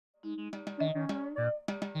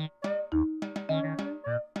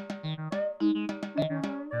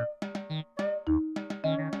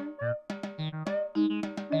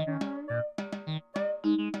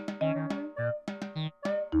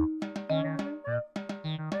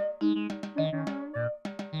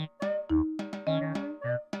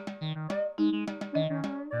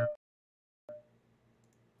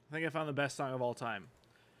found the best song of all time.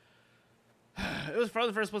 It was from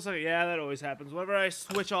the first place. Like, yeah, that always happens. Whenever I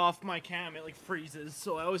switch off my cam, it like freezes,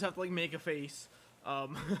 so I always have to like make a face,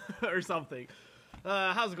 or something.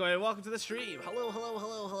 How's it going? Welcome to the stream.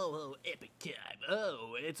 Hello, epic time.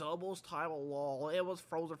 Oh, it's almost time. Lol. It was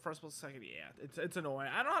frozen first, second. Yeah, it's annoying.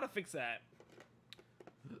 I don't know how to fix that.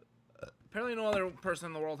 Apparently, no other person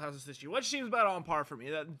in the world has this issue, which seems about on par for me.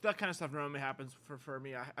 That kind of stuff normally happens for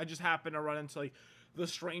me. I just happen to run into like the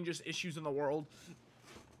strangest issues in the world.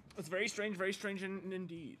 It's very strange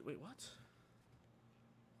indeed. Wait, what?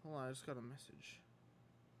 Hold on, I just got a message.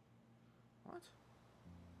 What?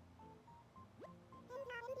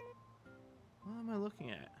 What am I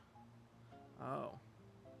looking at? Oh.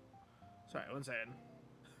 Sorry, 1 second.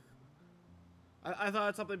 I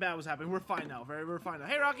thought something bad was happening. We're fine now. We're fine now.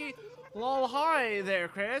 Hey, Rocky! Lol, hi there,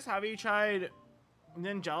 Chris. Have you tried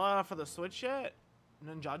Ninjala for the Switch yet?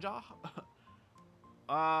 Ninjaja?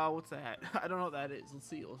 What's that? I don't know what that is. Let's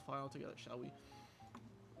see. Let's find out together, shall we?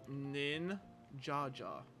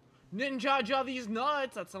 Ninjaja. Ninjaja these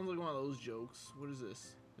nuts! That sounds like one of those jokes. What is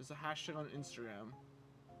this? There's a hashtag on Instagram.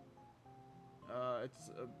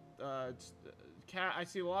 It's cat. I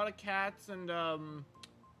see a lot of cats and I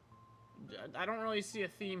don't really see a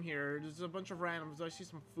theme here. There's a bunch of randoms. Do I see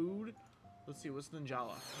some food? Let's see. What's Ninjala?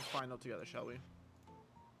 Let's find out together, shall we?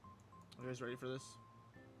 Are you guys ready for this?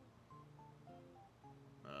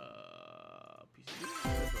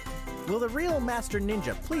 Will the real Master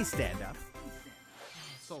Ninja please stand up?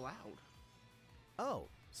 It's so loud. Oh,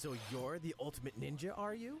 so you're the ultimate ninja,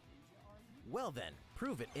 are you? Well then,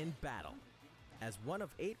 prove it in battle. As one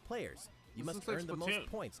of 8 players, you must earn the most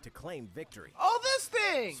points to claim victory. Oh, this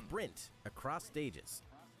thing! Sprint across stages.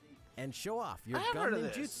 And show off your gun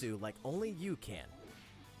ninjutsu like only you can.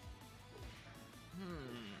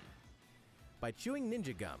 By chewing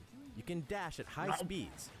ninja gum, you can dash at high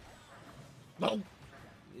speeds. No.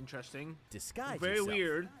 Interesting. Disguise Very yourself.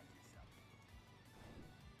 weird.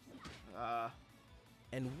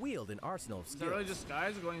 And wield an arsenal of skills. Is that really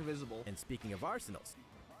disguise or going invisible? And speaking of arsenals,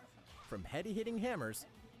 from heady-hitting hammers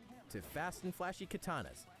to fast and flashy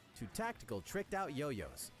katanas to tactical tricked-out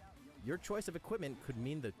yo-yos, your choice of equipment could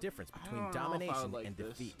mean the difference between domination and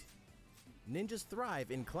defeat. Ninjas thrive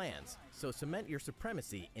in clans, so cement your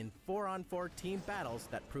supremacy in 4-on-4 team battles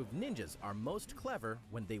that prove ninjas are most clever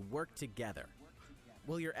when they work together.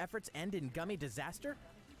 Will your efforts end in gummy disaster?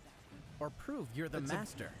 Or prove you're the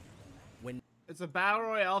master? When it's a battle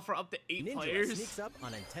royale for up to 8 players. Ninja sneaks up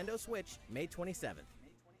on Nintendo Switch May 27th.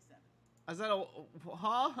 Is that a...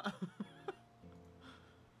 huh?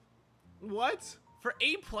 What? For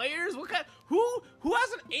 8 players? What kind... Who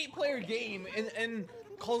has an 8-player game and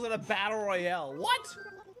calls it a battle royale? What?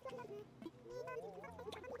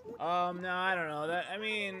 No, I don't know. I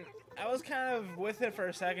mean, I was kind of with it for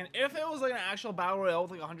a second. If it was like an actual battle royale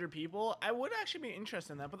with like 100 people, I would actually be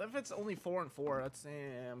interested in that. But if it's only 4 and 4, that's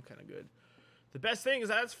I'm kind of good. The best thing is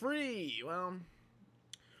that it's free. Well,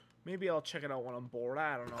 maybe I'll check it out when I'm bored.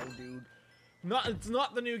 I don't know, dude. It's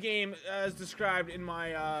not the new game as described in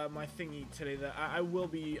my my thingy today. That I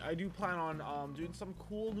do plan on doing some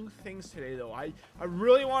cool new things today though. I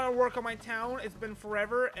really want to work on my town. It's been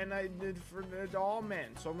forever and I did for it all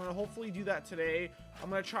men. So I'm gonna hopefully do that today.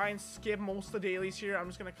 I'm gonna try and skip most of the dailies here. I'm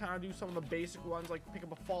just gonna kind of do some of the basic ones, like pick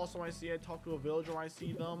up a false when I see it, talk to a villager when I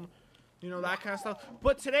see them. You know, that kind of stuff.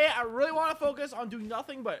 But today I really want to focus on doing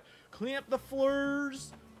nothing but clean up the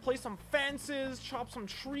floors, place some fences, chop some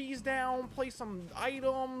trees down, place some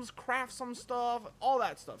items, craft some stuff, all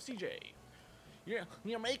that stuff. CJ.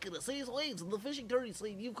 You're making the same slaves in the fishing tourney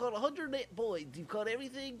slave. You've caught 108 points. You've caught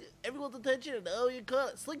everything, everyone's attention, and now you caught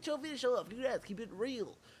it. Slick your fish off. Congrats, keep it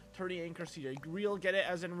real. Tourney anchor CJ. Real, get it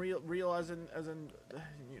as in real as in,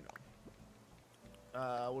 you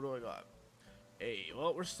know. What do I got? Hey,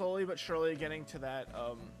 well, we're slowly but surely getting to that,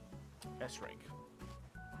 S rank.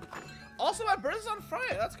 Also, my birthday's on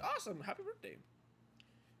Friday. That's awesome. Happy birthday.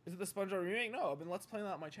 Is it the SpongeBob remake? No, I've been Let's Playing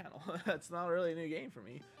that on my channel. That's not really a new game for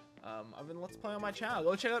me. I've been Let's Playing on my channel.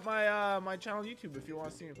 Go check out my my channel on YouTube if you want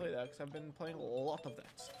to see me play that, because I've been playing a lot of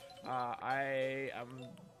that. I am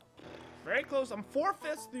very close. I'm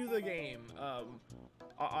 4/5 through the game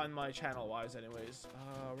on my channel-wise anyways.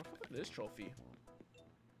 Look at this trophy.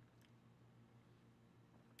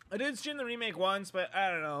 I did stream the remake once, but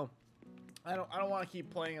I don't know. I don't want to keep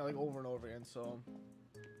playing it like over and over again, so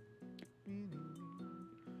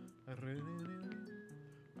I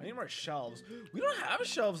need more shelves. We don't have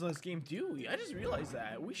shelves in this game, do we? I just realized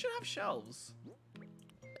that. We should have shelves.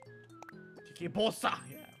 Kiki Bossa!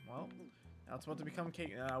 Yeah, well, now it's about to become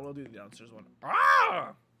cake. We'll do the downstairs one.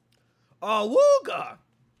 Ah! Awooga!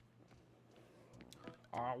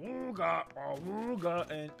 Awooga, awooga,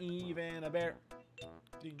 and even a bear. Oh,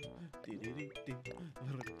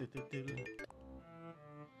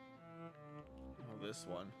 this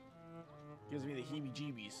one gives me the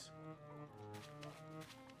heebie-jeebies.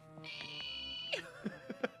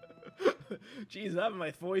 Jeez, that was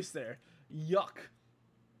my voice there. Yuck.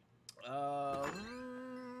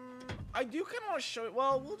 I do kind of want to show you.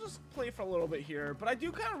 Well, we'll just play for a little bit here, but I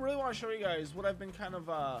do kind of really want to show you guys what I've been kind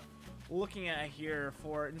of looking at here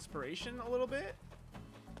for inspiration a little bit.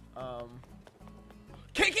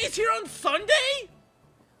 KK's here on Sunday?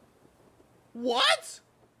 What?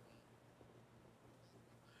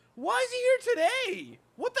 Why is he here today?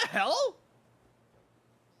 What the hell?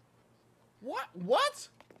 What?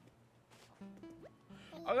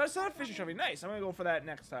 I gotta set a fishing trophy. Nice. I'm gonna go for that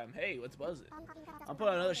next time. Hey, what's buzzing? I'll put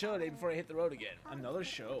on another show today before I hit the road again. Another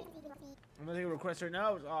show. I'm gonna take a request right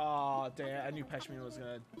now. Oh, damn. I knew Peshman was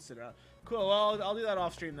gonna sit around. Cool. Well, I'll do that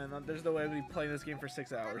off stream then. There's no way I'm gonna be playing this game for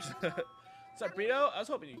 6 hours. What's up, Brito? I was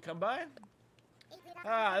hoping you'd come by.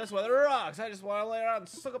 Ah, this weather rocks. I just want to lay around and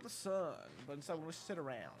soak up the sun. But instead, I'm gonna sit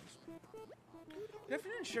around. Good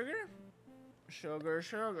afternoon, sugar.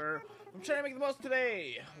 Sugar. I'm trying to make the most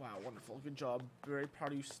today. Wow, wonderful. Good job. Very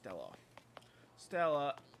proud of you, Stella.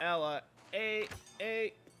 Stella, Ella, A.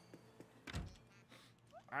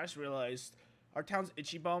 I just realized our town's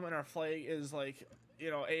itchy bum and our flag is like, you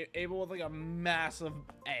know, Abel with like a massive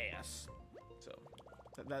ass. So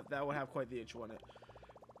that would have quite the itch, wouldn't it?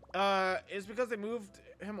 It's because they moved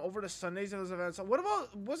him over to Sundays in those events. So what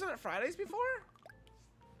about, wasn't it Fridays before?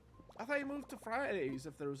 I thought you moved to Fridays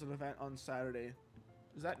if there was an event on Saturday.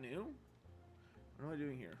 Is that new? What am I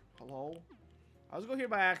doing here? Hello? I was going here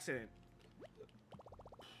by accident.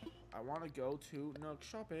 I want to go to Nook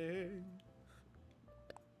shopping.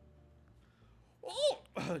 Oh!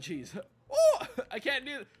 Jeez. Oh! I can't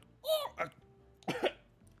do it. Oh!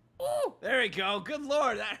 Oh! There we go. Good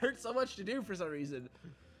lord, that hurts so much to do for some reason.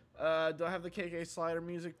 Do I have the KK slider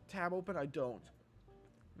music tab open? I don't.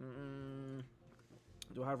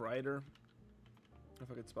 Do I have Ryder?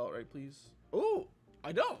 If I could spell it right, please. Oh,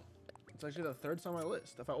 I don't. It's actually the third song on my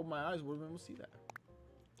list. If I open my eyes, I wouldn't be able to see that.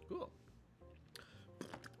 Cool.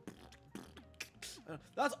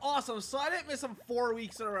 That's awesome. So I didn't miss him 4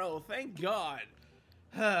 weeks in a row. Thank God.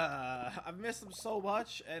 I've missed him so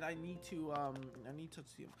much, and I need to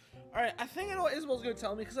see him. All right, I think I know what Isabel's gonna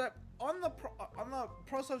tell me because on the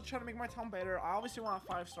process of trying to make my town better, I obviously want a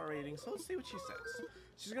 5-star rating. So let's see what she says.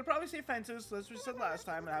 She's gonna probably say fences. So that's what she said last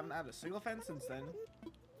time, and I haven't had a single fence since then.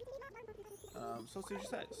 So let's see what she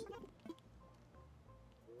says.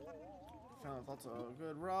 Found lots of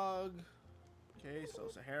good rug. Okay, so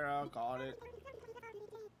Sahara, got it.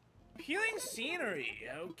 Healing scenery.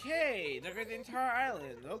 Okay, decorate the entire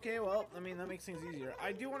island. Okay, well, I mean that makes things easier.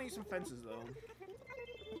 I do want to use some fences though.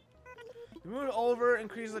 Move it over,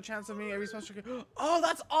 increases the chance of me every special. Oh,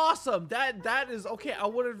 that's awesome. That is okay.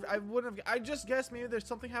 I just guessed maybe there's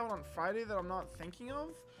something happening on Friday that I'm not thinking of,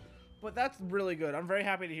 but that's really good. I'm very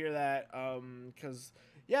happy to hear that. Because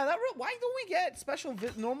yeah, why don't we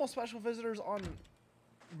get normal special visitors on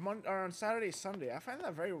on Saturday, Sunday? I find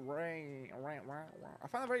that very I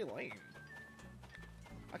find that very lame.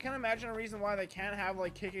 I can't imagine a reason why they can't have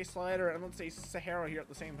like KK Slider and let's say Sahara here at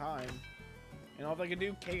the same time. You know, if they could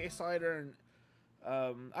do KK Slider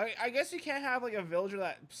and I guess you can't have like a villager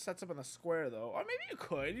that sets up in the square though, or maybe you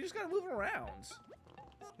could. You just gotta move around.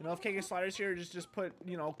 You know, if KK Slider's here, just put,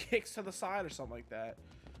 you know, kicks to the side or something like that.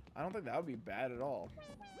 I don't think that would be bad at all.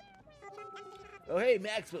 Oh hey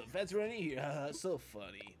Max, but fence running here. So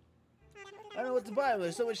funny. I don't know what to buy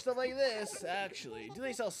with so much stuff like this. Actually, do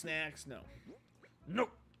they sell snacks? No.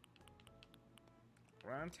 Nope.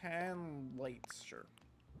 Around 10 lights, sure.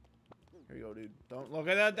 Here you go, dude. Don't look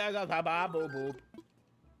at that. Boop.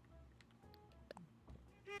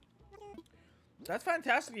 That's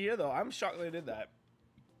fantastic to hear, though. I'm shocked they did that.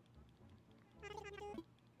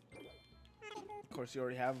 Of course, you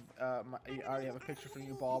already have I already have a picture for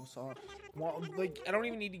you, Bob. So, well, like, I don't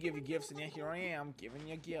even need to give you gifts, and yet here I am giving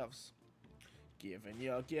you gifts. Giving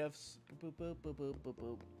you gifts. Boop, boop, boop, boop, boop,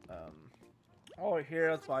 boop. Oh,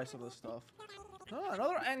 here, let's buy some of this stuff. Oh,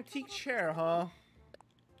 another antique chair, huh?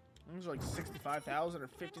 These are like 65,000 or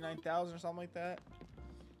 59,000 or something like that.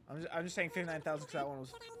 I'm just saying 59,000 because that one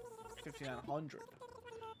was 5,900.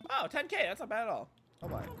 Oh, 10K, that's not bad at all. Oh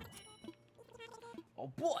boy. Oh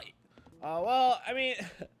boy. Well, I mean,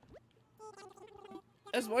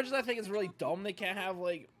 as much as I think it's really dumb they can't have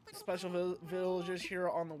like special villagers here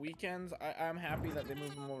on the weekends, I'm happy that they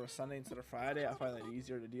moved them over to Sunday instead of Friday. I find that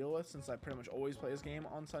easier to deal with since I pretty much always play this game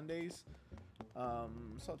on Sundays.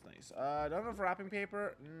 So it's nice. I don't have wrapping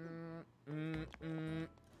paper.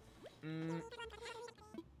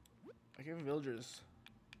 I gave villagers.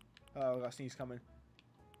 Oh, I got a sneeze coming.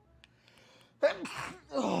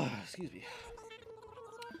 Oh, excuse me.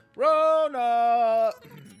 Rona!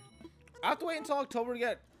 I have to wait until October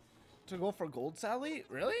to go for gold, sadly?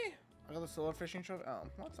 Really? I got the silver fishing trophy. Oh,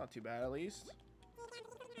 well, that's not too bad, at least.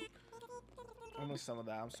 Only some of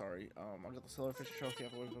that, I'm sorry. I got the silver fishing trophy. I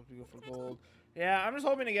have to wait to go for gold. Yeah, I'm just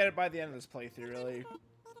hoping to get it by the end of this playthrough, really.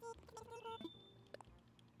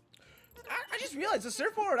 I just realized the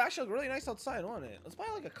surfboard actually looked really nice outside, wasn't it? Let's buy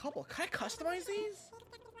like a couple. Can I customize these?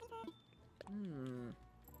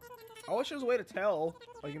 I wish there was a way to tell,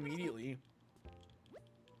 like, immediately.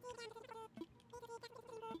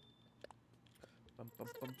 I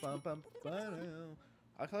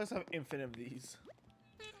can always have infinite of these.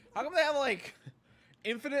 How come they have, like,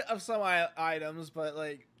 infinite of some items, but,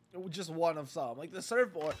 like, just one of some? Like, the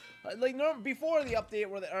surfboard. Like, before the update,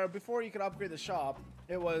 or before you could upgrade the shop,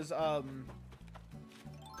 it was,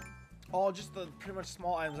 all just the pretty much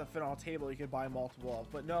small items that fit on a table you could buy multiple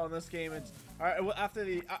of. But no, in this game it's alright. After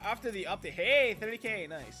the update, hey, 30k,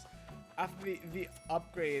 nice. After the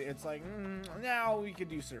upgrade, it's like now we could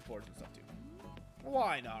do surfboards and stuff too.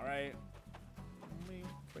 Why not, right?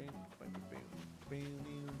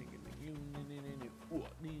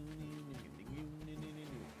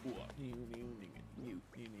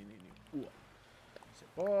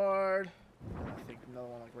 Surfboard. I think another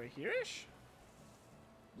one like right here-ish.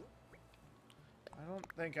 I don't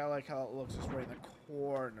think I like how it looks just right in the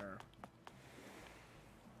corner.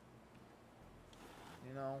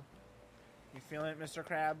 You know? You feeling it, Mr.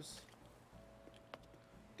 Krabs?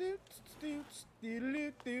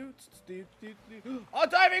 Oh,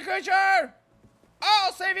 diving creature!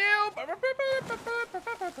 I'll save you!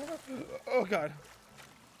 Oh, God.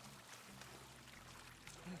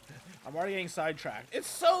 I'm already getting sidetracked. It's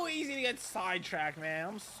so easy to get sidetracked, man.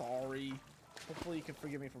 I'm sorry. Hopefully you can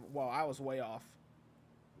forgive me from... Wow, I was way off.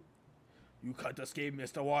 You cut the escape,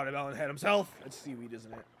 Mr. Watermelon Head himself. It's seaweed,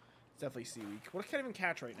 isn't it? It's definitely seaweed. What can I even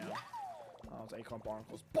catch right now? Oh, it's acorn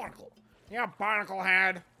barnacles. Barnacle! Yeah, barnacle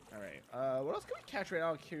head! Alright, what else can we catch right now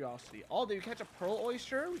out of curiosity? Oh, did we catch a pearl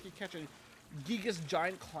oyster? We could catch a gigas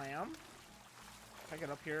giant clam. If I get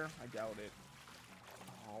up here, I doubt it.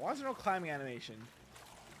 Oh, why is there no climbing animation?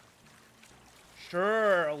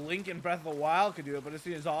 Sure, a Link in Breath of the Wild could do it, but as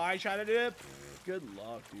soon as I try to do it, good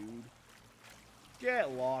luck, dude.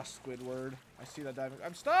 Get lost, Squidward. I see that diving.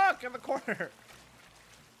 I'm stuck in the corner.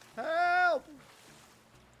 Help!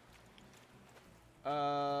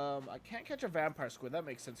 I can't catch a vampire squid. That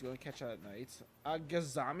makes sense. You only catch that at night. A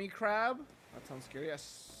Gazami crab. That sounds scary.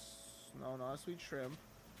 Yes. No, not a sweet shrimp.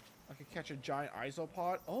 I could catch a giant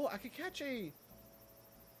isopod. Oh, I could catch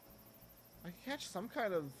some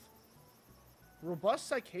kind of robust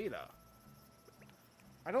cicada.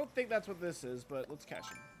 I don't think that's what this is, but let's catch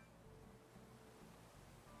him.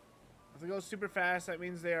 If they go super fast, that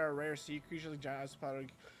means they are a rare sea creature like giant isopod.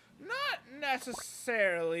 Not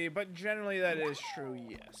necessarily, but generally that is true,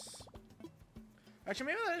 yes. Actually,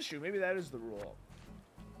 maybe that is true. Maybe that is the rule.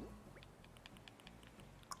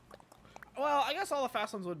 Well, I guess all the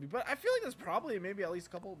fast ones would be, but I feel like there's probably maybe at least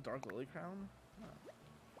a couple Dark Lily Crown.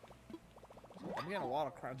 Huh. I'm getting a lot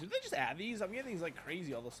of crowns. Did they just add these? I'm getting these like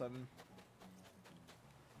crazy all of a sudden.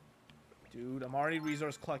 Dude, I'm already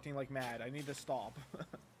resource collecting like mad. I need to stop.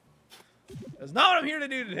 That's not what I'm here to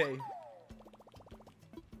do today.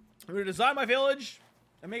 I'm here to design my village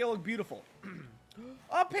and make it look beautiful.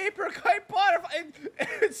 A paper kite butterfly.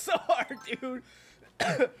 It's so hard, dude.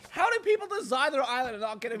 How do people design their island and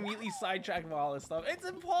not get immediately sidetracked by all this stuff? It's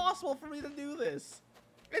impossible for me to do this.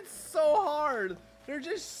 It's so hard. There's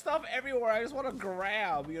just stuff everywhere I just want to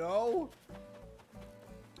grab, you know?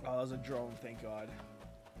 Oh, that was a drone, thank God.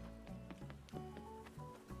 Oh,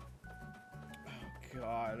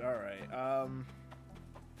 God, alright.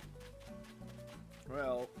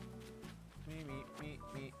 Well... Me.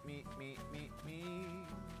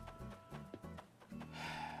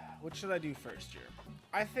 What should I do first here?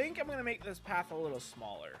 I think I'm gonna make this path a little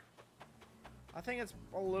smaller. I think it's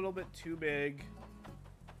a little bit too big.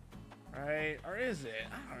 Right? Or is it?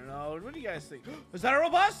 I don't know. What do you guys think? Is that a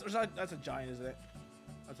robust? Or is that, that's a giant, isn't it?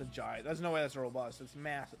 That's a giant. There's no way that's a robust. It's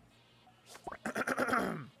massive.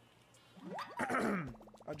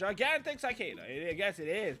 A gigantic cicada. I guess it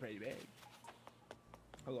is pretty big.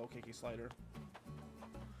 Hello, Kiki Slider.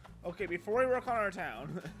 Okay, before we work on our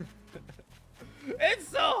town, it's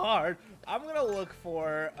so hard. I'm gonna look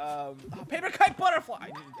for paper kite butterfly. I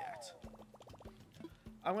need that.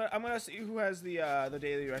 I'm gonna see who has the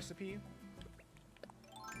daily recipe.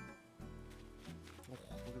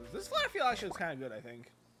 This flower field actually looks kind of good, I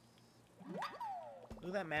think. Look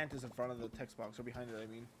at that mantis in front of the text box, or behind it, I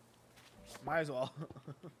mean. Might as well.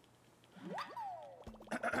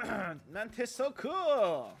 Mantis, so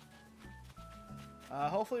cool!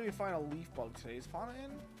 Hopefully we find a leaf bug today. Is Fauna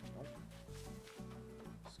in? Nope.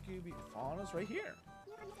 Scooby, Fauna's right here.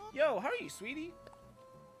 Yo, how are you, sweetie?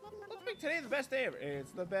 Let's make today the best day ever.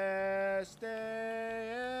 It's the best day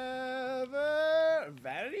ever.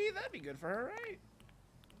 Vanity? That'd be good for her, right?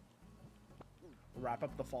 Wrap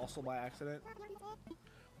up the fossil by accident.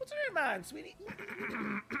 What's on your mind, sweetie?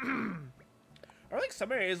 Or like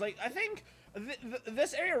some areas, like I think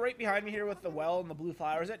this area right behind me here with the well and the blue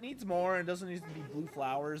flowers, it needs more and doesn't need to be blue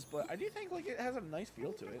flowers, but I do think like it has a nice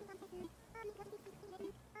feel to it.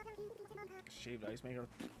 Shaved ice maker.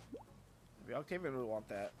 Maybe Octavian would want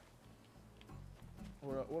that.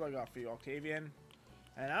 What I got for you, Octavian?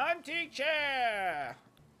 An antique chair!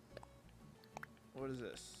 What is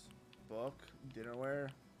this? Book? Dinnerware?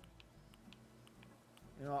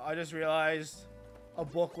 You know, I just realized a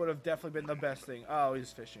book would have definitely been the best thing. Oh,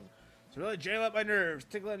 he's fishing. It's really jailing up my nerves,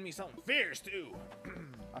 tickling me something fierce, too.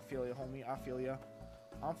 I feel you, homie. I feel you.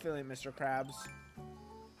 I'm feeling Mr. Krabs.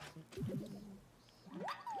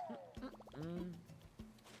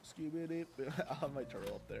 Scooby-Doo. I have my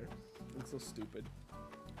turtle up there. It looks so stupid.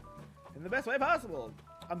 In the best way possible.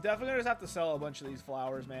 I'm definitely gonna just have to sell a bunch of these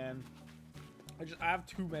flowers, man. I have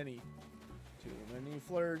too many. Too many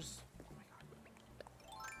flowers. Oh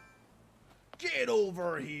my god. Get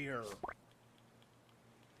over here.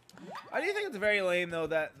 I do think it's very lame though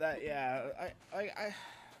that yeah, I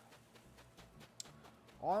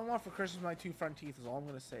all I want for Christmas is my 2 front teeth is all I'm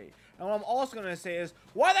gonna say. And what I'm also gonna say is,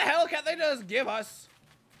 why the hell can't they just give us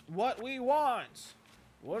what we want?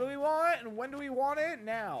 What do we want and when do we want it?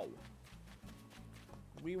 Now.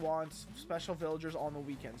 We want special villagers on the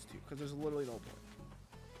weekends too, because there's literally no point.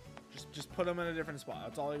 Just put them in a different spot.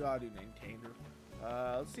 That's all you gotta do, maintainer.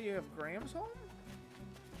 Let's see if Graham's home.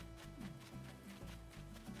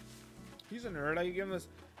 He's a nerd. I can give him this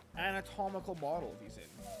anatomical bottle if he's in.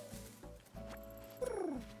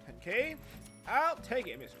 10K. I'll take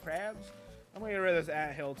it, Mr. Krabs. I'm gonna get rid of this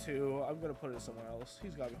anthill too. I'm gonna put it somewhere else.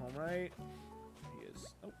 He's gotta be home, right? He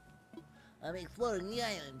is. Nope. I'm exploring the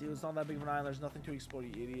island. Dude, it's not that big of an island. There's nothing to explore,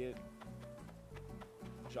 you idiot.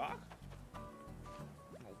 Jock?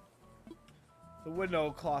 Nope. The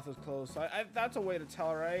window cloth is closed. So that's a way to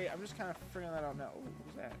tell, right? I'm just kind of figuring that out now. Ooh,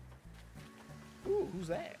 who's that? Ooh, who's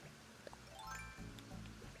that?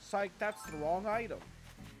 Psych, that's the wrong item.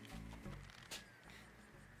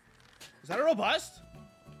 Is that a robust?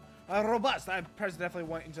 A robust. That person definitely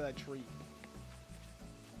went into that tree.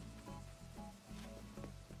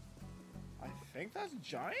 I think that's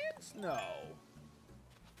giants? No.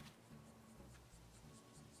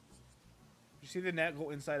 You see the net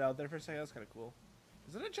go inside out there for a second? That's kind of cool.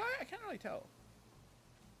 Is it a giant? I can't really tell.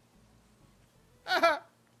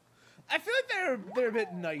 I feel like they're a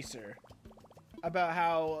bit nicer about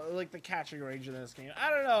how, like, the catching range in this game. I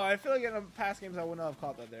don't know. I feel like in the past games I wouldn't have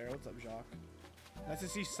caught that there. What's up, Jacques? Nice to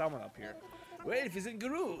see someone up here. Well, Vincent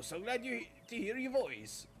Guru, so glad to hear your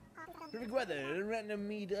voice. Perfect weather, and random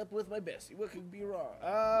meet up with my bestie. What could be wrong?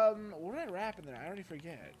 What did I wrap in there? I already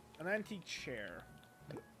forget. An antique chair.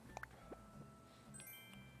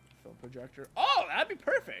 Film projector. Oh, that'd be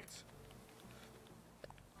perfect.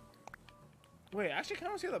 Wait, actually, I kind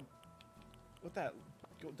of want to see what that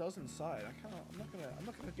does inside. I'm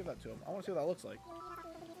not gonna give that to him. I want to see what that looks like.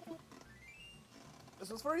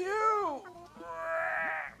 This is for you.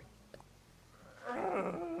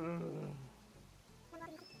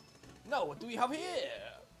 Now, what do we have here?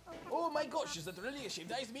 Oh my gosh, is that really a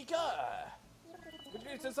shaved ice maker? With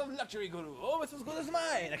great sense of luxury, Guru. Oh, it's as good as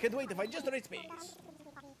mine. I can't wait to find just the right space.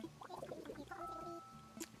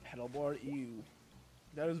 Pedal board, ew.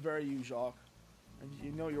 That is very you, Jacques. And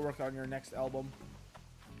you know you're working on your next album.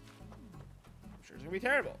 I'm sure it's gonna be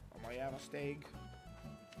terrible. Oh my, yeah, mistake.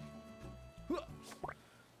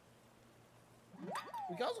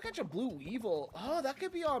 We can also catch a blue weevil. Oh, that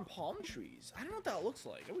could be on palm trees. I don't know what that looks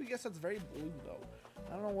like. I would guess that's very blue, though.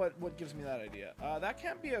 I don't know what gives me that idea. That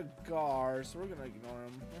can't be a gar, so we're going to ignore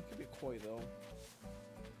him. That could be a koi, though.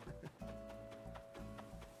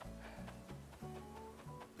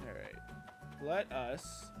 Alright. Let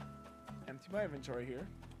us empty my inventory here.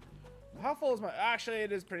 How full is my... Actually,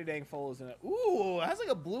 it is pretty dang full, isn't it? Ooh, it has like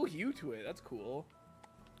a blue hue to it. That's cool.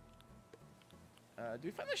 Do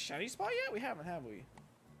we find the shiny spot yet? We haven't, have we?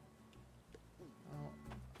 Oh,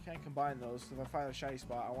 I can't combine those. So if I find a shiny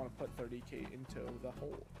spot, I want to put 30k into the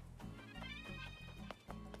hole.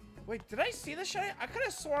 Wait, did I see the shiny? I could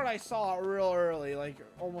have sworn I saw it real early, like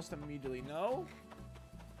almost immediately. No?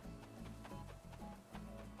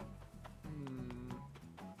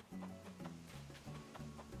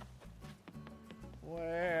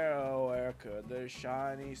 the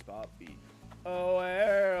shiny spot be?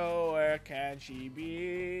 Oh, where can she be?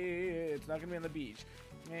 It's not gonna be on the beach.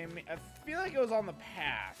 I feel like it was on the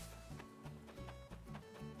path.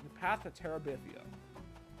 The path to Terabithia.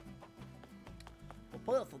 The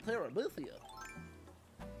path to Terabithia.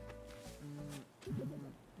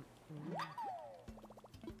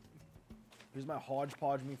 Here's my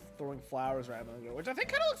hodgepodge, me throwing flowers randomly, which I think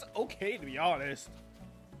kind of looks okay, to be honest.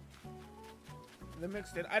 They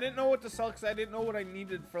mixed it. I didn't know what to sell because I didn't know what I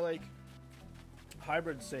needed for, like,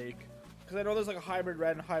 hybrid's sake. Because I know there's, like, a hybrid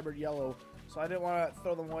red and hybrid yellow. So I didn't want to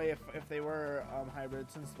throw them away if they were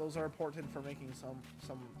hybrids, since those are important for making some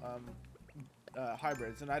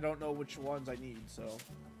hybrids. And I don't know which ones I need, so...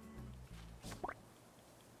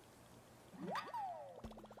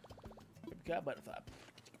 Got butterfly.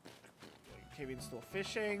 Cave's still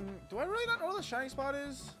fishing. Do I really not know where the shiny spot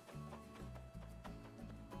is?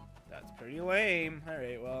 That's pretty lame.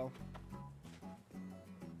 Alright, well.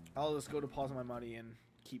 I'll just go deposit my money and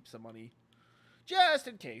keep some money. Just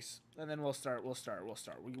in case. And then we'll start. We're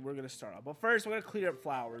gonna start off. But first, we're gonna clear up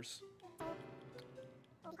flowers.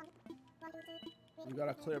 We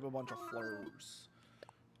gotta clear up a bunch of flowers.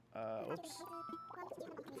 Oops.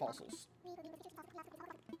 Fossils.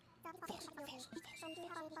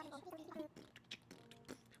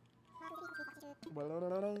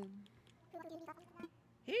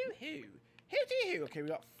 Hoo. Okay, we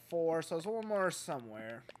got 4, so there's one more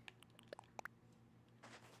somewhere.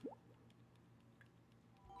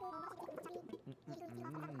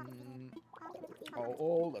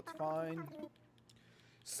 Oh, that's fine.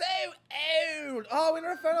 So old! Oh, we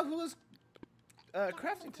never found out who was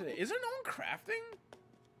crafting today. Is there no one crafting?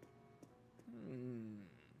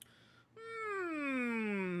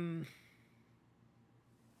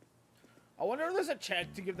 I wonder if there's a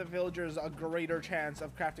check to give the villagers a greater chance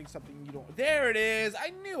of crafting something you don't... There it is! I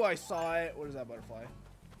knew I saw it! What is that butterfly?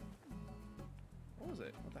 What was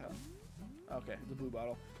it? What the hell? Okay, the blue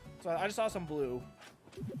bottle. So I just saw some blue.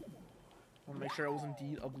 I want to make sure it was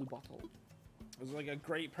indeed a blue bottle. It was like a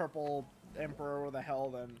great purple emperor or the hell,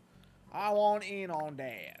 then I want in on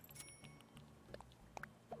that.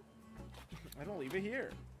 I don't leave it here.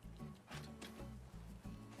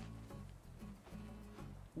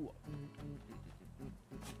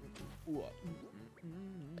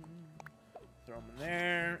 Throw them in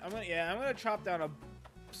there. I'm gonna chop down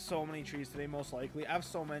so many trees today, most likely. I have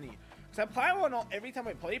so many. Because I plant one every time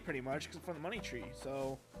I play, pretty much, from the money tree.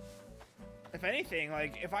 So, if anything,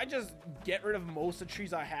 like, if I just get rid of most of the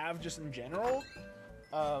trees I have, just in general,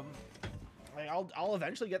 like, I'll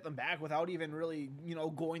eventually get them back without even really, you know,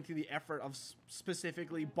 going through the effort of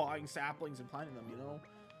specifically buying saplings and planting them, you know?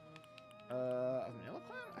 A vanilla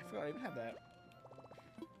plant? I forgot I even had that.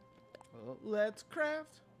 Well, let's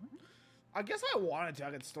craft. I guess I wanted to.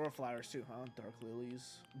 I could store flowers too, huh? Dark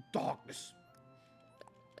lilies. Darkness.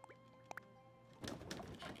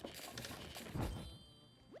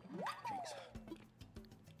 Jeez.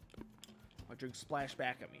 My drink splashed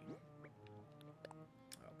back at me.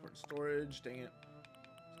 I'll put in storage. Dang it.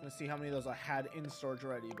 I was gonna see how many of those I had in storage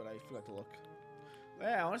already, but I forgot to look.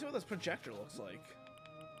 Yeah, I want to see what this projector looks like.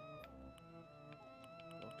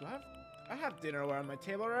 Do I have dinnerware on my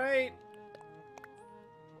table, right?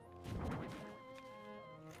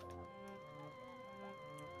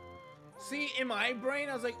 See, in my brain,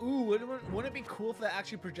 I was like, ooh, wouldn't it be cool if that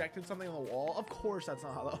actually projected something on the wall? Of course, that's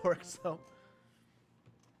not how that works, so.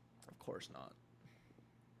 Of course not.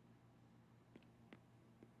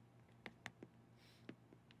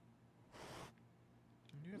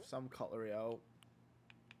 You have some cutlery out.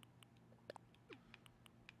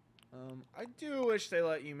 I do wish they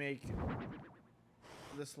let you make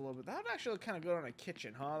this a little bit. That would actually look kind of good on a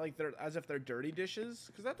kitchen, huh? Like they're as if they're dirty dishes,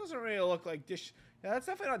 because that doesn't really look like dish. Yeah, that's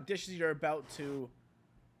definitely not dishes you're about to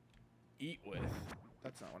eat with.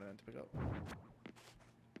 That's not what I meant to pick up.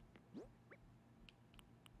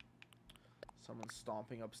 Someone's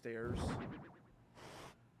stomping upstairs.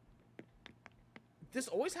 This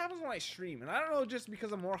always happens when I stream, and I don't know, just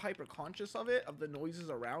because I'm more hyper conscious of it, of the noises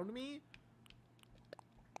around me.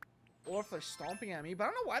 Or if they're stomping at me, but I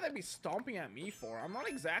don't know why they'd be stomping at me for. I'm not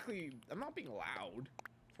being loud.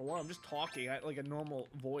 For one, I'm just talking at like a normal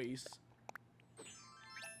voice.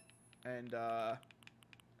 And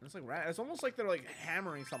it's like, it's almost like they're like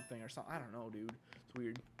hammering something or something. I don't know, dude. It's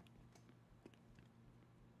weird.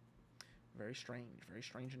 Very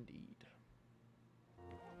strange indeed.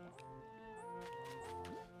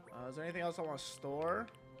 Is there anything else I want to store?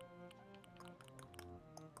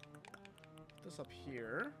 Put this up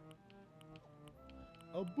here.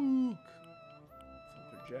 A book. Some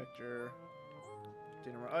projector.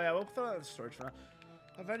 Dinner. Oh yeah, we'll throw that in storage for now.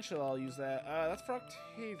 Eventually I'll use that. That's for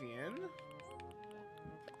Octavian.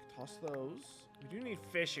 Toss those. We do need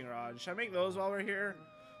fishing rods. Should I make those while we're here?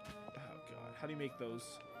 Oh god, how do you make those?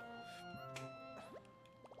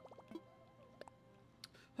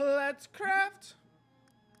 Let's craft.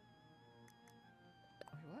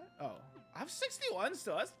 Wait, what? Oh, I have 61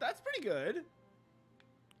 still. That's pretty good.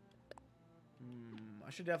 I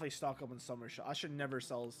should definitely stock up on summer shells. I should never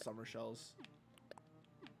sell summer shells.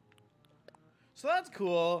 So that's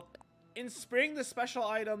cool. In spring, the special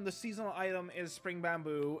item, the seasonal item is spring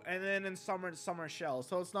bamboo, and then in summer, it's summer shells.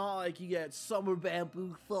 So it's not like you get summer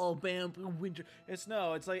bamboo, fall bamboo, winter. It's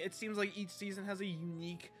like it seems like each season has a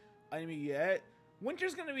unique item you get.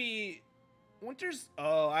 Winter's gonna be,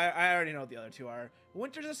 oh, I already know what the other two are.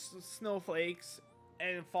 Winter's is snowflakes,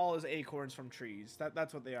 and fall is acorns from trees.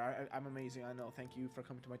 That's what they are. I'm amazing, I know. Thank you for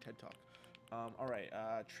coming to my TED Talk. All right,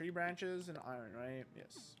 tree branches and iron, right?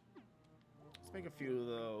 Yes. Let's make a few of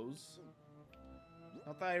those.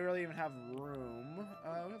 Not that I really even have room. We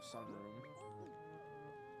have some room.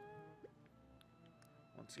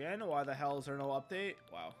 Once again, why the hell is there no update?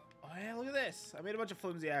 Wow. Oh yeah, look at this. I made a bunch of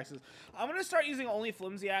flimsy axes. I'm gonna start using only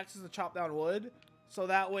flimsy axes to chop down wood, so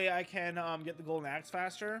that way I can get the golden axe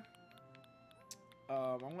faster.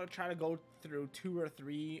 I'm gonna try to go through 2 or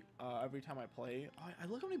 3 every time I play. Oh, I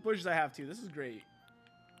look how many bushes I have too. This is great.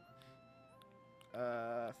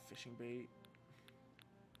 Fishing bait.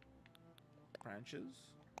 Branches.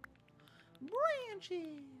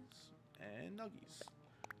 And nuggies.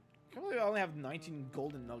 I can't believe I only have 19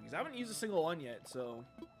 golden nuggies. I haven't used a single one yet, so.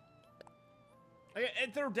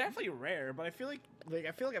 They're definitely rare, but I feel like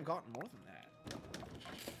I've gotten more than that.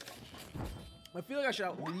 I feel like I should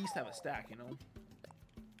at least have a stack, you know.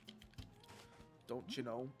 Don't you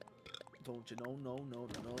know? Don't you know? No.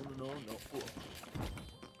 Ooh.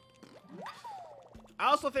 I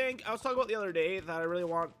also think I was talking about the other day that I really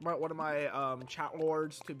want one of my chat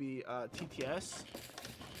lords to be TTS,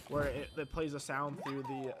 where it plays a sound through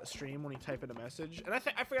the stream when you type in a message. And I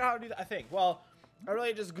forgot how to do that. I think. Well, I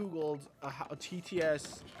really just Googled a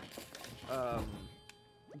TTS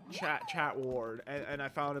chat ward, and I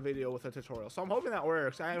found a video with a tutorial. So I'm hoping that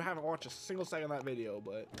works. I haven't watched a single second of that video,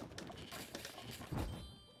 but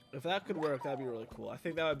if that could work, that'd be really cool. I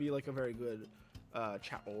think that would be like a very good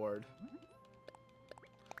chat ward.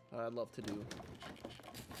 I'd love to do.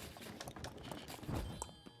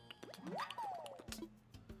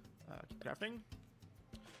 Keep crafting.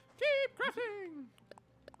 Keep crafting.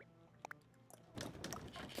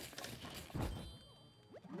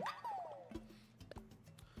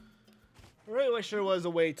 I really wish there was a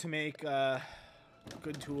way to make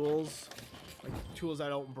good tools, like tools that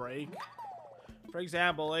don't break. For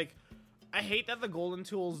example, like I hate that the golden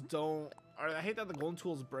tools don't. Or I hate that the golden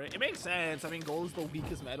tools break. It makes sense. I mean, gold is the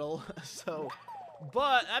weakest metal, so.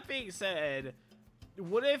 But that being said,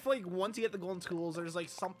 what if like once you get the golden tools, there's like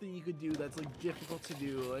something you could do that's like difficult to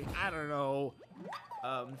do? Like I don't know,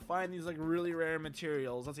 find these like really rare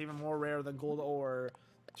materials that's even more rare than gold ore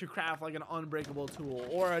to craft like an unbreakable tool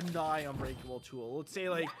or a nigh unbreakable tool. Let's say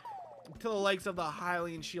like to the likes of the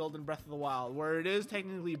Hylian shield in Breath of the Wild, where it is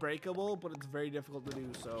technically breakable, but it's very difficult to do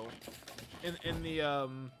so. In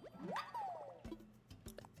the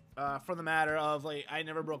for the matter of like, I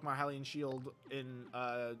never broke my Hylian shield in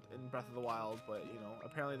Breath of the Wild, but you know,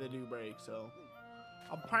 apparently they do break. So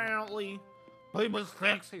apparently, play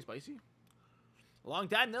mistakes. Hey, Spicy. Long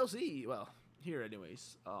time no see. Well, here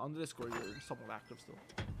anyways. On the Discord, you're somewhat active still.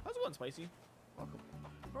 How's it going, Spicy? Welcome.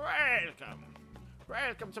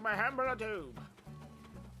 Welcome to my hamburger tube.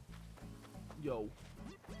 Yo.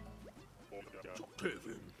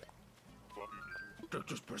 Octavian. Take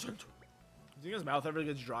this present. Do you think his mouth ever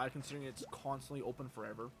gets dry, considering it's constantly open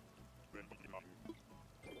forever?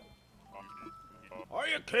 Are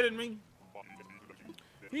you kidding me?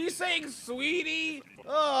 He's saying sweetie?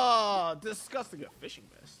 Oh, disgusting. A fishing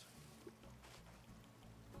vest.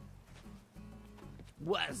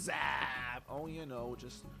 What's up? Oh, you know,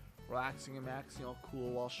 just relaxing and maxing all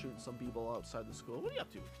cool while shooting some people outside the school. What are you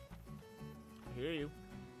up to? I hear you.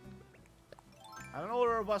 I don't know what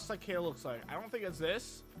a robust cicada looks like. I don't think it's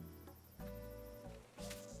this.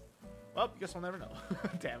 Well, guess we'll never know.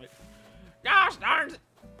 Damn it. Gosh darn it!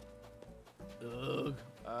 Ugh.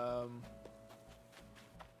 Oh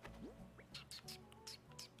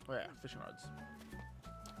yeah, fishing rods.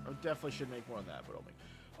 I definitely should make more on that, but I'll make.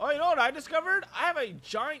 Oh, you know what I discovered? I have a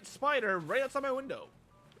giant spider right outside my window.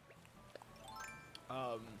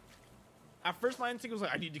 At first my instinct was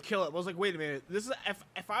like, I need to kill it. I was like, wait a minute. This is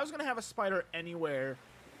if I was gonna have a spider anywhere,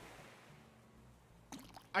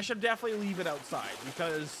 I should definitely leave it outside,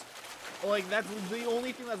 because Like, that's the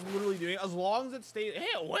only thing that's literally doing it. As long as it stays... Hey,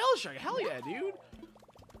 a whale shark! Hell yeah, dude!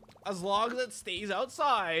 As long as it stays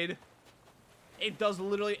outside, it does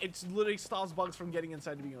literally... It literally stops bugs from getting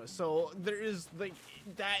inside to begin with. So, there is, like...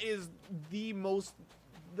 That is the most...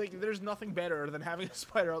 Like, there's nothing better than having a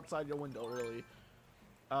spider outside your window, really.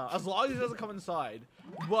 As long as it doesn't come inside.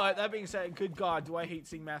 But, that being said, good God, do I hate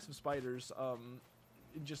seeing massive spiders,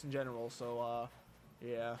 just in general. So,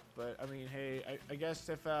 yeah. But, I mean, hey, I guess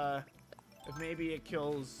if maybe it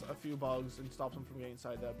kills a few bugs and stops them from getting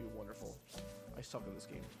inside, that'd be wonderful. I suck at this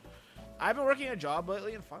game. I've been working a job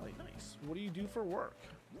lately, and finally, nice. What do you do for work?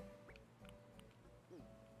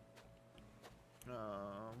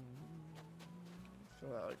 So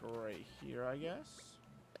that, like, right here, I guess.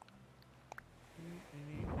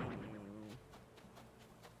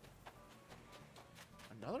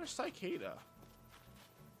 Another cicada.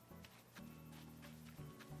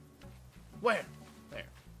 Where? There.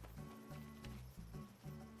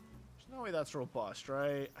 There's no way that's robust,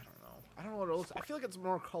 right? I don't know. I don't know what it looks like. I feel like it's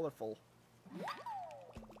more colorful.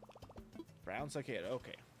 Brown cicada,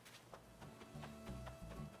 okay.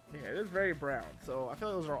 Yeah, it is very brown. So I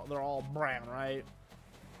feel like they're all brown, right?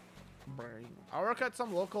 Brown. I work at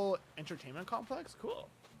some local entertainment complex. Cool.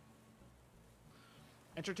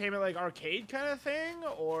 Entertainment like arcade kind of thing,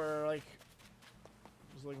 or like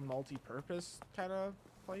just like multi-purpose kind of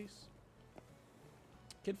place.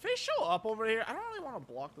 Can fish show up over here? I don't really want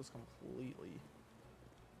to block this completely.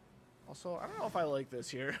 Also, I don't know if I like this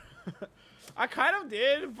here. I kind of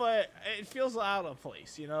did, but it feels out of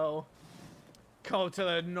place, you know? Go to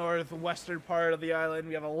the northwestern part of the island.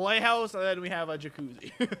 We have a lighthouse, and then we have a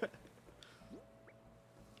jacuzzi.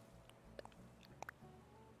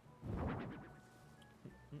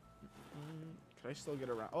 Can I still get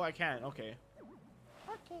around? Oh, I can. Okay.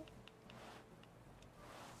 Okay.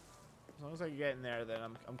 As long as I can get in there, then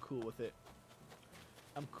I'm cool with it.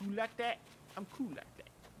 I'm cool like that. I'm cool like that.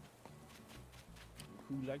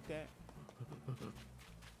 I'm cool like that.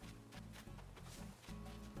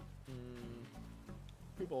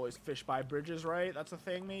 People always fish by bridges, right? That's a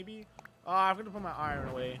thing, maybe? Oh, I'm gonna put my iron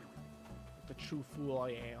away. Like the true fool I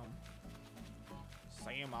am.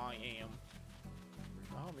 Sam, I am.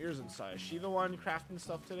 Oh, Mira's inside. Is she the one crafting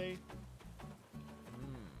stuff today?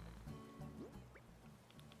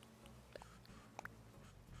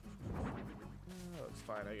 That's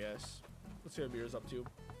fine, I guess. Let's see what Mira's up to.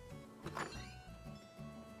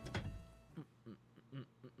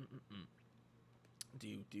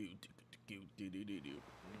 Do.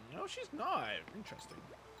 No, she's not. Interesting.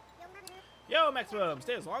 Yo, Maximum,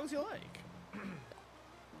 stay as long as you like. When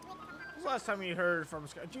was the last time you heard from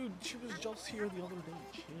Sky? Dude, she was just here the other day.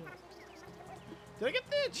 Chill. Did I get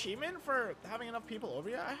the achievement for having enough people over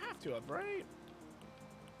yet? I have to have, right?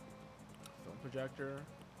 Film projector.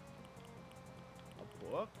 A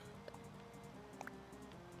book.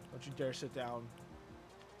 Don't you dare sit down.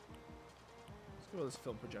 Let's go with this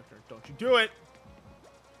film projector. Don't you do it!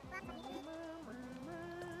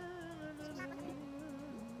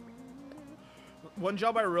 One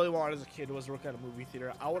job I really wanted as a kid was work at a movie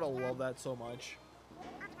theater. I would have loved that so much.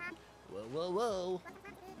 Whoa, whoa, whoa.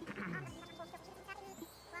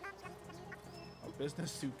 A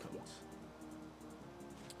business suit coat.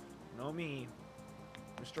 Know me.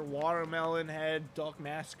 Mr. Watermelon Head Duck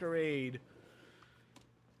Masquerade.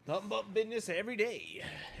 Nothing but business every day.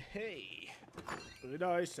 Hey. Did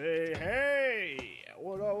I say hey?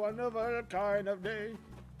 What a wonderful kind of day.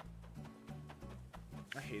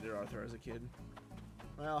 I hated Arthur as a kid.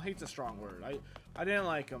 Well, hate's a strong word. I didn't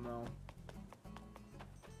like him, though.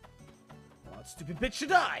 Well, that stupid bitch should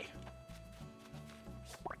die!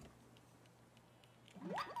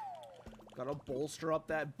 Gotta bolster up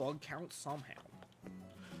that bug count somehow.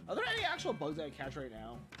 Are there any actual bugs that I catch right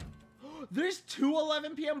now? There's 2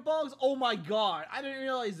 11 PM bugs? Oh my god, I didn't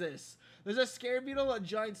realize this. There's a scare beetle and a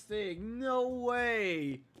giant snake. No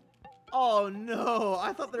way! Oh no,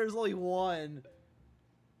 I thought there was only one.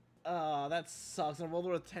 That sucks. I'm rolled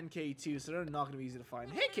with 10k too, so they're not gonna be easy to find.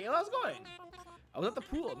 Hey Kayla, how's it going? I was at the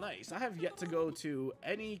pool. Nice. I have yet to go to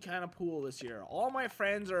any kind of pool this year. All my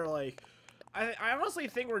friends are like, I honestly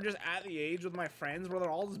think we're just at the age with my friends where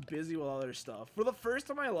they're all just busy with other stuff. For the first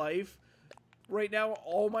time in my life, right now,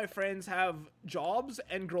 all my friends have jobs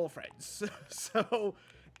and girlfriends. So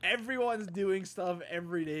everyone's doing stuff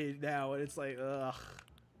every day now, and it's like, ugh.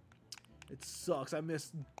 It sucks. I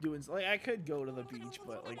miss doing... Like, I could go to the beach,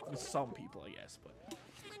 but, like, with some people, I guess. But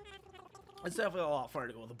it's definitely a lot fun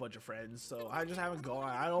to go with a bunch of friends, so I just haven't gone.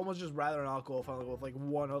 I'd almost just rather not go if I go with, like,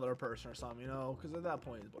 one other person or something, you know? Because at that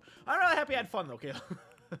point... I'm really happy I had fun, though, Kayla.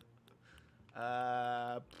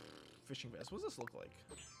 Fishing vest. What does this look like?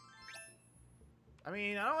 I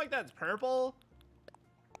mean, I don't like that it's purple,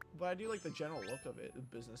 but I do like the general look of it. The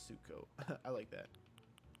business suit coat. I like that.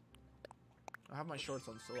 I have my shorts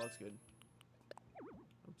on, so that's good.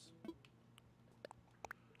 Oops.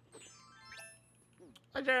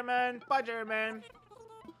 Bye, German. Bye, German.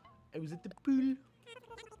 I was at the pool.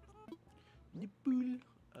 The pool.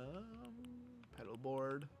 Pedal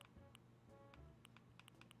board.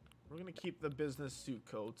 We're gonna keep the business suit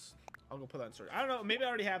coats. I'll go put that in search. I don't know. Maybe I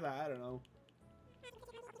already have that. I don't know.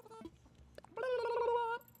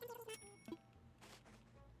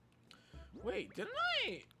 Wait, didn't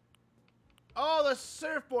I? Oh, the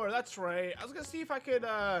surfboard. That's right. I was gonna see if I could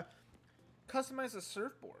customize the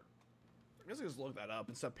surfboard. I guess I just look that up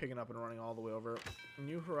instead of picking up and running all the way over.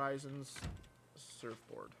 New Horizons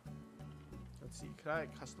surfboard. Let's see. Could I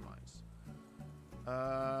customize?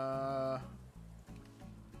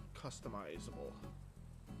 Customizable.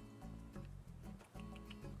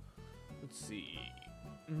 Let's see.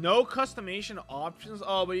 No customization options.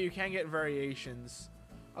 Oh, but you can get variations.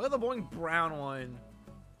 I got the boring brown one.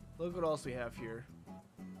 Look what else we have here.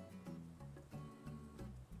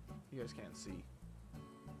 You guys can't see.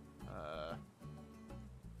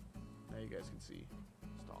 Now you guys can see.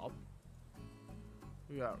 Stop.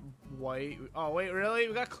 We got white. Oh wait, really?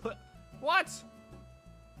 We got what?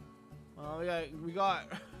 We got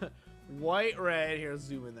white, red. Here, let's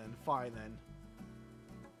zoom in then. Fine then.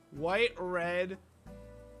 White, red,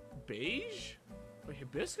 beige. Wait,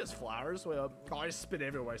 hibiscus flowers. Wait, oh, I just spit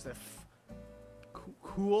everywhere. I said,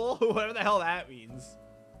 cool. Whatever the hell that means.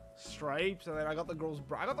 Stripes, and then I got the girl's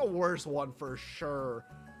bra. I got the worst one for sure.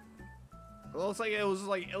 It looks like it was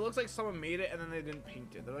like, it looks like someone made it and then they didn't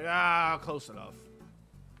paint it. They're like, ah, close enough.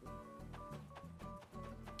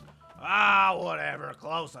 Ah, whatever,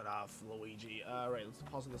 close enough, Luigi. Right, let's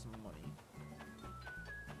deposit this money.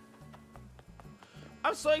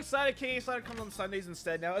 I'm so excited K-Slider comes on Sundays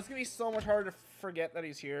instead now. It's gonna be so much harder to forget that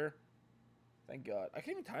he's here. Thank God. I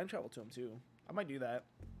can even time travel to him too. I might do that.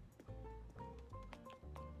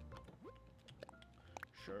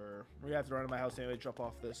 Sure. We're gonna have to run to my house anyway to drop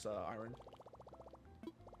off this iron.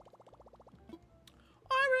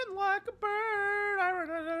 Iron like a bird, iron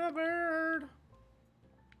like a bird.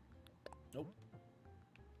 Nope.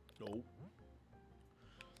 Nope.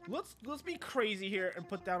 Let's be crazy here and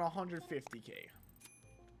put down 150k.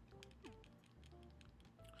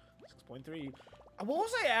 6.3. What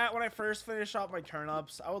was I at when I first finished off my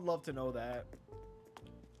turnips? I would love to know that.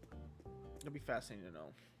 It'll be fascinating to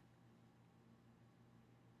know.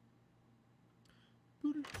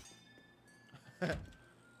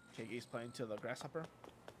 Okay, he's playing to the grasshopper.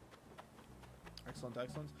 Excellent,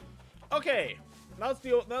 excellent. Okay, now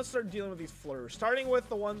let's start dealing with these floors. Starting with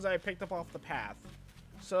the ones I picked up off the path.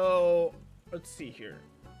 So let's see here.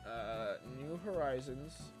 New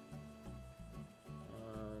Horizons.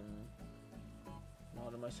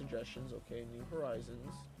 One of my suggestions. Okay, New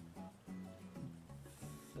Horizons.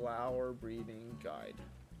 Flower breeding guide.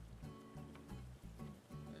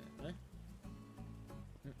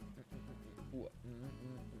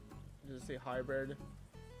 Does it say hybrid?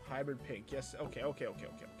 Hybrid pink. Yes. Okay. Okay.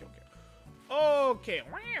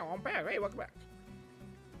 Wow, I'm back. Hey, welcome back.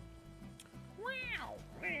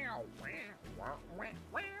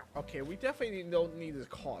 Okay, we definitely don't need this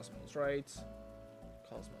Cosmos, right?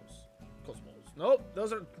 Cosmos. Nope,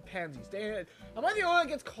 those are pansies. Dang it. Am I the only one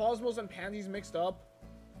that gets Cosmos and pansies mixed up?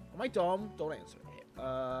 Am I dumb? Don't answer.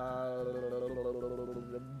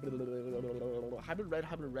 Hybrid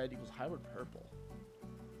red equals hybrid purple.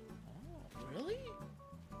 Oh, really?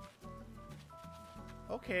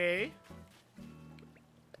 Okay.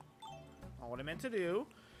 Not what I meant to do.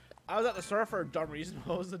 I was at the store for a dumb reason.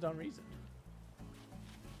 What was the dumb reason?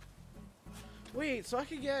 Wait, so I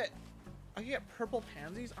could get purple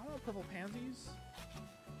pansies? I want purple pansies.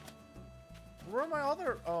 Where are my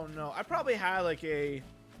other? Oh no, I probably had like a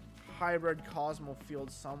hybrid Cosmo field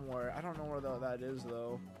somewhere. I don't know where that is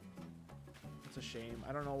though. It's a shame.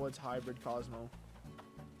 I don't know what's hybrid Cosmo.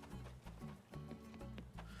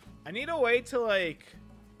 I need a way to like.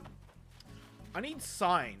 I need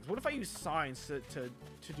signs. What if I use signs to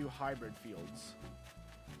do hybrid fields?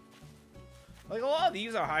 Like, a lot of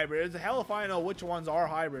these are hybrids. Hell if I know which ones are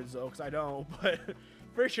hybrids, though, because I don't. But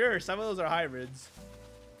for sure, some of those are hybrids.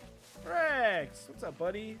 Rex! What's up,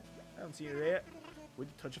 buddy? I don't see you yet. Would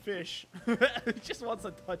you touch a fish? He just wants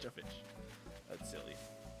to touch a fish. That's silly.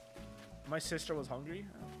 My sister was hungry.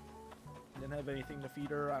 Didn't have anything to feed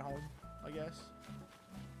her at home, I guess.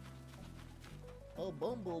 Oh,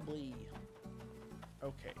 Bumblebee.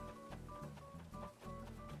 Okay.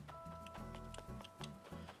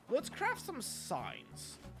 Let's craft some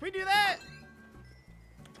signs. Can we do that?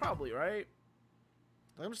 Probably, right?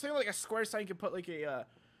 I'm just thinking like a square sign could put like a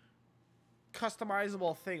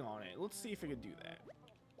customizable thing on it. Let's see if we can do that.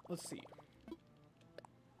 Let's see.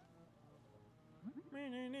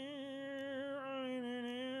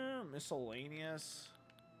 Miscellaneous.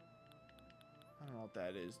 I don't know what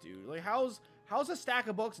that is, dude. Like, how's a stack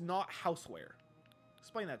of books not houseware?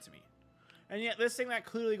 Explain that to me. And yet this thing that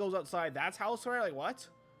clearly goes outside, that's houseware? Like, what?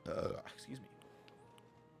 Excuse me.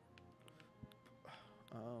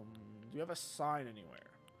 Do you have a sign anywhere?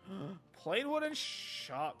 Plain wooden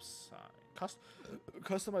shop sign.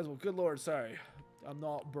 Customizable. Good lord, sorry. I'm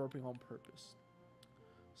not burping on purpose.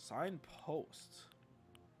 Sign post.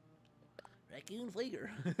 Raccoon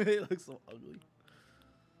flaker. It looks so ugly.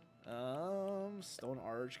 Stone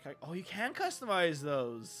arch. Oh, you can customize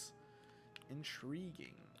those.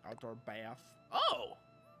 Intriguing. Outdoor bath. Oh!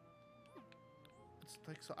 It's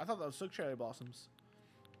like so, I thought that was silk cherry blossoms.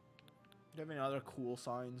 Do you have any other cool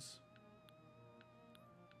signs?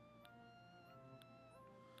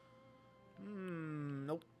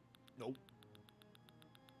 Nope. Nope.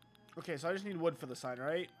 Okay, so I just need wood for the sign,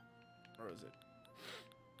 right? Or is it?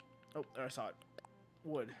 Oh, there I saw it.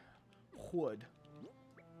 Wood. Wood.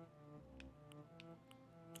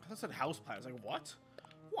 I thought it said house plant. I was like, what?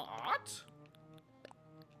 What?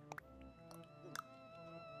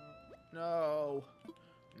 No.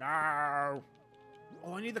 No.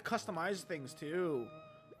 Oh, I need the customized things too.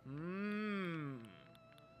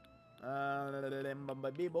 I don't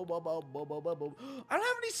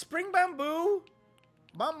have any spring bamboo.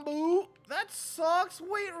 Bamboo? That sucks.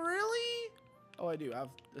 Wait, really? Oh, I do. I have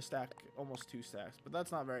a stack, almost 2 stacks, but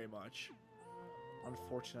that's not very much.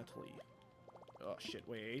 Unfortunately. Oh, shit.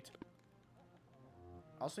 Wait.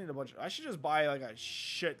 I also need a bunch. I should just buy like a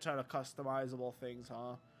shit ton of customizable things,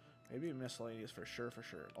 huh? Maybe miscellaneous for sure, for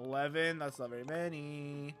sure. 11. That's not very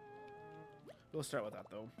many. We'll start with that,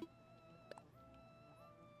 though.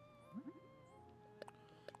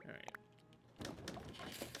 Alright.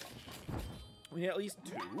 We need at least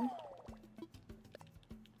 2.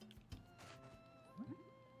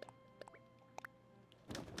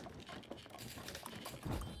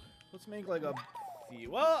 Let's make like a...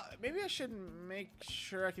 Well, maybe I should make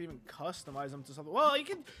sure I can even customize them to something. Well, you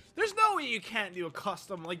can... There's no way you can't do a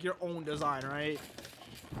custom, like, your own design, right?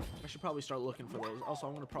 I should probably start looking for those. Also,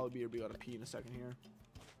 I'm going to probably be able to pee in a second here.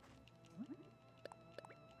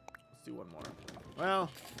 Let's do one more. Well...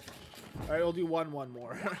 Alright, we'll do one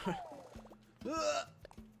more.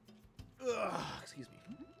 Excuse me.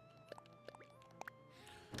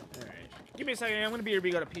 Alright. Give me a second. I'm going to be here,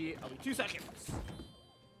 be able to pee. I'll be 2 seconds.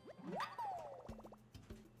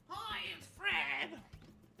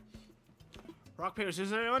 Rock, paper,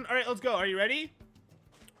 scissors, everyone? Alright, let's go. Are you ready?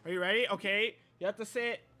 Are you ready? Okay. You have to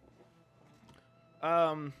say it.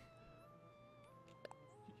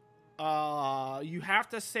 You have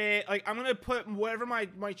to say it. Like, I'm gonna put whatever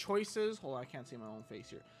my choice is. Hold on, I can't see my own face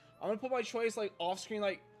here. I'm gonna put my choice, like, off screen,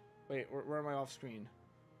 like... Wait, where am I off screen?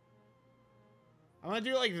 I'm gonna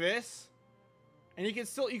do it like this. And you can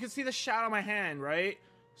see the shadow of my hand, right?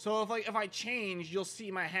 So, if I change, you'll see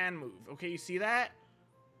my hand move. Okay, you see that?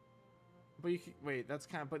 But you can, wait, that's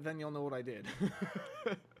kind of, but then you'll know what I did.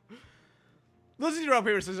 Listen to rock,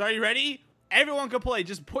 paper, scissors. Are you ready? Everyone can play.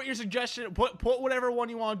 Just put your suggestion, put whatever one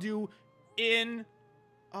you want to do in.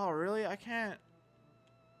 Oh, really? I can't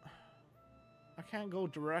go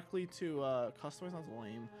directly to customize. That's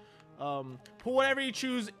lame. Put whatever you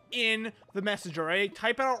choose in the message, all right?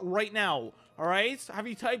 Type it out right now, all right? Have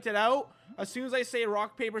you typed it out? As soon as I say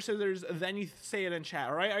rock, paper, scissors, then you say it in chat,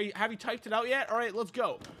 all right? Have you typed it out yet? All right, let's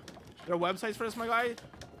go. There are websites for this, my guy.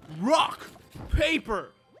 Rock,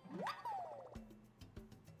 paper,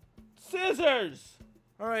 scissors.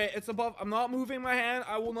 All right, it's above. I'm not moving my hand.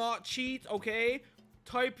 I will not cheat. Okay,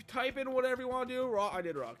 type in whatever you want to do. Rock. I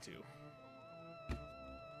did rock too.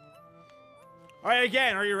 All right,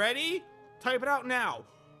 again. Are you ready? Type it out now.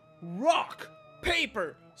 Rock,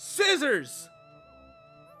 paper, scissors.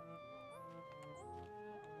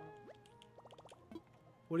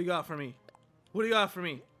 What do you got for me? What do you got for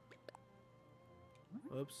me?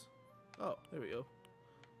 Whoops. Oh, there we go.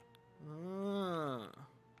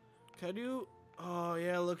 Can I do... Oh,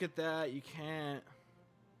 yeah, look at that. You can't.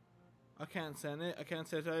 I can't send it. I can't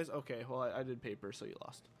sanitize. Okay, well, I did paper, so you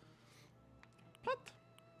lost. What?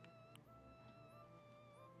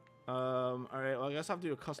 Alright, well, I guess I have to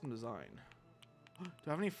do a custom design. Do I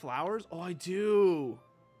have any flowers? Oh, I do.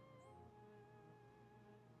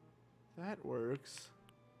 That works.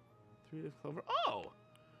 3-leaf clover. Oh!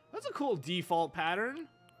 That's a cool default pattern. You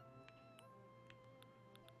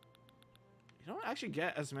don't actually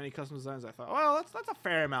get as many custom designs as I thought. Well, that's a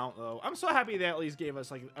fair amount though. I'm so happy they at least gave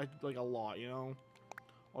us like a lot, you know.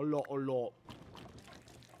 A lot, a lot.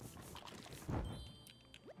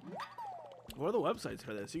 What are the websites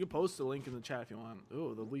for this? You can post a link in the chat if you want.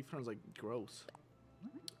 Ooh, the leaf turns like gross.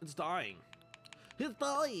 It's dying. It's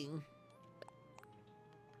dying.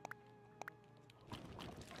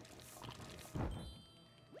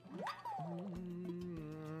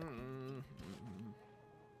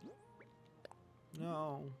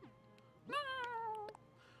 No. No.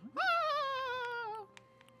 Ah!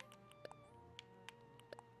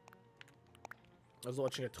 I was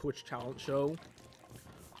watching a Twitch talent show,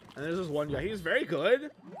 and there's this one guy. He was very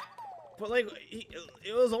good, but like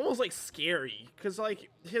it was almost like scary because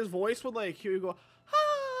like his voice would like he would go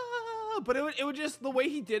ah, but it would just the way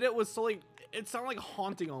he did it was so like it sounded like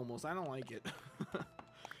haunting almost. I don't like it.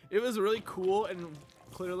 It was really cool and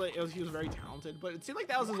clearly he was very talented, but it seemed like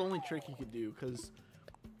that was his only trick he could do because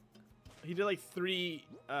he did like three.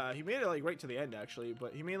 He made it like right to the end actually,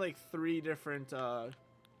 but he made like three different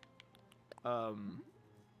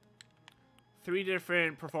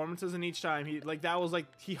performances, and each time he like that was like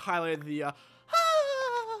he highlighted the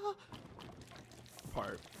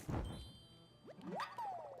part.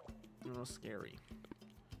 It was scary.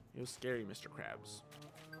 It was scary, Mr. Krabs.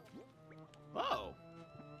 Whoa.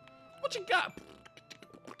 What you got?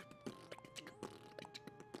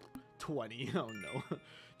 20. Oh no.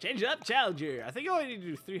 Change it up, Challenger. I think you only need to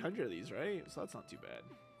do 300 of these, right? So that's not too bad.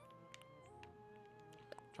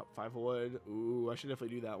 Chop 5 wood. Ooh, I should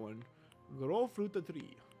definitely do that one. Grow fruit the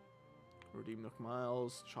tree. Redeem Nook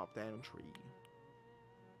Miles. Chop down tree.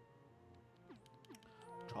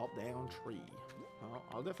 Chop down tree. Oh,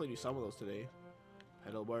 I'll definitely do some of those today.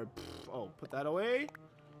 Pedal bar. Oh, put that away.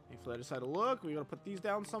 If I decide to look, we gotta put these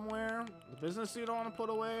down somewhere. The business suit I want to put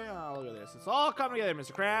away. Oh, look at this. It's all coming together,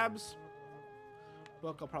 Mr. Krabs.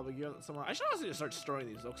 Book I'll probably give it somewhere. I should honestly just start storing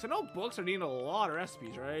these though, because I know books are needing a lot of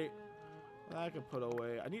recipes, right? I could put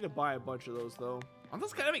away. I need to buy a bunch of those though. Aren't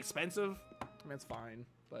those kind of expensive? I mean, it's fine,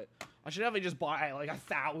 but I should definitely just buy like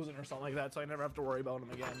 1,000 or something like that, so I never have to worry about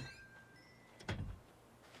them again. I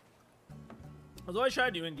was always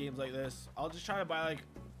trying to do in games like this. I'll just try to buy like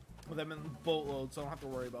them in boatloads, so I don't have to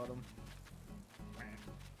worry about them.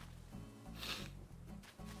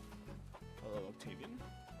 Hello, Octavian.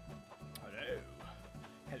 Hello.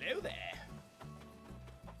 Hello there.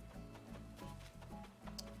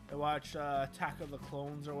 I watched Attack of the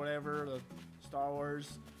Clones or whatever, the Star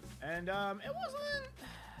Wars, and it wasn't.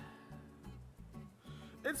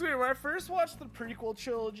 It's weird. When I first watched the prequel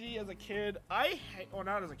trilogy as a kid, well,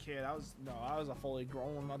 not as a kid. I was a fully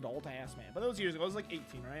grown adult ass man. But that was years ago. I was like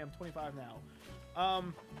 18, right? I'm 25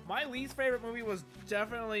 now. My least favorite movie was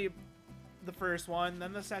definitely the first one,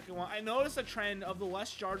 then the second one. I noticed a trend of the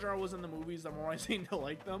less Jar Jar was in the movies, the more I seemed to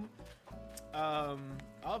like them.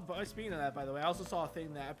 Speaking of that, by the way, I also saw a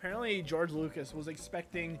thing that apparently George Lucas was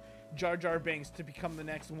expecting Jar Jar Binks to become the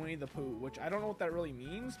next Winnie the Pooh, which I don't know what that really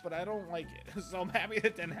means, but I don't like it, so I'm happy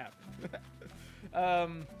it didn't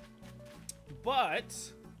happen. But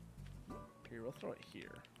here, we'll throw it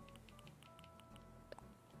here.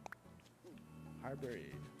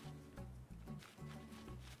 Hybrid.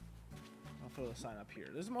 I'll throw the sign up here.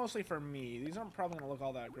 This is mostly for me. These aren't probably gonna look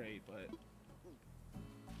all that great, but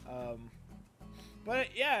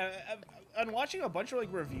yeah, I'm watching a bunch of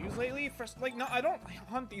like reviews lately. For like, no, I don't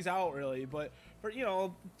hunt these out really, but for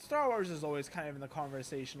Star Wars is always kind of in the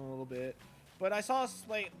conversation a little bit. But I saw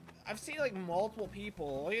like I've seen like multiple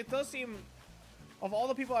people. Like it does seem, of all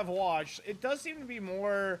the people I've watched, it does seem to be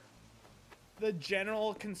more. The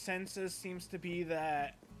general consensus seems to be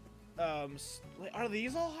that are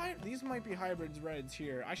these all these might be hybrids reds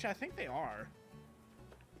here. Actually, I think they are.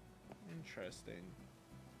 Interesting.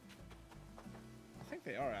 I think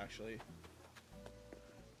they are actually.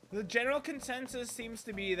 The general consensus seems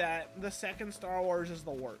to be that the second Star Wars is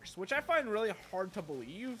the worst, which I find really hard to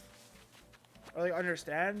believe or like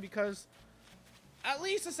understand, because at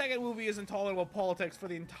least the second movie isn't talking about politics for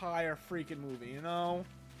the entire freaking movie, you know?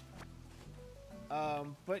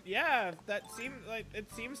 But yeah,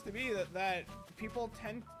 it seems to be that people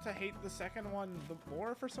tend to hate the second one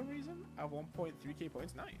more for some reason. At 1.3k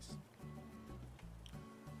points, nice.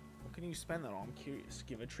 What can you spend that on? I'm curious.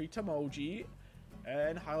 Give a treat emoji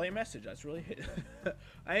and highlight a message. That's really hit.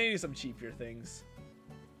 I need some cheaper things.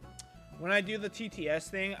 When I do the TTS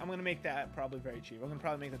thing, I'm gonna make that probably very cheap. I'm gonna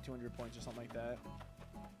probably make that 200 points or something like that.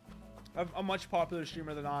 A much popular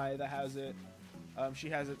streamer than I that has it. She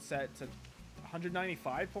has it set to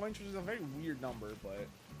 195 points, which is a very weird number, but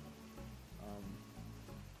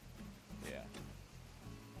yeah.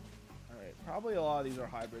 All right, probably a lot of these are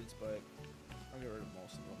hybrids, but I'll get rid of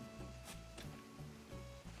most of them.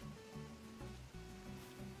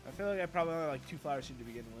 I feel like I probably only like 2 flower seeds to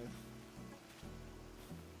begin with.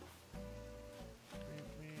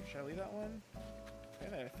 Should I leave that one?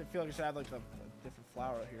 I feel like I should add like a different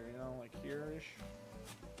flower here, you know, like here-ish.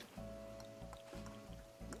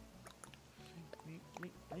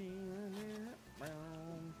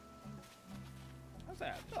 How's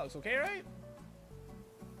that? That looks okay, right?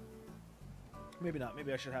 Maybe not.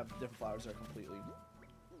 Maybe I should have different flowers there completely.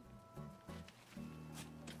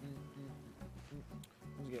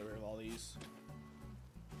 Let's get rid of all these.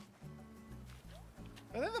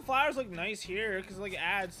 I think the flowers look nice here because it like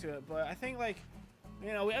adds to it, but I think like,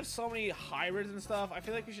 you know, we have so many hybrids and stuff. I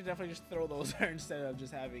feel like we should definitely just throw those there instead of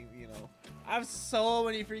just having, you know, I have so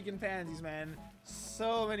many freaking pansies, man.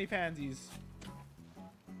 So many pansies.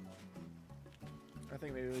 I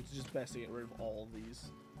think maybe it's just best to get rid of all of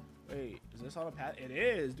these. Wait, is this on a path? It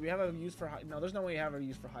is. Do we have a use for no? There's no way we have a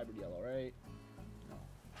use for hybrid yellow, right? No.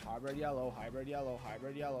 Hybrid yellow, hybrid yellow,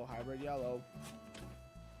 hybrid yellow, hybrid yellow.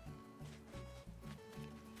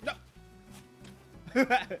 No.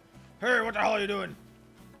 Hey, what the hell are you doing?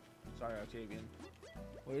 Sorry, Octavian.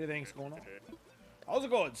 What do you think's going on? How's it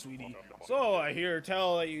going, sweetie? So I hear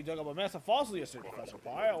tell that you dug up a mess of fossils yesterday, Professor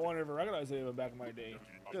Pie. I wonder if I recognize anyone back in my day.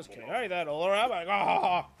 Just kidding. I ain't that old, or am I?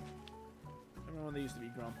 Ah! Remember when they used to be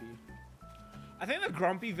grumpy? I think the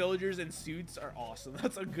grumpy villagers in suits are awesome.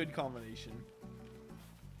 That's a good combination.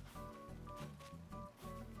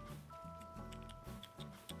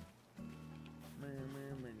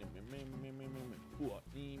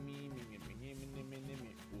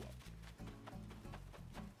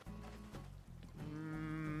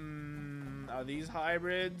 Are these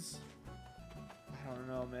hybrids? I don't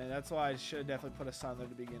know, man. That's why I should definitely put a sun there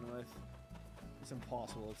to begin with. It's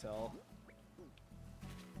impossible to tell.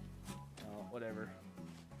 Oh, whatever.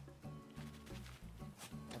 I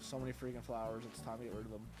have so many freaking flowers. It's time to get rid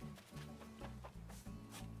of them.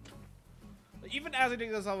 Even as I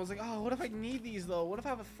did this, I was like, oh, what if I need these though? What if I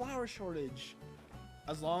have a flower shortage?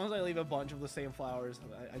 As long as I leave a bunch of the same flowers,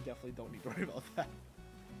 I definitely don't need to worry about that.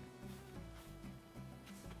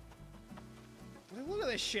 Like, look at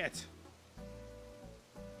this shit.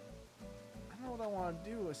 I don't know what I want to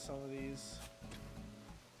do with some of these.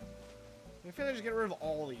 I feel like I just get rid of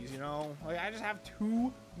all these, you know? Like, I just have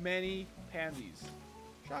too many pansies.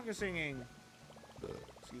 Jacques is singing.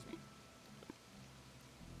 Excuse me.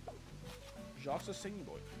 Jacques a singing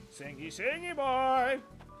boy. Singy, singy boy!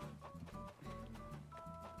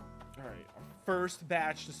 Alright, our first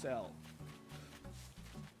batch to sell.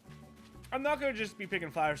 I'm not going to just be picking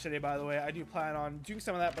flowers today, by the way. I do plan on doing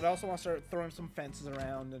some of that, but I also want to start throwing some fences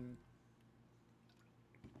around and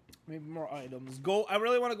maybe more items. I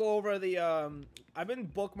really want to go over the, I've been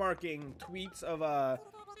bookmarking tweets of,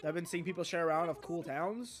 I've been seeing people share around of cool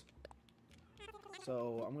towns.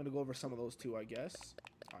 So I'm going to go over some of those too, I guess.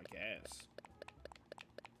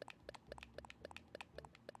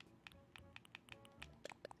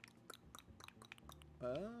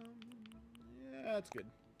 Yeah, that's good.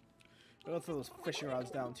 I'll throw those fishing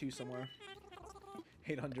rods down too somewhere.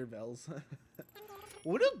 800 bells.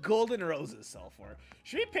 What do golden roses sell for?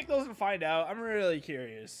 Should we pick those and find out? I'm really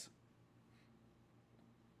curious.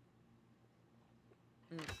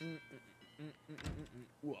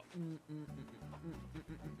 What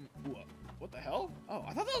the hell? Oh,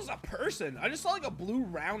 I thought that was a person. I just saw like a blue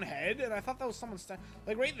round head, and I thought that was someone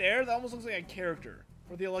like right there. That almost looks like a character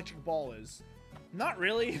where the electric ball is. Not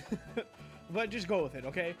really, but just go with it,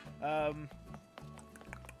 okay? Oh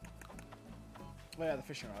yeah, the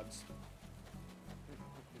fishing rods.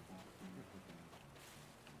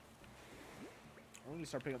 I'm gonna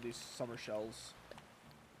start picking up these summer shells.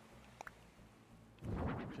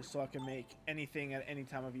 Just so I can make anything at any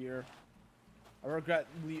time of year. I regret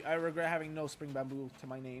having no spring bamboo to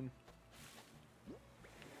my name.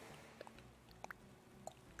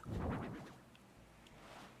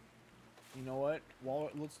 You know what? Well,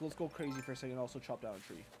 let's go crazy for a second and also chop down a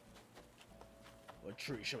tree. What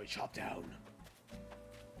tree should we chop down?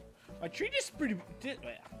 My tree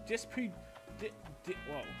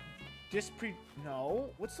no.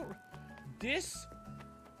 What's the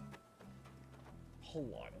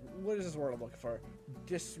hold on. What is this word I'm looking for?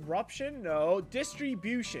 Disruption? No.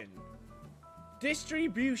 Distribution.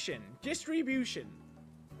 Distribution.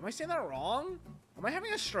 Am I saying that wrong? Am I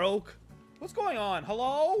having a stroke? What's going on?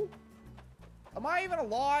 Hello? Am I even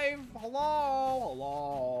alive?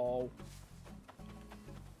 Hello?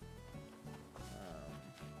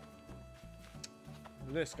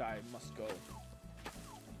 This guy must go.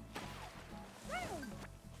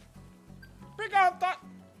 Pick out that!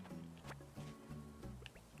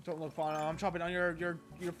 Don't look, Fauna. I'm chopping down your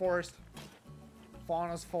forest.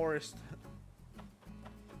 Fauna's forest.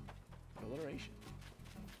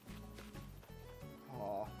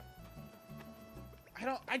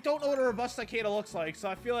 I don't know what a robust cicada looks like, so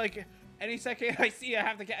I feel like any cicada I see, I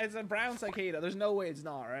have to catch. It's a brown cicada. There's no way it's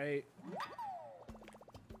not, right?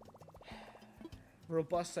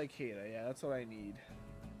 Robust cicada. Yeah, that's what I need.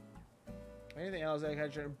 Anything else I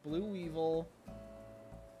catch? Blue weevil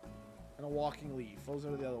and a walking leaf. Those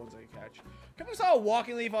are the other ones I can catch. I saw a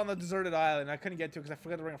walking leaf on the deserted island. I couldn't get to it because I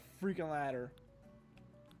forgot to bring a freaking ladder.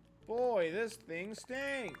 Boy, this thing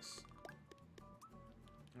stinks.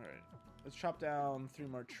 Alright. Let's chop down 3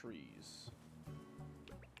 more trees.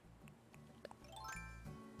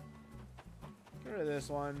 Get rid of this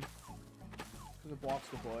one. Because it blocks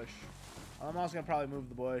the bush. I'm also going to probably move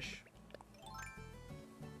the bush.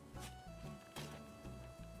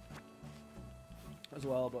 As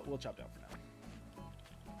well, but we'll chop down for now.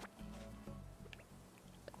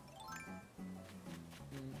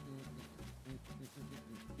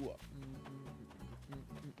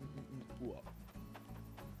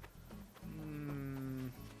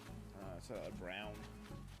 It's brown.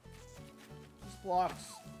 This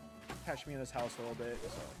blocks catch me in this house a little bit,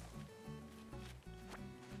 so.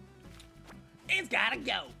 It's gotta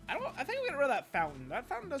go! I think we're gonna rid of that fountain. That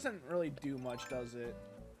fountain doesn't really do much, does it?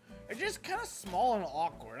 It's just kind of small and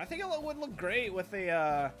awkward. I think it would look great with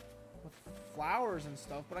a with flowers and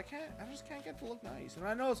stuff, but I just can't get it to look nice. And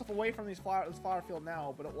I know it's away from this flower field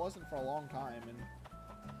now, but it wasn't for a long time, and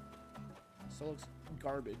it still looks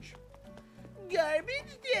garbage.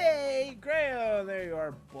 Garbage day! Great, oh, there you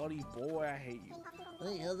are, buddy boy. I hate you.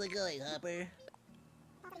 Hey, how's it going, Hopper?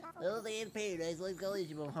 Oh, they in paradise, let's go,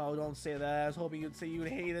 Ishmael. Oh, don't say that. I was hoping you'd say you'd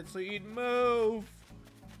hate it so you'd move.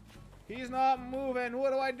 He's not moving.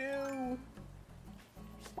 What do I do?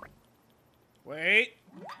 Wait.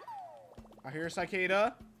 I hear a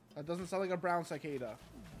cicada. That doesn't sound like a brown cicada.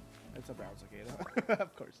 It's a brown cicada.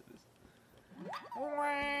 Of course it is.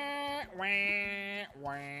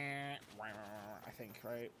 I think,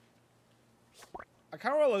 right? I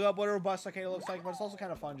kind of want to look up what a robust cicada looks like, but it's also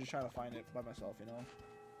kind of fun just trying to find it by myself, you know?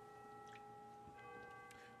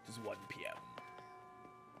 It's 1 p.m.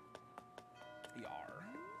 Yar.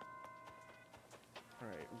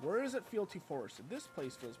 Alright, where does it feel too forested? This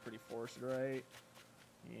place feels pretty forested, right?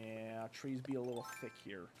 Yeah, trees be a little thick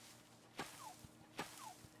here.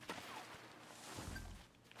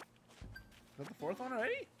 Is that the 4th one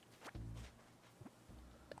already?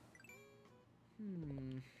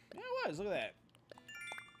 Yeah, it was. Look at that.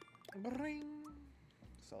 Bring.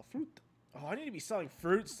 Sell fruit. Oh, I need to be selling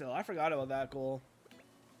fruit still. I forgot about that goal.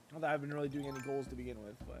 Not that I've been really doing any goals to begin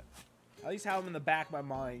with, but at least have them in the back of my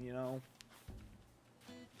mind, you know?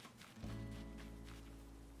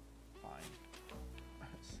 Fine.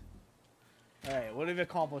 Alright, what have we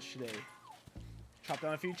accomplished today? Chop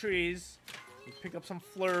down a few trees. We picked up some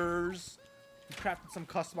fleurs. We crafted some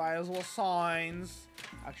customizable signs.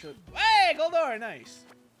 Actually, hey, gold door, nice.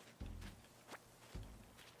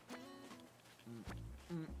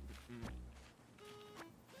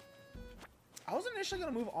 I was initially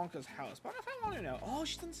gonna move Ankha's house, but I don't know if I want to now. Oh,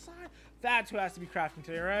 she's inside. That's who has to be crafting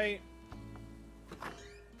today, right?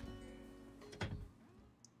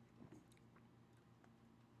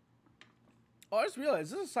 Oh, I just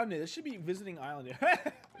realized this is Sunday. This should be visiting island.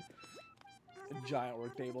 A giant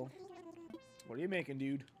work table. What are you making,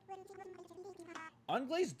 dude?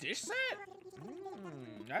 Unglazed dish set?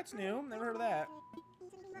 That's new. Never heard of that.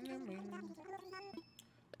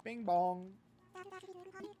 Bing bong.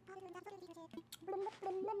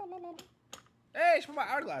 Hey, she put my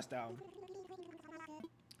hourglass down.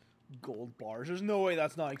 Gold bars. There's no way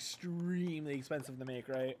that's not extremely expensive to make,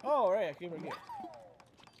 right? Oh, right. I gave her a gift.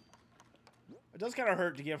 It does kind of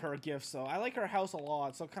hurt to give her a gift, so I like her house a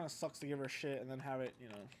lot, so it kind of sucks to give her shit and then have it, you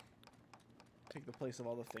know, take the place of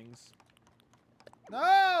other things.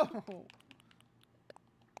 No!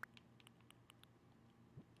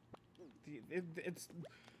 It's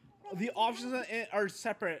the options are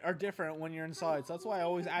separate, are different when you're inside, so that's why I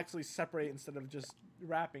always actually separate instead of just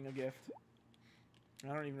wrapping a gift.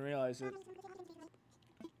 I don't even realize it.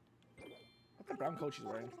 What the brown coat she's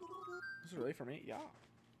wearing? Is it really for me? Yeah.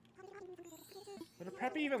 Would a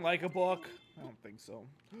preppy even like a book? I don't think so.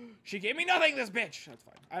 She gave me nothing, this bitch! That's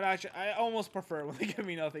fine. I almost prefer when they give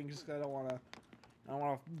me nothing, just because I don't want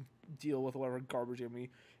to deal with whatever garbage they give me.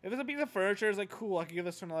 If it's a piece of furniture, it's like, cool, I can give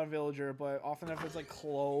this to another villager, but often if it's like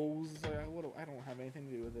clothes, like, I don't have anything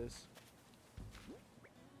to do with this.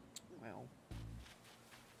 Well.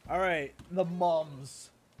 Alright, the mums.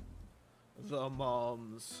 The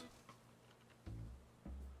mums.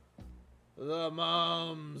 The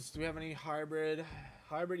mums. Do we have any hybrid?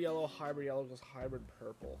 Hybrid yellow goes hybrid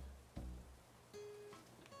purple.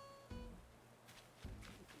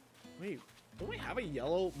 Wait, don't we have a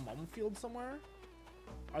yellow mum field somewhere?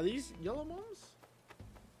 Are these yellow mums?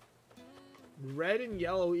 Red and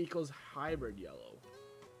yellow equals hybrid yellow.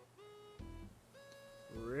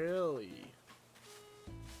 Really?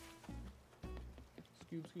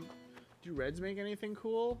 Scoop, scoop. Do reds make anything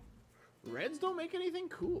cool? Reds don't make anything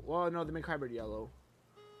cool. Well, no, they make hybrid yellow.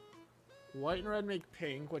 White and red make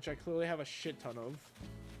pink, which I clearly have a shit ton of.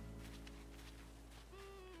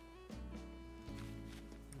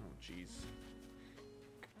 Oh, jeez.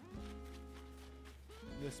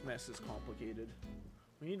 This mess is complicated.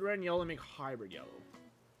 We need red and yellow to make hybrid yellow.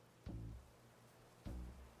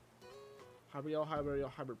 Hybrid yellow, hybrid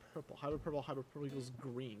yellow, hybrid purple. Hybrid purple equals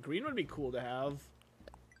green. Green would be cool to have.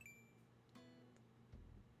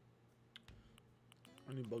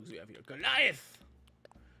 How many bugs do we have here? Goliath!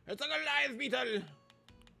 It's a Goliath beetle!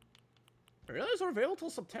 I realize they're available till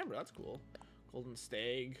September. That's cool. Golden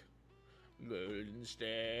stag. Golden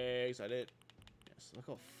stag. Is that it? Yes. Look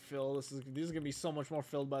how filled this is. These are gonna be so much more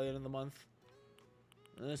filled by the end of the month.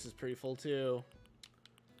 And this is pretty full too.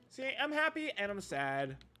 See, I'm happy and I'm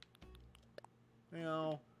sad. You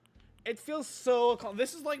know, it feels so.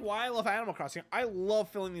 This is like why I love Animal Crossing. I love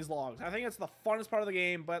filling these logs. I think it's the funnest part of the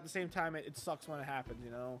game, but at the same time, it sucks when it happens.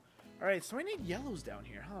 You know. All right, so we need yellows down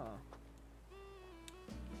here, huh?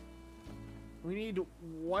 We need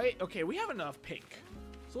white. Okay, we have enough pink.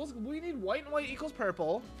 So we need white and white equals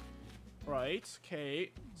purple. Right.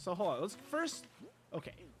 Okay. So hold on. Let's first.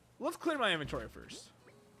 Okay. Let's clear my inventory first.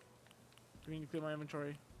 Do we need to clear my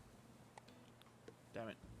inventory? Damn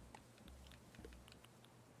it.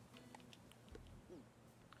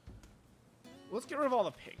 Let's get rid of all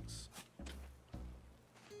the pinks.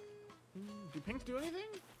 Do pinks do anything?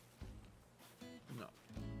 No.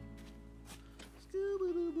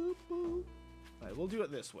 Alright, we'll do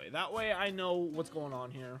it this way. That way I know what's going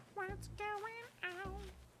on here. What's going on?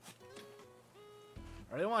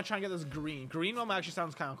 I really want to try and get this green. Green one actually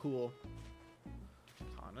sounds kind of cool.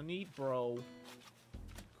 Kind of neat, bro.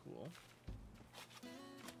 Cool.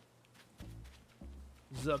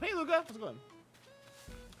 Zup. Hey, Luca. How's it going?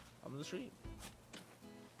 I'm in the street.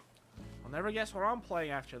 I'll never guess what I'm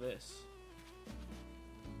playing after this.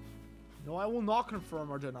 No, I will not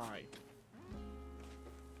confirm or deny.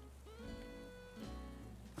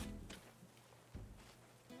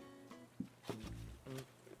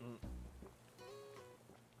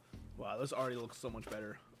 Wow, this already looks so much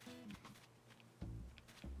better.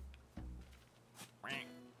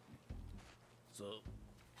 Zup.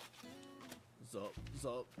 Zup,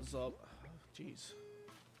 zup, zup. Jeez.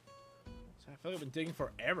 I feel like I've been digging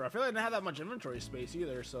forever. I feel like I didn't have that much inventory space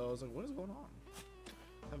either, so I was like, what is going on?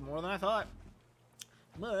 I have more than I thought.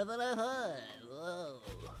 More than I thought. Whoa.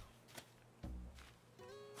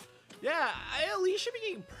 Yeah, I at least should be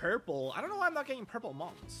getting purple. I don't know why I'm not getting purple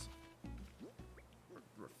mums.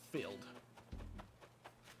 We're filled.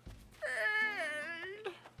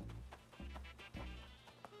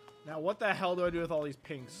 Now, what the hell do I do with all these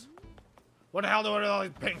pinks? What the hell do I do with all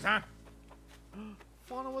these pinks, huh?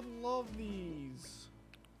 Fauna would love these.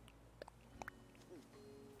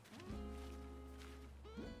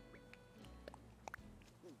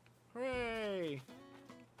 Hooray!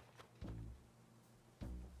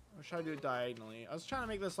 I was trying to do it diagonally. I was trying to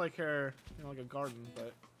make this like her, you know, like a garden,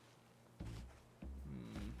 but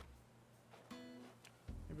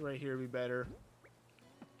maybe right here would be better.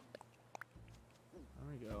 There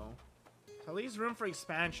we go. So at least room for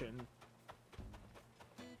expansion.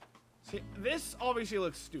 See, this obviously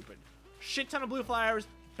looks stupid. Shit ton of blue flowers,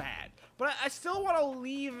 bad. But I still want to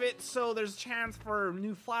leave it so there's a chance for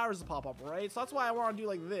new flowers to pop up, right? So that's why I want to do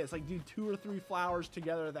like this. Like do 2 or 3 flowers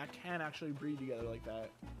together that can actually breed together like that.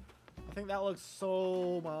 I think that looks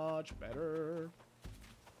so much better.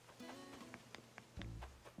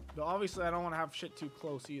 But obviously I don't want to have shit too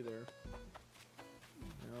close either.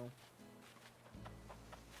 You know?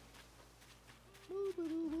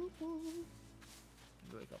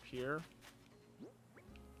 Like up here.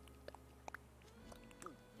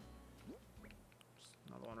 Just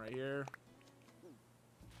another one right here.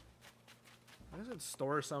 I guess I'd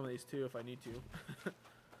store some of these too if I need to.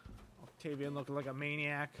 Octavian looking like a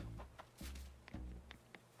maniac.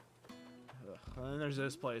 Ugh. And then there's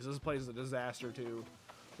this place. This place is a disaster too.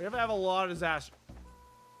 We have a lot of disaster.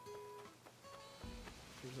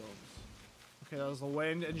 Okay, that was the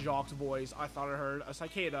wind and Jacques' voice. I thought I heard a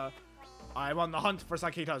cicada. I'm on the hunt for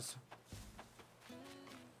cicadas.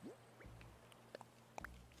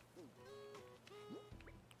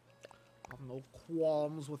 I have no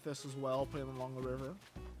qualms with this as well, putting them along the river.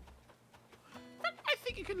 But I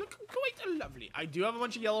think it could look quite lovely. I do have a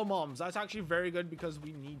bunch of yellow mums. That's actually very good because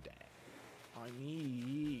we need that. I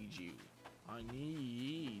need you. I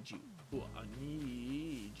need you. Ooh, I need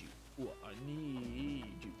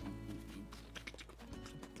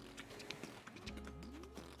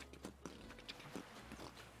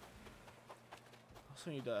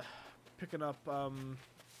also need to picking up. I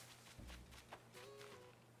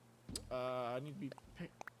need to be.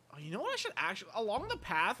 Oh, you know what I should actually along the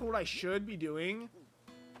path. What I should be doing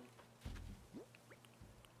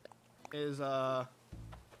is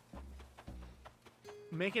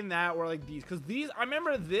making that where like these, because these. I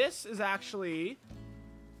remember this is actually.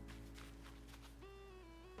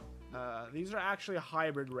 These are actually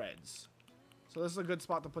hybrid reds. So this is a good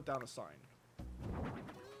spot to put down a sign.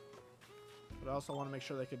 But I also want to make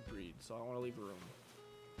sure they could breed, so I don't want to leave room.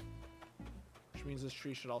 Which means this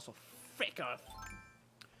tree should also fake earth.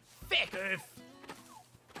 Fake earth!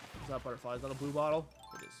 Is that a butterfly? Is that a blue bottle?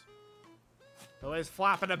 It is. The way it's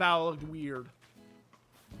flapping about looked weird.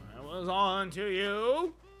 I was on to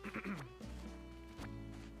you! So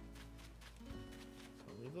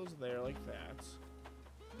leave those there like that.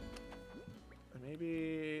 And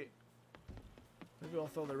maybe I'll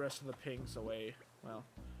throw the rest of the pinks away. Well,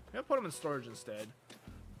 maybe I'll put them in storage instead.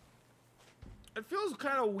 It feels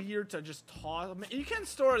kind of weird to just toss them. You can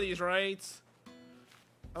store these, right?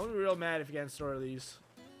 I would be real mad if you can't store these.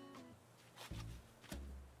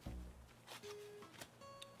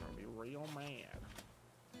 I'll be real mad.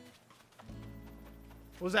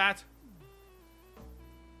 What was that?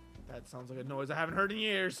 That sounds like a noise I haven't heard in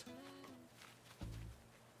years.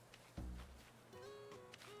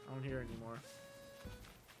 I don't hear it anymore.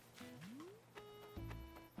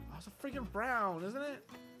 Oh, it's a freaking brown, isn't it?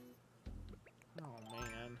 Oh,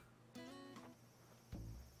 man.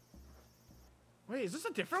 Wait, is this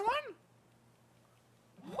a different one?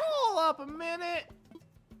 Hold up a minute.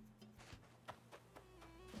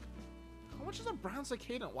 How much is a brown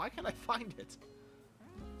cicada? Why can't I find it?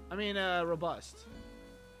 I mean, robust.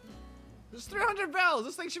 There's 300 bells.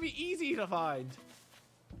 This thing should be easy to find.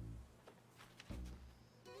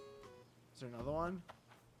 Is there another one?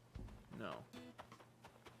 No.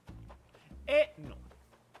 No.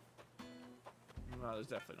 No, there's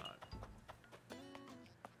definitely not.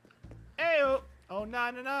 Ayo! Oh,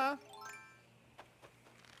 nah.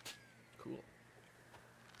 Cool.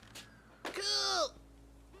 Cool.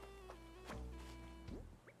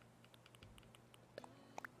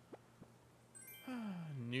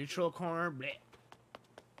 Neutral corner. Bleh.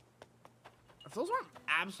 If those weren't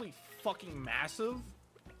absolutely fucking massive,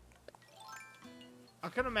 I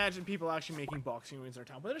can imagine people actually making boxing rings in our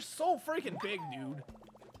town. But they're so freaking big, dude.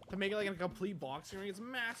 To make it like a complete boxing ring, it's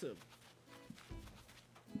massive.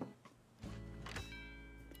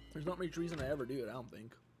 There's not much reason to ever do it, I don't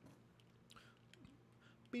think.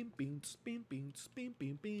 Beam beams, beam beams, beam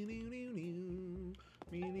beam beam new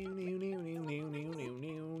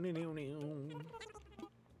new new.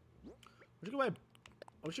 I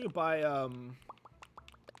wish you could buy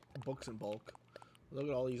books in bulk. Look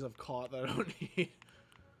at all these I've caught that I don't need.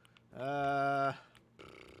 I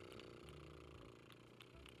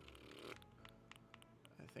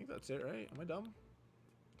think that's it, right? Am I dumb?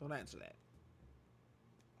 Don't answer that.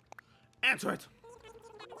 Answer it!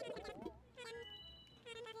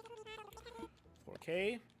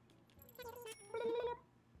 4K.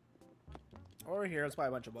 Over here, let's buy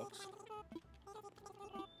a bunch of books.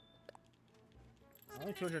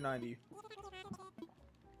 Only 290.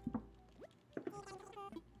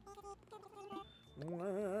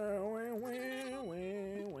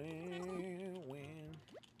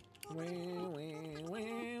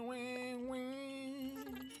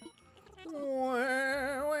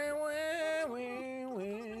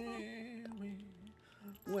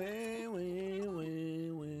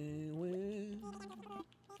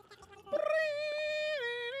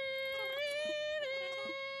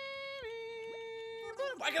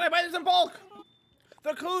 Why can I buy this in bulk?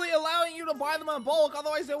 They're clearly allowing you to buy them in bulk,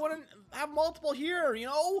 otherwise they wouldn't have multiple here, you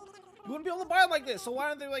know? You wouldn't be able to buy them like this, so why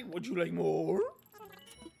aren't they like, would you like more?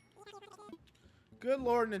 Good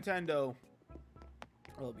lord, Nintendo.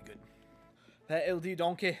 That'll be good. That'll do,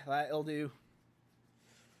 donkey. That'll do.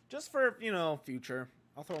 Just for, you know, future.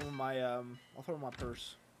 I'll throw them in my,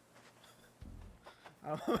 purse. I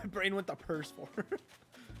don't know what my brain went to purse for.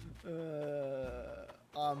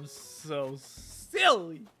 I'm so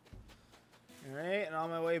silly. Alright, and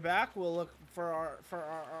on my way back, we'll look for our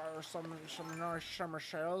summer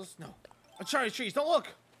shadows. No. I'm sorry, trees, don't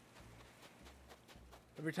look!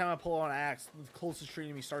 Every time I pull on an axe, the closest tree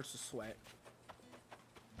to me starts to sweat.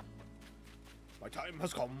 My time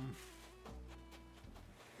has come.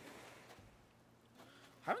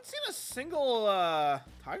 Haven't seen a single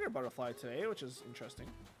tiger butterfly today, which is interesting.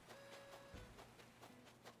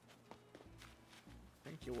 I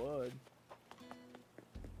think you would.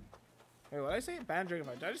 Wait, what did I say? Band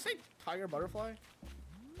dragonfly. Did I just say tiger butterfly?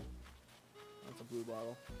 That's a blue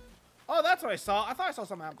bottle. Oh, that's what I saw. I thought I saw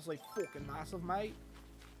something absolutely fucking massive, mate.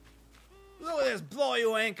 Look at this blow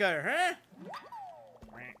you anchor, huh?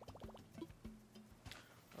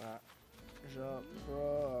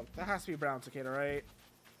 That has to be brown cicada, right?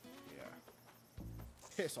 Yeah.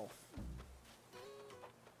 Piss off.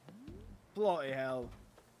 Bloody hell.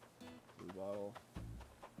 Blue bottle.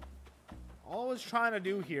 All I was trying to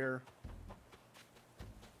do here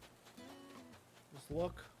is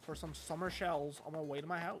look for some summer shells on my way to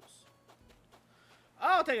my house.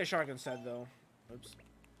 I'll take a shark instead, though. Oops.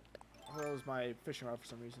 That was my fishing rod for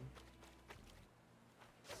some reason.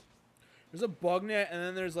 There's a bug net, and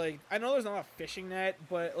then there's like... I know there's not a fishing net,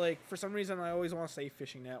 but like for some reason I always want to say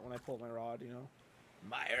fishing net when I pull my rod, you know?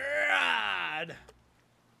 My rod!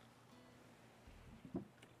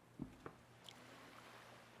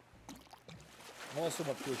 I'm also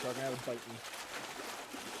about to do a shark, and that would bite me.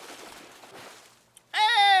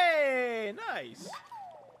 Hey! Nice!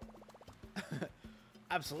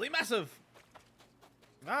 Absolutely massive!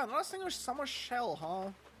 Ah, not a single summer shell,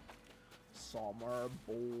 huh? Summer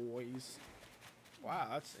boys. Wow,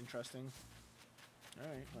 that's interesting.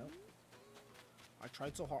 Alright, well. I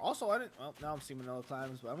tried so hard. Also, I didn't... Well, now I'm seeing vanilla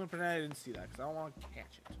clams, but I'm gonna pretend I didn't see that, because I don't want to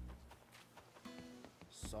catch it.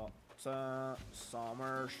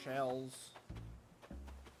 Summer shells.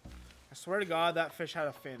 I swear to God, that fish had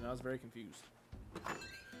a fin, and I was very confused.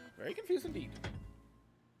 Very confused indeed.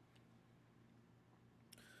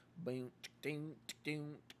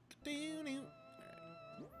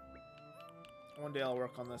 One day I'll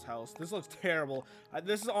work on this house. This looks terrible.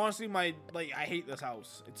 This is honestly my... Like, I hate this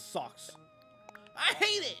house. It sucks. I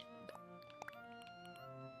hate it!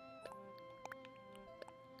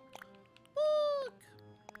 Look!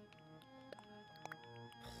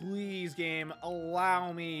 Please, game,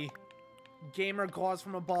 allow me. Gamer gods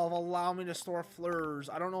from above, allow me to store flowers.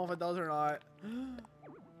 I don't know if it does or not.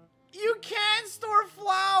 You can store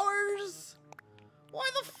flowers? Why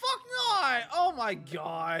the fuck not? Oh my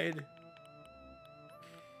god.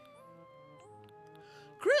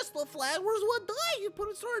 Crystal flowers would die. You put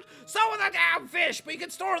in storage. So with a damn fish, but you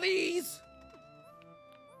can store these.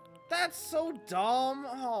 That's so dumb.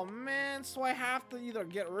 Oh man, so I have to either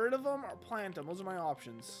get rid of them or plant them. Those are my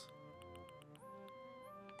options.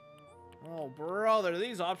 Oh brother,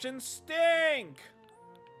 these options stink.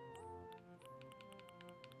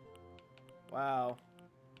 Wow.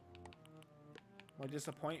 My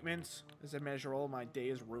disappointment is immeasurable. My day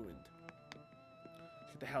is ruined.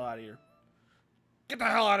 Get the hell out of here. Get the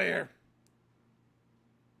hell out of here!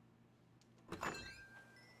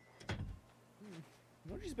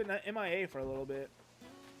 She's been MIA for a little bit.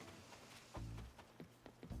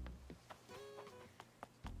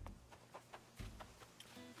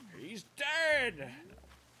 He's dead! No,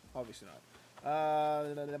 obviously not.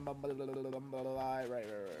 Right.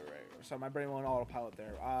 So my brain went autopilot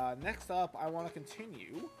there. Next up, I want to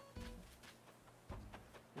continue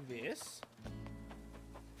this.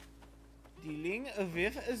 Dealing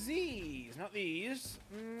with these. Not these.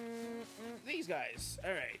 These guys.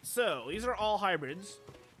 Alright, so these are all hybrids.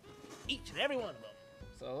 Each and every one of them.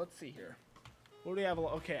 So let's see here. What do we have?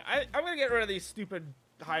 Okay, I'm going to get rid of these stupid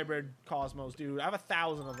hybrid Cosmos, dude. I have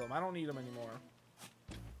 1,000 of them. I don't need them anymore.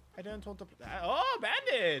 I didn't told to... Oh,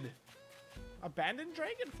 abandoned! Abandoned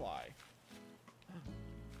dragonfly.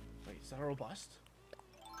 Wait, is that robust?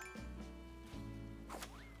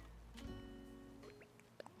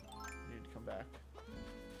 Need to come back.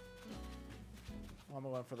 I'm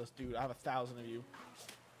going for this dude. I have 1,000 of you.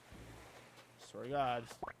 Swear to God.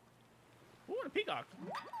 Ooh, and a peacock.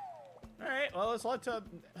 Alright, well, it's led to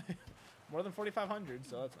more than 4,500,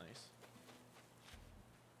 so that's nice.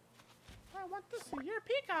 I want to see your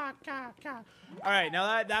peacock. Alright,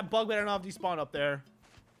 now that bug better not have despawned up there.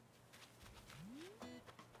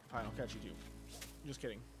 Fine, I'll catch you too. I'm just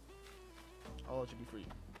kidding. I'll let you be free.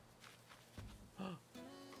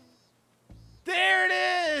 There it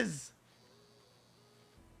is!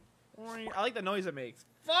 I like the noise it makes.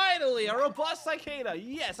 Finally, a robust cicada.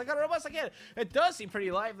 Yes, I got a robust cicada. It does seem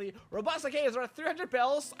pretty lively. Robust cicadas are 300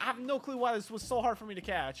 bells. I have no clue why this was so hard for me to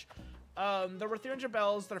catch. There were 300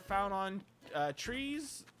 bells that are found on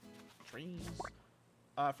trees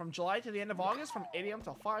from July to the end of August from 8 a.m.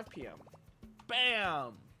 till 5 p.m.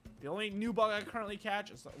 Bam! The only new bug I currently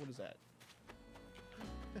catch is... What is that?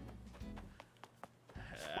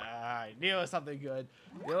 I knew it was something good.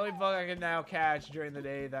 The only bug I can now catch during the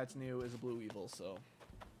day that's new is a blue weevil, so...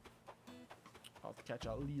 I'll have to catch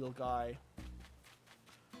a little guy.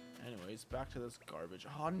 Anyways, back to this garbage.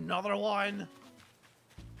 Oh, another one!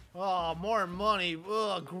 Oh, more money.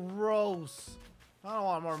 Ugh, gross. I don't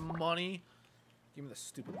want more money. Give me the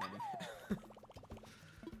stupid money.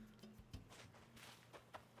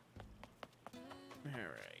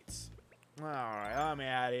 Alright. Alright, let me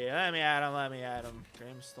at you. Let me at him. Let me at him.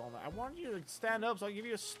 James Stallman. I wanted you to stand up so I can give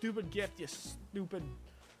you a stupid gift, you stupid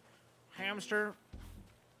hamster.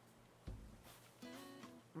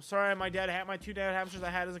 I'm sorry, my two dead hamsters I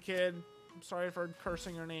had as a kid. I'm sorry for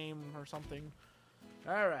cursing your name or something.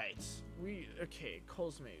 Alright. Okay,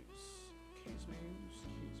 Cosmos.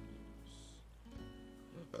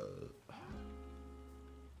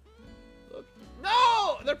 Look.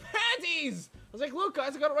 No! They're panties! I was like, look,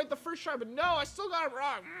 guys, I got it right the first try, but no, I still got it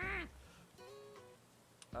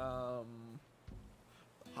wrong.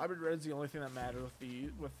 Hybrid red's the only thing that matters with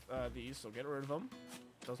these, so get rid of them.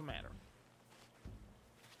 Doesn't matter.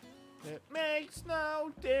 It makes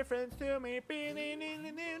no difference to me.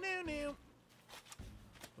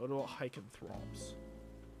 What about Hycanthrops?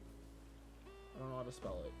 I don't know how to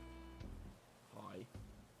spell it.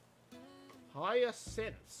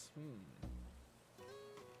 Hyacinths.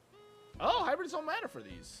 Oh, hybrids don't matter for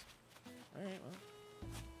these. Alright, well.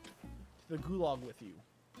 To the gulag with you.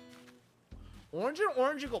 Orange and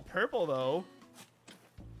orange equal purple, though.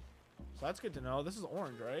 So that's good to know. This is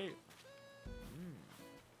orange, right?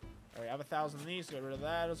 Alright, I have 1,000 of these, so get rid of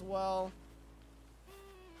that as well.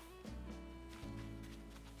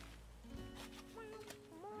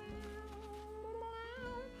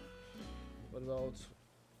 What about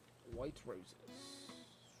white roses?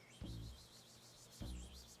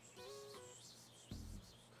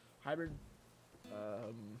 Hybrid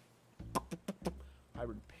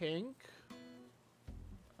pink.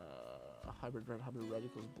 Hybrid red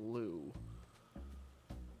equals blue.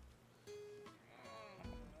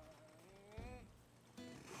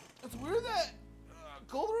 It's weird that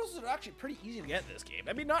gold roses are actually pretty easy to get in this game.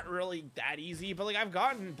 I mean, not really that easy, but like I've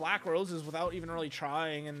gotten black roses without even really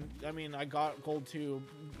trying, and I mean, I got gold too,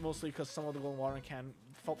 mostly because some of the golden watering can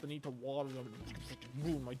felt the need to water them and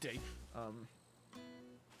ruin my day. All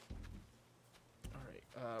right,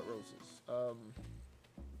 roses.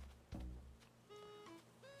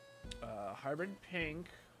 Hybrid pink,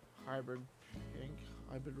 hybrid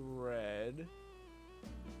red,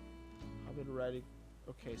 hybrid red.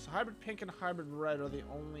 Okay, so hybrid pink and hybrid red are the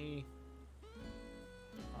only...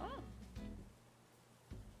 Huh?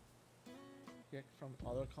 Get from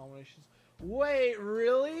other combinations. Wait,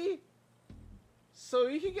 really? So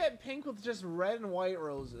you can get pink with just red and white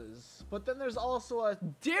roses. But then there's also a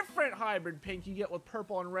different hybrid pink you get with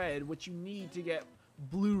purple and red, which you need to get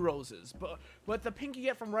blue roses. But the pink you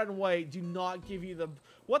get from red and white do not give you the...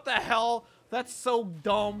 What the hell? That's so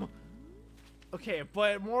dumb. Okay,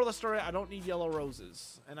 but moral of the story, I don't need yellow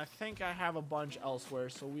roses. And I think I have a bunch elsewhere,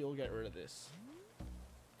 so we'll get rid of this.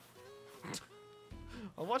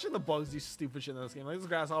 I'm watching the bugs do stupid shit in this game. Like this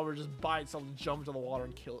grasshopper just bite itself and jump into the water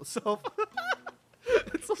and kill itself.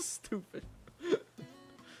 It's so stupid.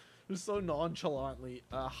 Just so nonchalantly.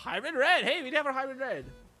 Hybrid red! Hey, we have our hybrid red.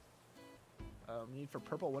 Need for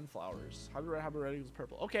purple windflowers. Hybrid red equals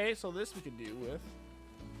purple. Okay, so this we can do with...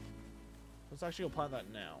 Let's actually go plant that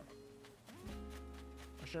now.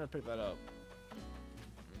 I shouldn't have picked that up.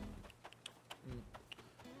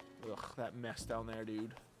 Ugh, that mess down there,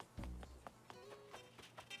 dude.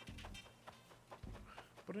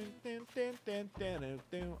 Okay,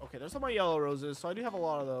 there's some of my yellow roses, so I do have a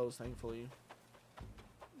lot of those, thankfully.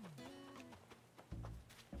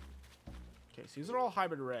 Okay, so these are all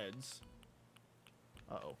hybrid reds.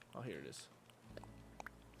 Uh-oh. Oh, here it is.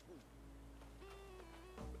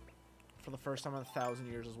 For the first time in 1,000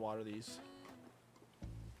 years, let's water these.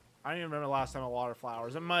 I don't even remember the last time I watered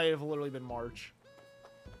flowers. It might have literally been March.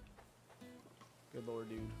 Good lord,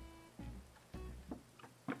 dude.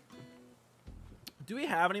 Do we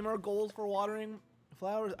have any more goals for watering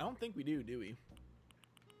flowers? I don't think we do we?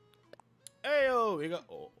 Ayo! We got...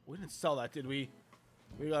 Oh, we didn't sell that, did we?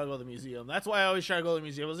 We gotta go to the museum. That's why I always try to go to the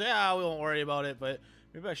museum. I was like, yeah, we won't worry about it, but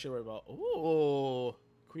maybe I should worry about... Oh!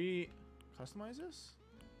 Can we customize this?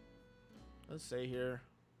 Let's say here.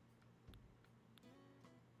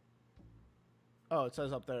 Oh, it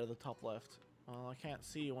says up there at the top left. Well, I can't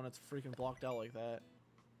see when it's freaking blocked out like that.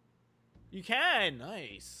 You can!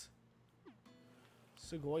 Nice!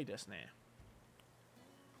 Sugoi desu ne.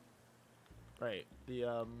 Right,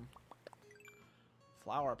 the,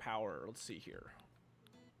 flower power. Let's see here.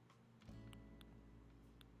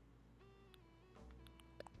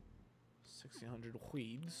 $1,600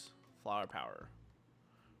 weeds. Flower power.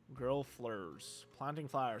 Grow flowers. Planting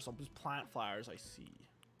flowers. I'll just plant flowers, I see.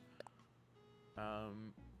 I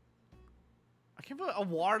can't put a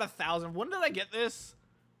water 1,000. When did I get this?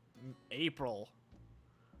 April.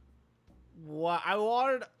 What? I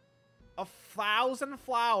watered 1,000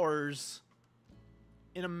 flowers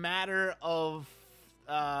in a matter of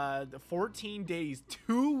 14 days.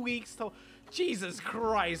 2 weeks to Jesus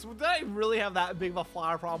Christ. Did I really have that big of a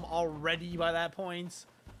flower problem already by that point?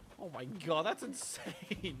 Oh my god, that's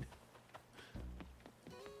insane.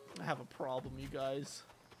 I have a problem, you guys.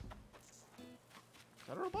 Is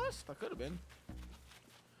that a robust? That could have been.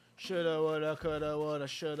 Shoulda, woulda, coulda, woulda,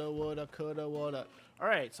 shoulda, woulda, coulda, woulda.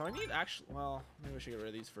 Alright, so I need actually. Well, maybe I should get rid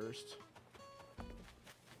of these first.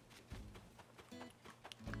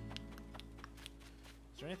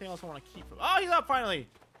 Is there anything else I want to keep from? Oh, he's up finally!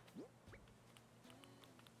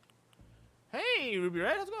 Hey, Ruby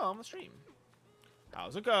Red, how's it going on the stream?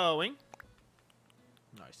 How's it going?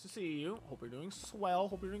 Nice to see you. Hope you're doing swell.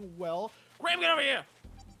 Hope you're doing well. Graham, get over here!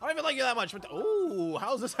 I don't even like you that much, but oh,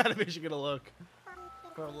 how's this animation gonna look?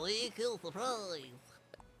 Probably cool surprise.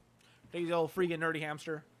 He's the old freaking nerdy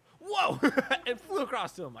hamster. Whoa! It flew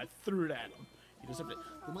across to him. I threw it at him. He just the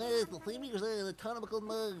flaming anatomical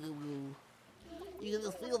mug. You can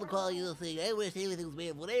just feel the quality of the thing. I wish everything was made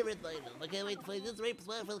of whatever it's made of. I can't wait to find this rape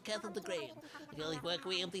spot for the cat in the grave. I can only walk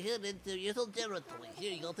away empty-handed, so you're so generous to me.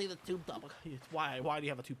 Here, you go take the tube top. Why do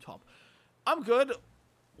you have a tube top? I'm good.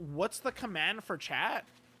 What's the command for chat?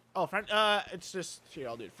 Oh, friend. It's just here.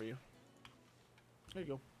 I'll do it for you. There you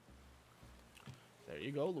go. There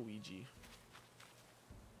you go, Luigi.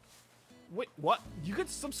 Wait, what? You could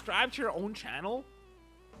subscribe to your own channel?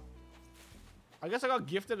 I guess I got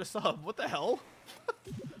gifted a sub. What the hell?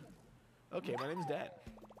 Okay, my name's Dan.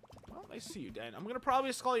 Well, nice to see you, Dan. I'm gonna probably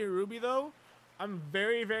just call you Ruby, though. I'm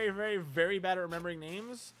very, very, very, very bad at remembering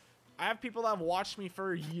names. I have people that have watched me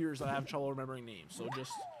for years that have trouble remembering names. So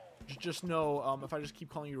just know, if I just keep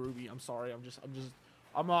calling you Ruby, I'm sorry.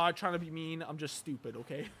 I'm not trying to be mean. I'm just stupid,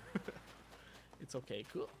 okay? It's okay.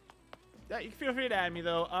 Cool. Yeah, you can feel free to add me,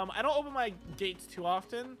 though. I don't open my gates too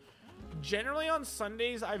often. Generally, on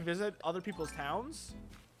Sundays, I visit other people's towns.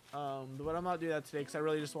 But I'm not doing that today because I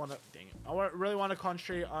really just want to... Dang it. I really want to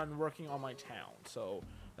concentrate on working on my town. So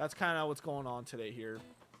that's kind of what's going on today here.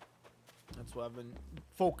 That's what I've been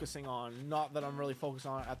focusing on. Not that I'm really focused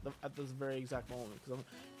on at this very exact moment because I'm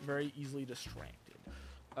very easily distracted.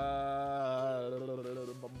 Is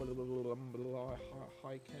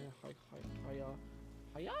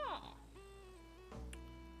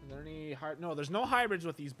there any no, there's no hybrids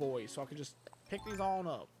with these boys, so I could just pick these all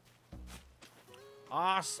up.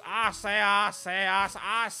 I say.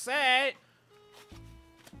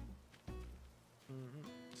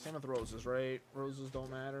 Same with roses, right? Roses don't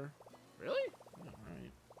matter. Really?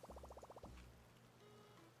 Alright.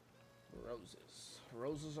 Roses.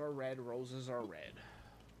 Roses are red. Roses are red.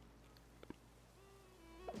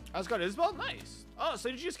 That's good. Isabel? Nice. Oh, so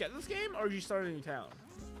did you just get this game, or did you start a new town?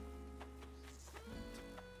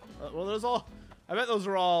 Well, those all... I bet those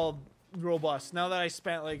are all robust. Now that I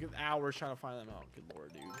spent, like, hours trying to find them out. Good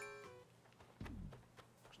lord, dude.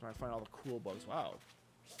 Just trying to find all the cool bugs. Wow.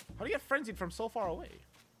 How do you get frenzied from so far away?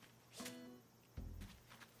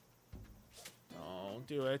 Don't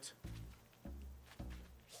do it.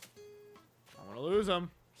 I'm gonna lose him.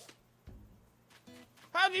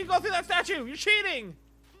 How did you go through that statue? You're cheating!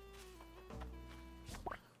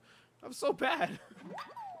 I'm so bad.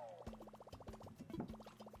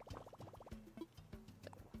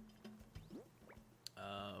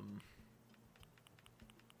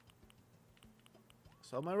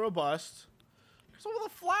 So am I robust? So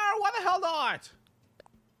with a flower, why the hell not?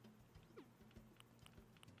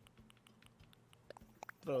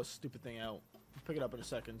 Throw a stupid thing out. Pick it up in a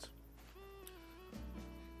second.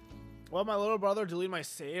 Well, my little brother deleted my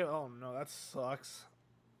save. Oh no, that sucks.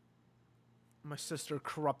 My sister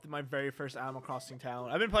corrupted my very first Animal Crossing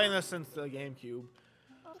town. I've been playing this since the GameCube.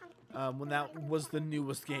 When that was the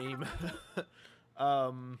newest game.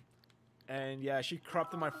 And yeah, she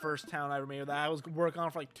corrupted my first town I ever made. That I was working on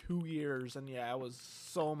for like 2 years, and yeah, I was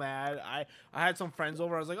so mad. I had some friends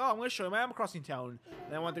over. I was like, "Oh, I'm gonna show you my Animal Crossing town,"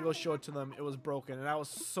 and I went to go show it to them. It was broken, and I was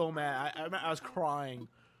so mad. I was crying.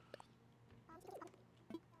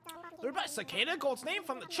 The robust cicada got its name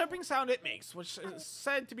from the chirping sound it makes, which is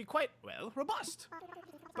said to be quite, well, robust.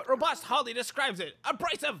 But robust hardly describes it.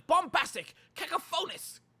 Abrasive, bombastic,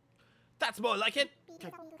 cacophonous. That's more like it.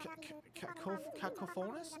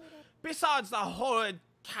 Cacophonous? Besides the horrid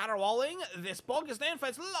caterwauling, this bug is known for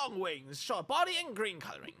its long wings, short body, and green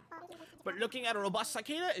coloring. But looking at a robust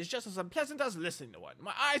cicada is just as unpleasant as listening to one.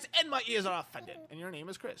 My eyes and my ears are offended. And your name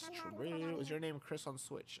is Chris. True. Is your name Chris on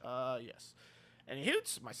Switch? Yes. Any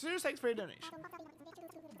hoots? My sisters, thanks for your donation.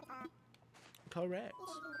 Correct.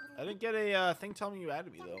 I didn't get a thing telling me you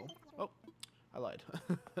added me, though. Oh, I lied.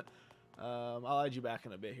 I'll add you back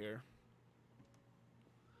in a bit here.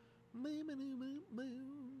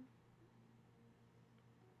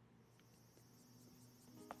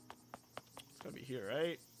 It's gotta be here,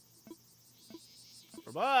 right?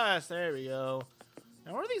 Robust. There we go.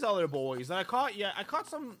 Now where are these other boys that I caught? Yeah, I caught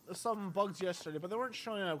some bugs yesterday, but they weren't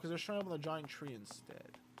showing up because they're showing up on the giant tree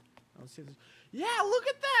instead. Let's see this. Yeah, look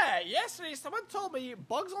at that! Yesterday, someone told me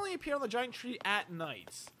bugs only appear on the giant tree at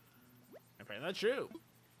night. Apparently that's true.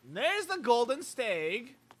 And there's the golden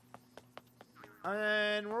stag.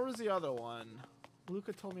 And where was the other one?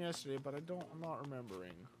 Luca told me yesterday, but I'm not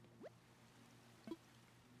remembering.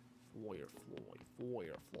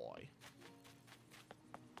 Firefly.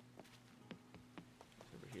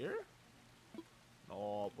 Over here?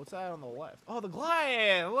 Oh, what's that on the left? Oh, the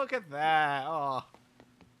glide! Look at that! Oh.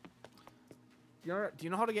 Do you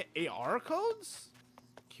know how to get AR codes?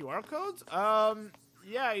 QR codes?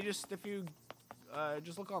 Yeah, you just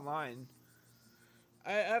just look online.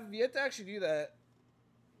 I've yet to actually do that,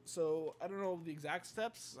 so I don't know the exact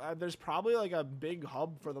steps. There's probably like a big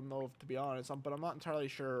hub for them though, to be honest. But I'm not entirely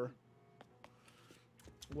sure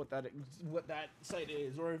what that site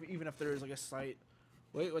is, or even if there is like a site.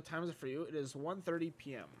 Wait, what time is it for you? It is 1:30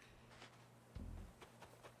 p.m.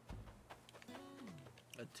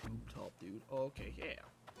 A tube top, dude. Oh, okay, yeah.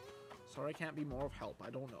 Sorry, I can't be more of help.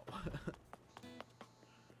 I don't know.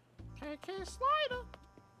 KK Slider.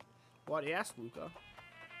 What? Yes, Luca.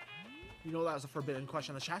 You know that was a forbidden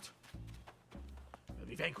question in the chat. You'll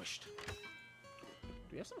be vanquished.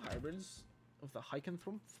 Do we have some hybrids of the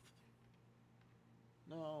Hykenthrumph?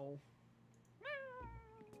 No.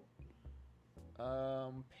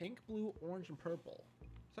 Pink, blue, orange, and purple.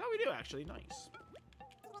 So how we do actually nice.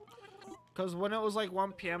 Because when it was like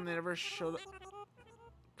 1 p.m. they never showed up.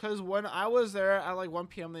 Because when I was there at like 1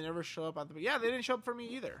 p.m. they never showed up at the... Yeah, they didn't show up for me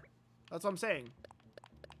either. That's what I'm saying.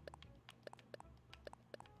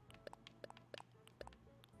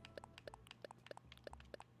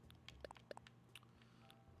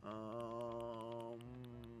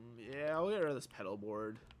 Yeah, I'll get rid of this pedal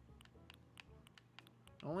board.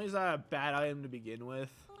 Not only is that a bad item to begin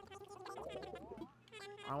with,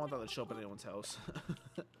 I don't want that to show up at anyone's house.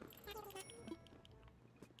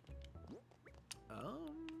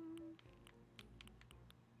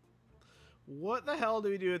 What the hell do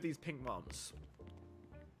we do with these pink mums?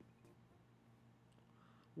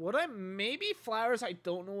 Maybe flowers I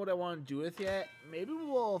don't know what I want to do with yet. Maybe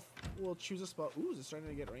we'll choose a spot. Ooh, is it starting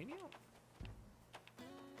to get rainy out?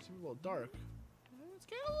 Seems a little dark. It's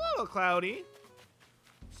getting a little cloudy.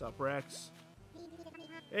 What's up, Rex?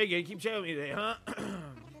 Hey, gang, keep chatting with me today, huh?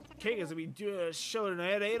 King is gonna be doing a show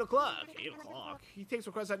tonight at 8 o'clock. 8 o'clock? He takes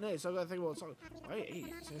requests at night, so I gotta think about something. Why 8?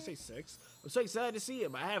 I was gonna say 6. I'm so excited to see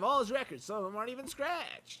him. I have all his records. Some of them aren't even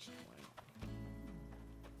scratched.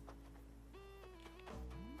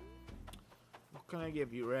 What can I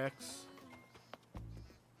give you, Rex?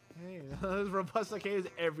 Hey, those robust caves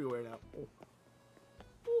everywhere now. Oh.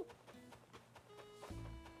 Ooh.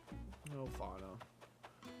 No fauna.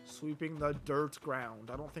 Sweeping the dirt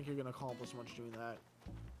ground. I don't think you're gonna accomplish much doing that.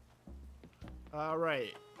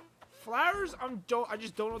 Alright. Flowers, I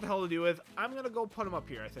just don't know what the hell to do with. I'm gonna go put them up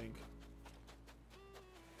here, I think.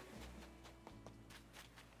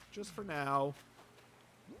 Just for now.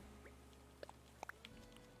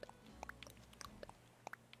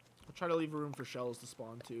 I'll try to leave room for shells to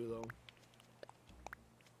spawn too, though.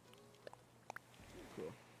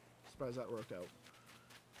 Cool. Surprised that worked out.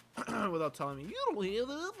 Without telling me, you don't have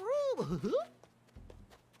enough room.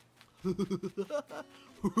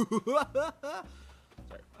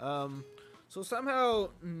 Sorry. So somehow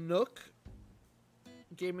Nook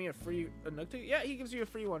gave me a Nook ticket. Yeah, he gives you a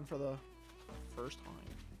free one for the first time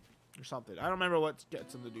or something. I don't remember what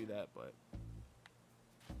gets him to do that, but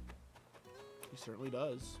he certainly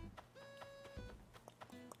does.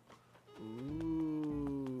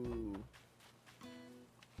 Ooh.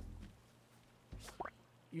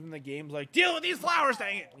 Even the game's like, deal with these flowers,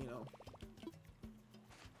 dang it, you know.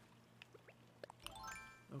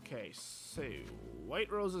 Okay, so white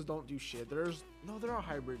roses don't do shit. There are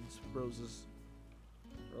hybrids roses.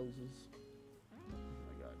 Oh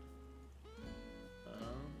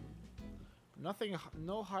my god.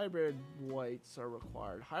 No hybrid whites are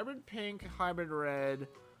required. Hybrid pink, hybrid red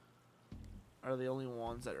are the only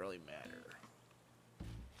ones that really matter.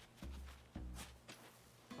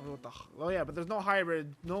 Oh yeah, but there's no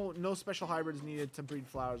hybrid, no special hybrids needed to breed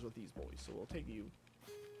flowers with these boys, so we'll take you.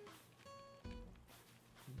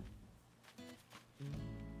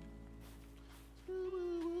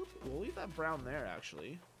 We'll leave that brown there,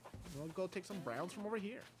 actually. We'll go take some browns from over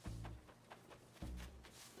here.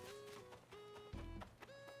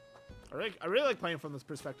 I really like playing from this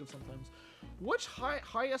perspective sometimes. Which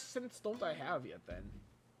hyacinths don't I have yet, then?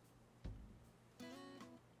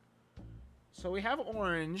 So we have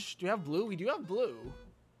orange. Do you have blue? We do have blue.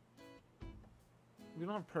 We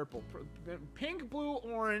don't have purple. Pink, blue,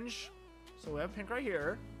 orange. So we have pink right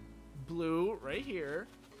here. Blue right here.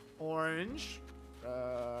 Orange.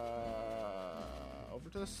 Over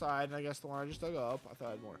to the side. And I guess the one I just dug up. I thought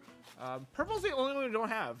I had more. Purple's the only one we don't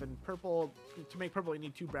have. And purple, to make purple, you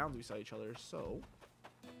need 2 browns beside each other. So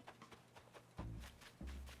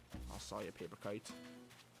I'll saw you, paper kite.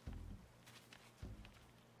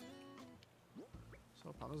 So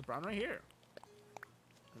I'll put this brown right here.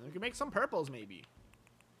 And then we can make some purples, maybe.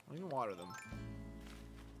 We can water them.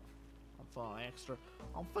 I'm feeling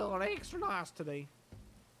extra nice today.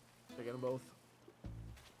 Should I get them both?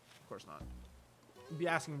 Of course not. I'd be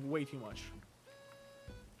asking way too much.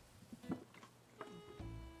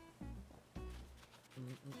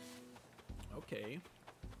 Okay.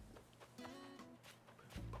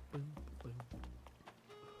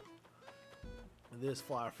 This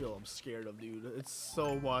flower field I'm scared of, dude. It's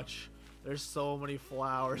so much. There's so many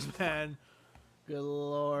flowers, man. Good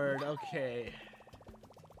lord. Okay.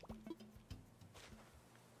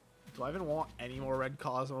 Do I even want any more red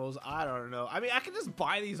cosmos? I don't know. I mean, I can just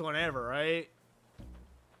buy these whenever, right?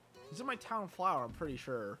 These are my town flower, I'm pretty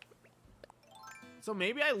sure. So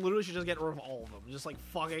maybe I literally should just get rid of all of them. Just like,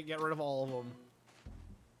 fuck it, get rid of all of them.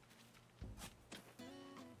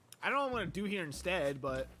 I don't know what I'm going to do here instead,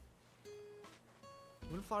 but...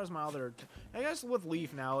 Windflower's my other... I guess with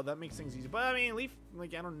Leaf now, that makes things easy. But I mean, Leaf,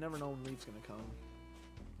 like, I don't never know when Leaf's going to come.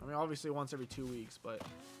 I mean, obviously once every 2 weeks, but...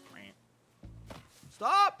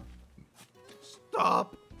 Stop!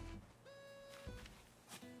 Stop!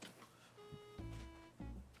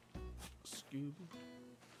 Scoob.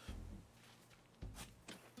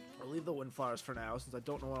 I'll leave the windflowers for now, since I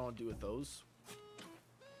don't know what I want to do with those.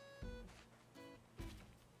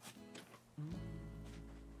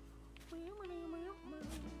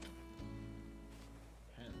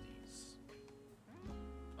 Pansies.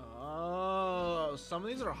 Oh, some of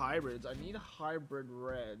these are hybrids. I need hybrid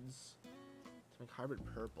reds to make hybrid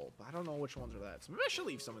purple, but I don't know which ones are that. So maybe I should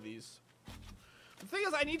leave some of these. The thing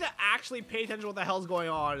is, I need to actually pay attention to what the hell's going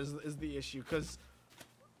on is the issue, because...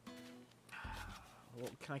 Well,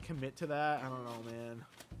 can I commit to that? I don't know, man.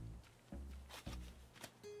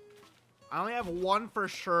 I only have one for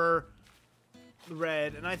sure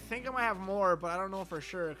red, and I think I might have more, but I don't know for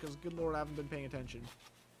sure, because good lord, I haven't been paying attention.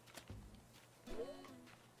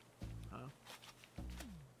 Huh?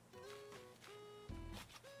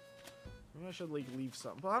 Maybe I should, like, leave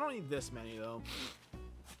some. But I don't need this many, though.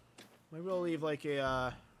 Maybe I'll leave, like,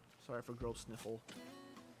 a, sorry for gross sniffle.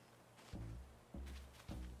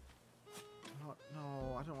 Oh,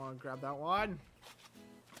 no, I don't want to grab that one.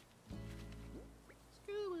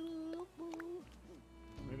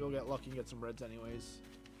 Maybe we'll get lucky and get some reds anyways.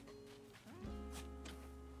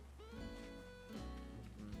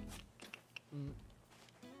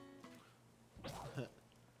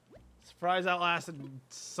 Surprise that lasted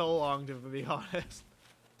so long, to be honest. Alright,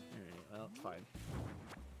 well, it's fine.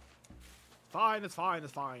 Fine, it's fine,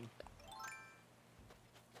 it's fine.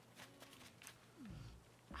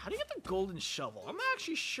 How do you get the golden shovel? I'm not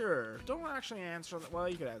actually sure. Don't actually answer that. Well,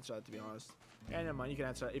 you can answer that, to be honest. Yeah, never mind. You can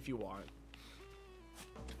answer that if you want.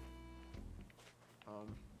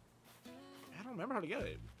 I don't remember how to get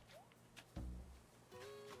it.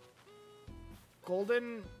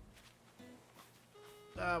 Golden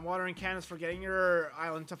watering can is for getting your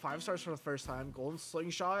island to 5 stars for the first time. Golden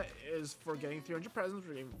slingshot is for getting 300 presents,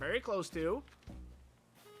 we're getting very close to.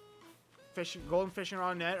 Golden fishing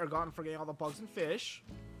rod net are gotten for getting all the bugs and fish.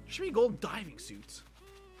 There should be golden diving suits.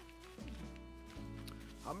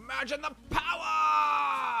 Imagine the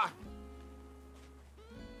power!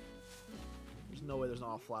 There's no way there's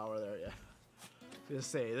not a flower there yet. I was gonna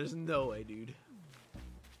say, there's no way, dude.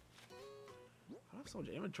 I have so much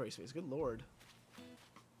inventory space, good lord.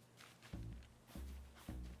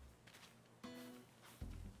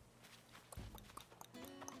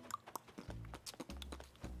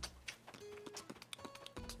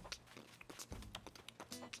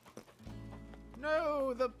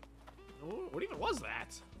 No, the... Oh, what even was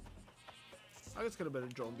that? I guess it could have been a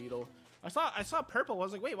drone beetle. I saw purple. I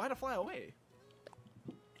was like, wait, why'd it fly away?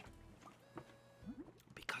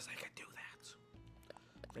 Because I can do that.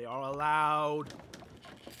 They are allowed.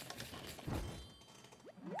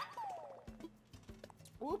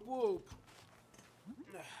 Whoop whoop.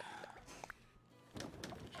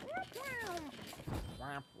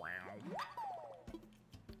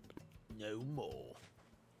 No more.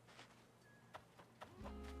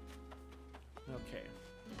 Okay.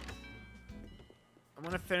 I'm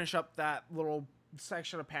gonna finish up that little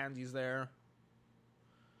section of pansies there.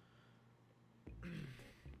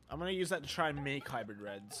 I'm gonna use that to try and make hybrid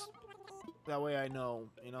reds. That way I know,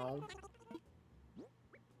 you know?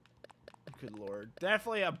 Good lord.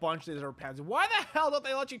 Definitely a bunch of these are pansies. Why the hell don't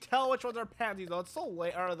they let you tell which ones are pansies, though? It's so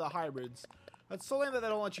lame. Or the hybrids. That's so lame that they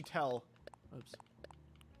don't let you tell. Oops.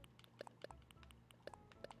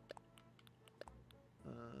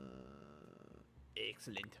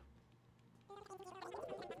 Excellent.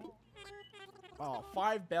 Oh,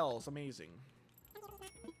 5 bells. Amazing.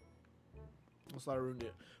 Let's not ruin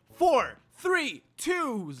it. 4, 3,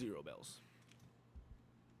 2, 0 bells.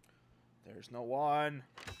 There's no one.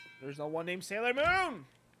 There's no one named Sailor Moon.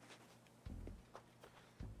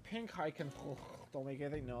 Pink Icon. Don't make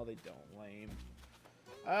anything. No, they don't. Lame.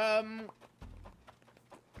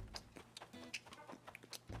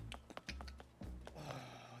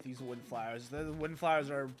 These wind flowers. The wind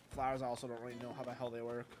flowers are flowers I also don't really know how the hell they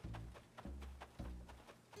work.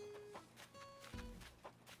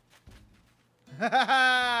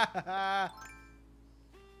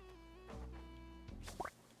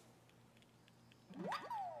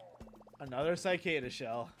 Another cicada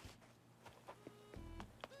shell.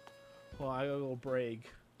 Well, I gotta go brag.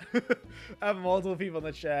 I have multiple people in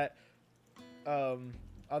the chat on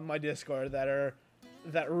my Discord that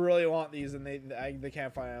really want these and they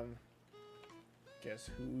can't find them. Guess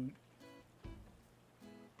who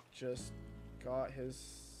just got his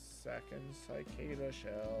second cicada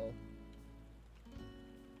shell?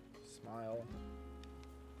 Smile.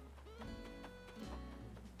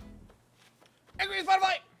 Angry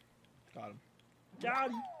Spotify! Got him. Got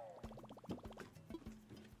him.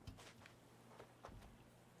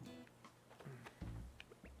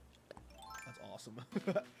 That's awesome.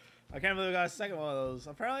 I can't believe we got a second one of those.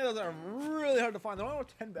 Apparently those are really hard to find. They're only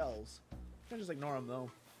worth 10 bells. You can just ignore them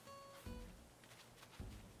though.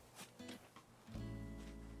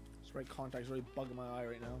 This right contact's really bugging my eye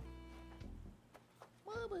right now.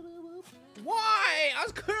 Why? I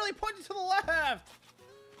was clearly pointing to the left.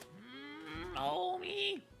 Oh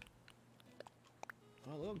me.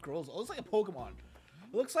 Oh, little girls. Oh, it looks like a Pokemon.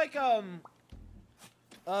 It looks like how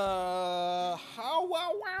wow.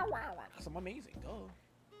 Cause I'm amazing. Duh. Oh,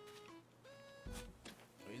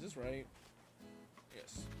 is this right?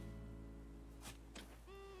 Yes.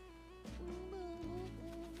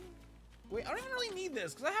 Wait, I don't even really need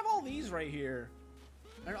this because I have all these right here.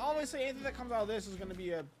 And obviously anything that comes out of this is going to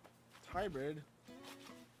be a hybrid.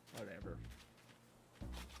 Whatever.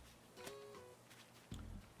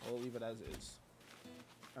 We'll leave it as is.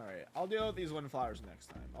 Alright, I'll deal with these wind flowers next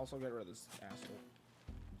time. Also get rid of this asshole.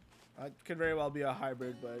 That could very well be a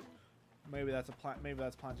hybrid, but maybe that's a plant. Maybe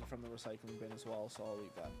that's planted from the recycling bin as well, so I'll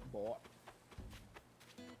leave that. But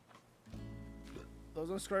those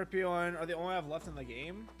are Scorpion are the only I have left in the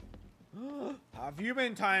game. Have you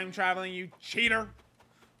been time traveling, you cheater?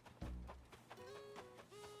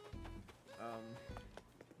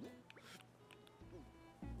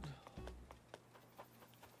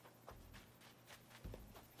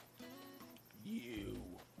 You.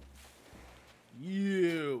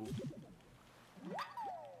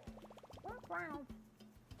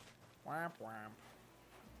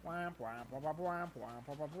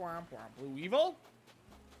 Blue Evil?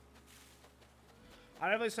 I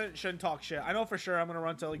definitely shouldn't talk shit. I know for sure I'm gonna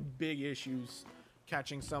run into like big issues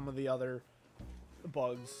catching some of the other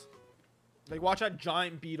bugs. Like watch that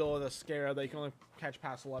giant beetle or the scarab that you can only catch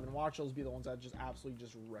past 11. Watch those be the ones that just absolutely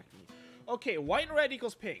just wreck me. Okay, white and red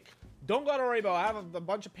equals pink. Don't gotta worry about it. I have a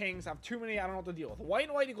bunch of pinks. I have too many I don't know what to deal with. White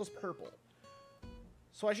and white equals purple.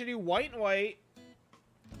 So I should do white and white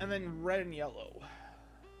and then red and yellow.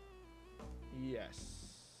 Yes.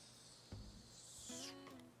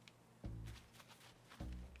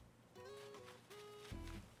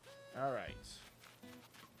 Alright.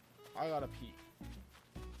 I gotta pee.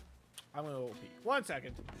 I'm gonna go pee. 1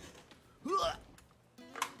 second.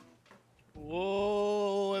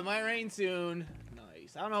 Whoa, it might rain soon.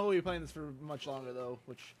 Nice. I don't know if we'll be playing this for much longer though,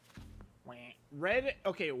 which red,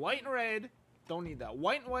 okay, white and red, don't need that.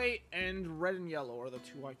 White and white and red and yellow are the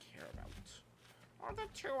two I care about. Are the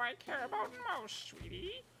two I care about most,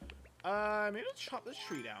 sweetie. Maybe let's chop this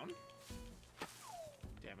tree down.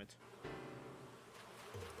 Damn it.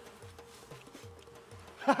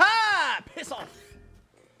 Haha! Piss off!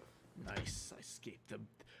 Nice. I escaped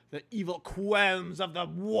the evil qualms of the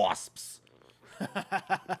wasps.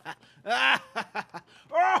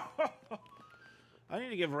 I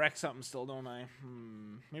need to give Rex something still, don't I?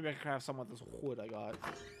 Maybe I can craft some with this wood I got.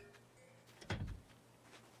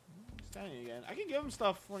 Standing again. I can give him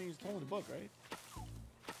stuff when he's holding the book, right?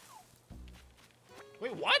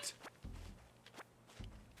 Wait, what?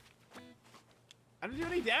 I didn't do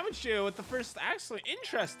any damage to it with the first accident.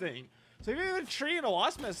 Interesting. So even if a tree and a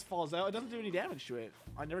wasp nest falls out, it doesn't do any damage to it.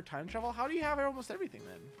 I never time travel. How do you have almost everything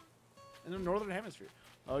then? In the northern hemisphere.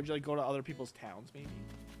 Oh, would you like go to other people's towns, maybe?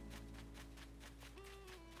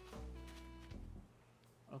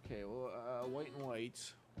 Okay, well, white and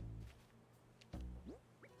white.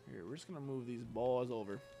 Here, we're just gonna move these balls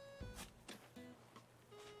over.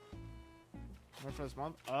 Where for this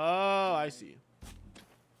month? Oh, I see.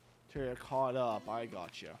 Till you're caught up. I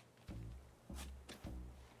gotcha.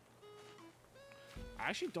 I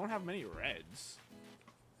actually don't have many reds,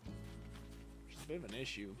 which is a bit of an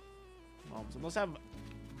issue. Mums. I must have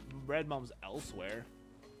red mums elsewhere.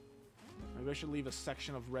 Maybe I should leave a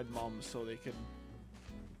section of red mums so they can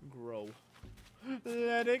grow.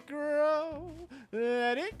 Let it grow.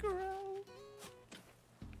 Let it grow.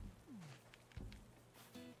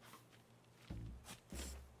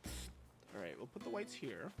 Alright, we'll put the whites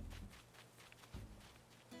here.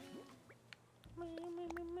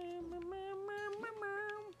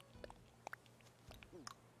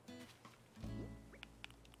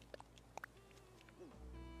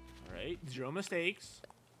 Alright, 0 mistakes.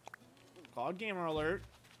 God gamer alert.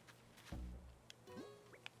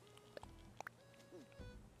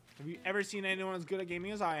 Have you ever seen anyone as good at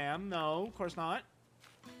gaming as I am? No, of course not.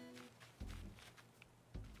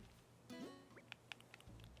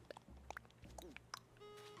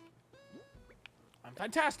 I'm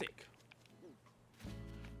fantastic.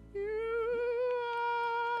 You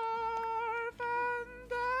are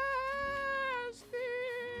fantastic.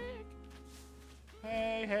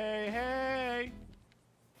 Hey, hey, hey.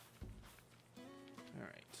 All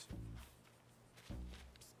right.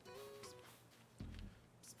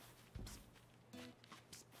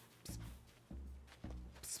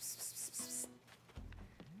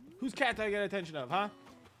 Whose cat did I get attention of, huh?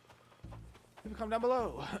 People come down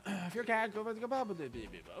below. If your cat, go up with it.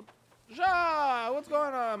 Ja, what's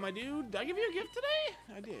going on, my dude? Did I give you a gift today?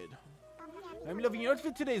 I did. I'm loving your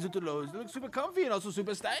outfit today, Zutulos. It looks super comfy and also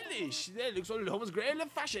super stylish. It looks all almost great in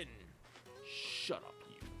fashion. Shut up,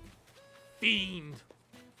 you fiend.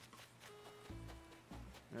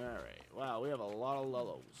 Alright, wow, we have a lot of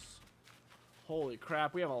lullos. Holy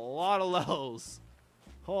crap, we have a lot of lullos.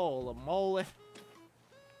 Holy moly.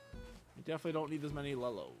 We definitely don't need as many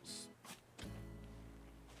lullos.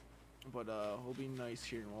 But we'll be nice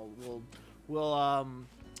here, and we'll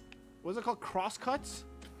what's it called? Crosscuts?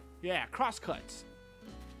 Yeah, crosscuts.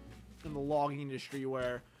 In the logging industry,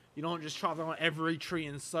 where you don't just chop down every tree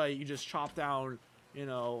in sight, you just chop down, you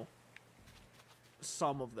know,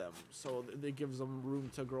 some of them, so it gives them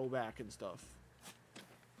room to grow back and stuff.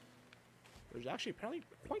 Which is actually apparently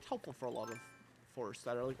quite helpful for a lot of forests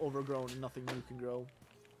that are like overgrown and nothing new can grow.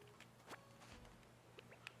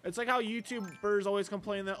 It's like how YouTubers always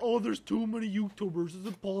complain that, oh, there's too many YouTubers, it's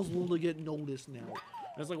impossible to get noticed now.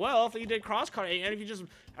 And it's like, well, if you did cross-cutting, and if you just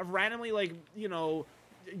have randomly, like, you know,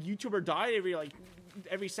 a YouTuber died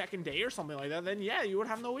every second day or something like that, then yeah, you would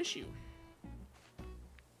have no issue.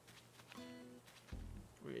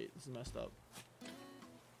 Wait, this is messed up.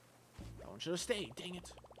 That one should have stayed, dang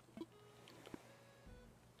it.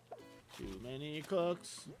 Too many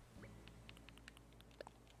cooks.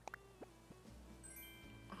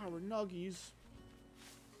 Our nuggies.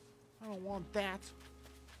 I don't want that.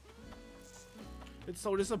 It's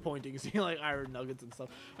so disappointing seeing like iron nuggets and stuff.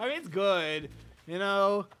 I mean, it's good, you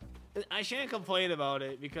know. I shan't complain about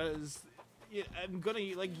it because I'm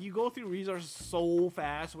gonna like you go through resources so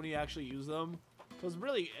fast when you actually use them. Because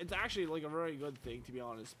really, it's actually like a very good thing to be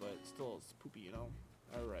honest, but still it's poopy, you know.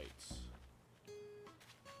 All right.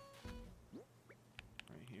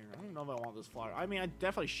 Right here. I don't know if I want this flower. I mean, I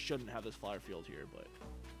definitely shouldn't have this flower field here, but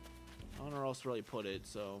I don't know where else to really put it,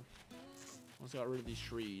 so once I got rid of these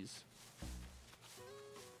trees.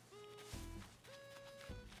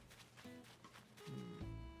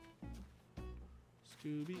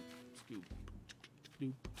 Scooby, scoop,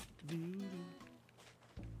 doop, doo,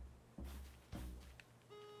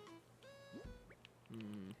 doo.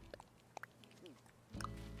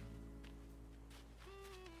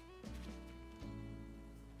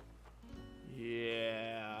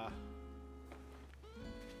 Yeah.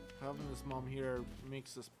 Having this mom here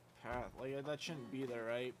makes this path like that shouldn't be there,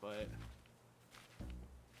 right? But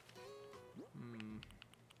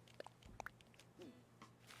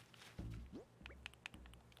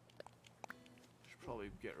should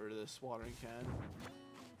probably get rid of this watering can.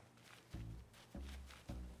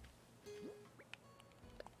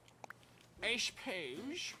 I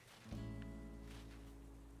suppose.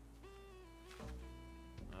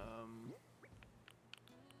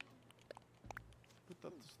 Put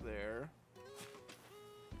that there.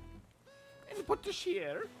 And put this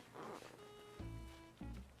here.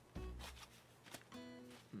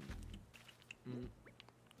 There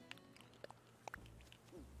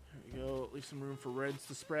we go. Leave some room for reds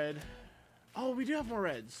to spread. Oh, we do have more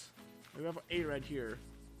reds. We have a red here.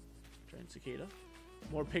 Giant cicada.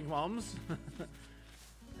 More pink mums.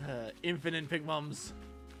 Infinite pink mums.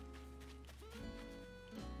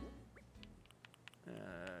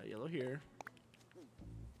 Yellow here.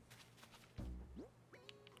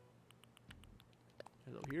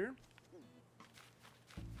 Yellow here.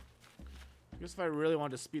 I guess if I really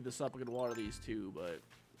wanted to speed this up, I could water these too, but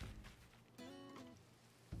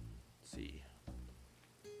let's see.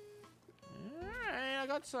 Alright, I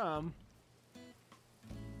got some.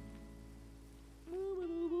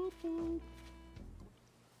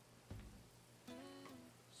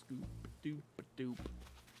 Scoop doop doop.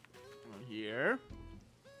 Here.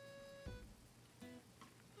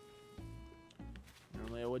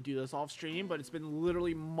 Normally I would do this off stream, but it's been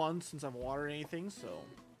literally months since I've watered anything, so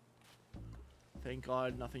thank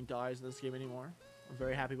God nothing dies in this game anymore. I'm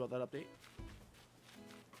very happy about that update.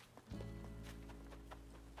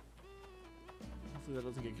 Hopefully that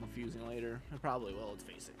doesn't get confusing later. It probably will, let's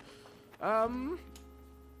face it. Alright,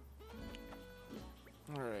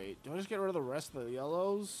 do I just get rid of the rest of the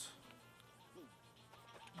yellows?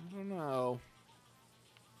 I don't know.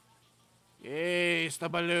 Yes, the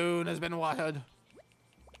balloon has been watered.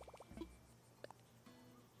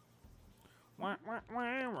 I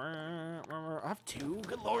have two?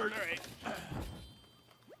 Good lord, alright.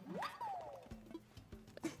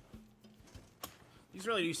 These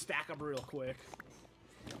really do stack up real quick.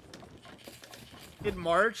 In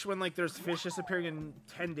March, when like there's fish disappearing in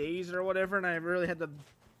 10 days or whatever, and I really had to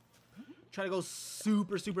try to go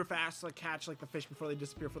super fast to like, catch like the fish before they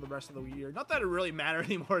disappear for the rest of the year. Not that it really matters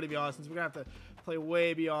anymore, to be honest, since we're gonna have to play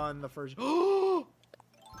way beyond the first. Oh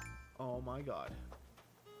my god.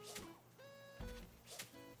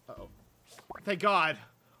 Uh-oh. Thank God.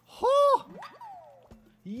 Oh!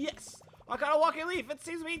 Yes! I got a walking leaf. It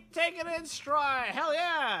seems to be taking it in stride. Hell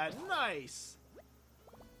yeah! Nice.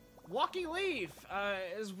 Walking leaf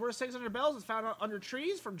is worth 600 bells. It's found under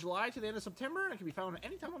trees from July to the end of September, and it can be found at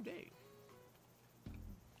any time of day.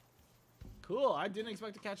 Cool. I didn't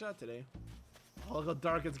expect to catch that today. Oh, look how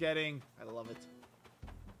dark it's getting. I love it.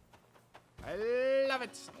 I love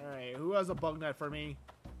it. All right, who has a bug net for me?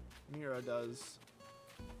 Mira does.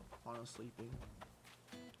 Anna's sleeping.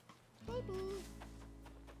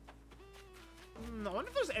 I wonder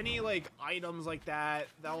if there's any like items like that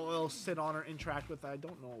that will sit on or interact with that I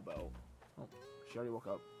don't know about. Oh, she already woke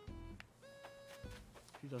up.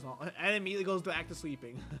 She does not, and immediately goes back to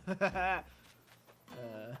sleeping. That's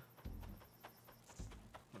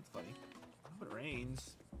funny. I hope it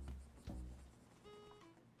rains.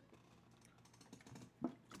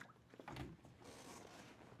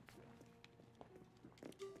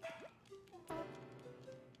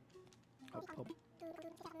 Up, up.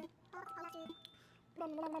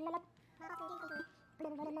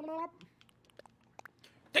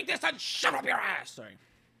 Take this and shove up your ass! Sorry.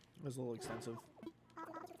 It was a little extensive.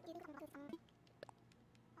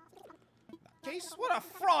 Case, what a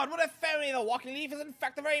fraud! What a phony! The walking leaf is in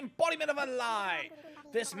fact the very embodiment of a lie!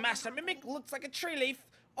 This master mimic looks like a tree leaf,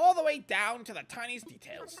 all the way down to the tiniest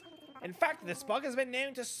details. In fact, this bug has been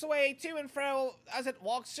known to sway to and fro as it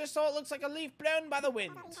walks just so it looks like a leaf blown by the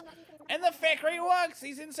wind. And the fakery works!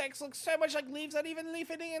 These insects look so much like leaves that even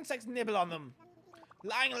leaf-eating insects nibble on them.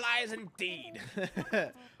 Lying lies indeed.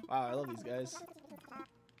 Wow, I love these guys.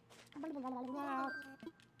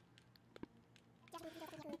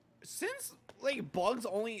 Since, like, bugs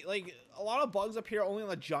only, like, a lot of bugs appear only on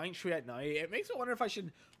the giant tree at night, it makes me wonder if I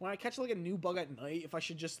should, when I catch, like, a new bug at night, if I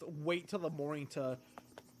should just wait till the morning to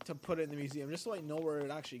put it in the museum, just so I know where it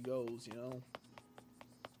actually goes, you know?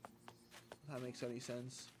 If that makes any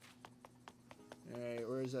sense. Alright,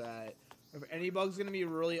 where is it at? If any bug's gonna be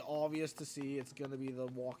really obvious to see, it's gonna be the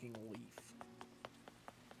walking leaf.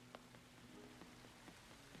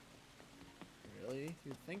 Really?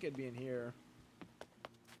 You'd think it'd be in here.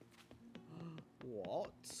 What?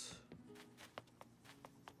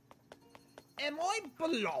 Am I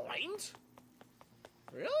blind?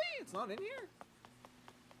 Really? It's not in here?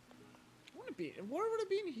 Would it be? Where would it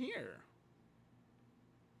be in here?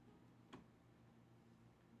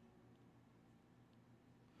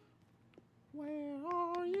 Where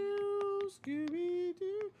are you,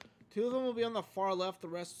 Scooby-Doo? Two of them will be on the far left. The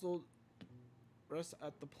rest will rest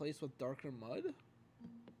at the place with darker mud.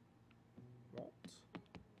 What?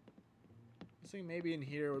 I think maybe in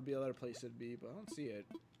here would be another place it'd be, but I don't see it.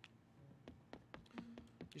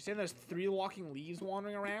 You're saying there's 3 walking leaves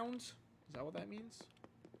wandering around? Is that what that means?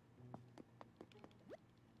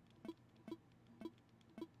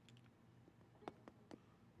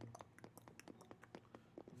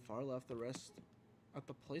 Far left, the rest At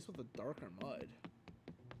the place with the darker mud.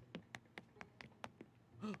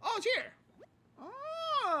 Oh, it's here!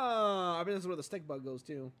 Oh, I mean, this is where the stick bug goes,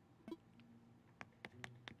 too.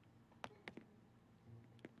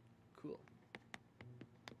 Cool.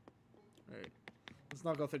 Alright. Let's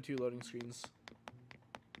not go through 2 loading screens.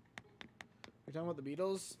 You're talking about the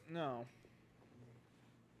beetles? No.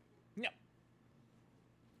 No.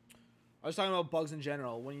 I was talking about bugs in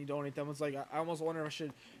general. When you donate them, it's like, I almost wonder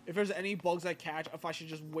if there's any bugs I catch, if I should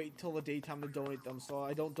just wait till the daytime to donate them, so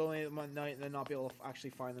I don't donate them at night and then not be able to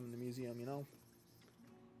actually find them in the museum, you know?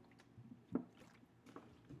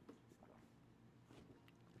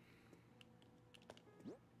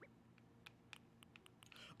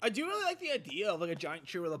 I do really like the idea of like a giant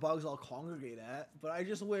tree where the bugs all congregate at, but I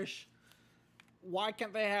just wish, why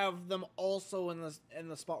can't they have them also in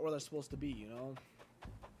the spot where they're supposed to be, you know?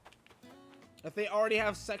 If they already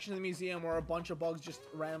have sections of the museum where a bunch of bugs just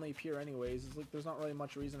randomly appear anyways, it's like there's not really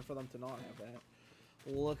much reason for them to not have that.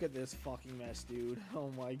 Look at this fucking mess, dude.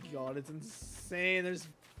 Oh my god, it's insane. There's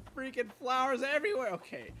freaking flowers everywhere.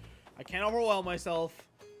 Okay, I can't overwhelm myself.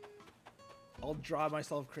 I'll drive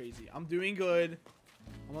myself crazy. I'm doing good.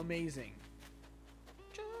 I'm amazing.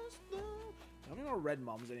 Just I don't have no red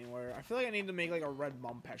mums anywhere. I feel like I need to make like a red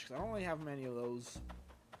mum patch because I don't really have many of those.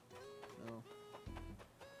 No.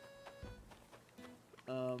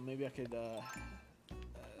 Maybe I could,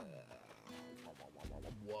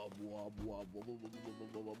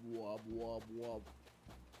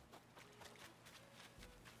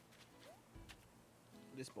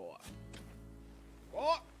 this boy.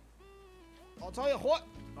 Oh! I'll tell you what!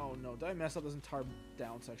 Oh no, did I mess up this entire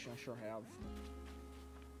down section? I sure have.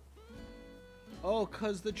 Oh,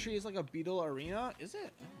 cause the tree is like a beetle arena? Is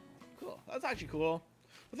it? Oh, cool. That's actually cool.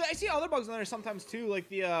 But I see other bugs on there sometimes too, like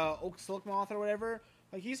the oak silk moth or whatever.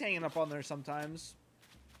 Like he's hanging up on there sometimes.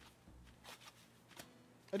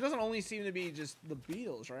 It doesn't only seem to be just the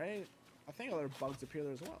beetles, right? I think other bugs appear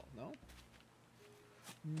there as well. No?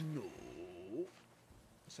 No. It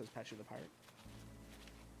says Patchy the Pirate.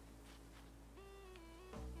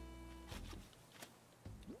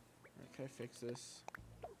 Okay, fix this.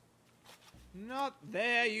 Not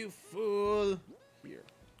there, you fool. Here.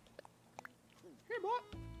 Here, boy.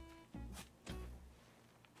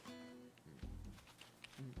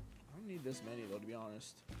 I don't need this many, though, to be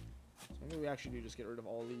honest. So maybe we actually do just get rid of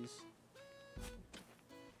all these.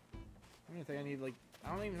 I don't even think I need, like... I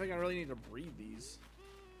don't even think I really need to breed these.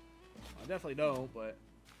 I definitely don't, but...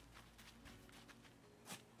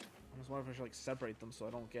 I just wonder if I should, like, separate them so I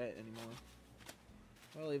don't get anymore.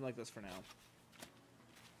 I'll leave them like this for now.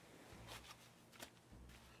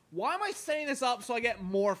 Why am I setting this up so I get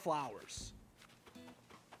more flowers?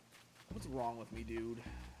 What's wrong with me, dude?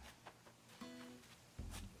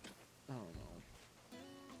 I don't know.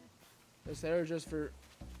 Yes, they are just for...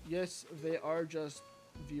 Yes, they are just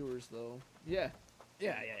viewers, though. Yeah.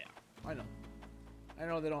 Yeah. I know. I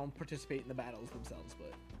know they don't participate in the battles themselves,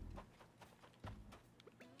 but...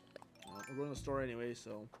 Well, we're going to the store anyway,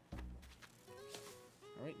 so...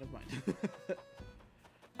 Alright, never mind.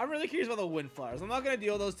 I'm really curious about the windflowers. I'm not going to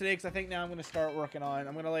deal with those today because I think now I'm going to start working on...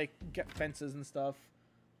 I'm going to, like, get fences and stuff.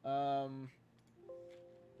 Windflowers.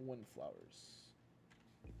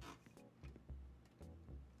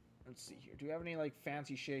 Let's see here. Do we have any, like,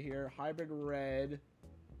 fancy shit here? Hybrid red.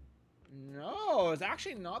 No, it's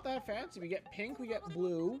actually not that fancy. We get pink, we get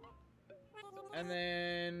blue. And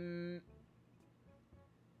then...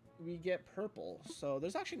 we get purple. So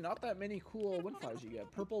there's actually not that many cool windflowers you get.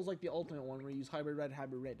 Purple is like the ultimate one where you use hybrid red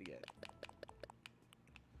to get.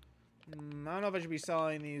 I don't know if I should be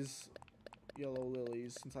selling these yellow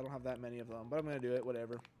lilies since I don't have that many of them, but I'm gonna do it,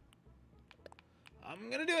 whatever. I'm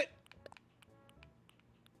gonna do it!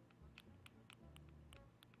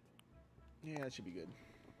 Yeah, that should be good.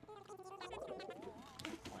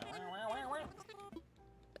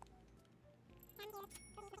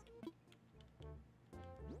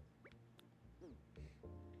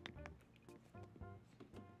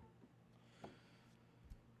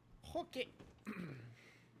 Okay.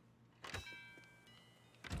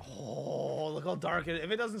 Oh, look how dark it is.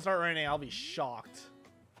 If it doesn't start raining, I'll be shocked.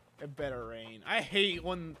 It better rain. I hate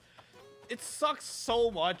when... It sucks so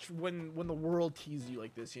much when the world teases you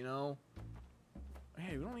like this, you know?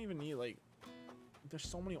 Hey, we don't even need, like... There's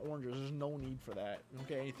so many oranges. There's no need for that. We don't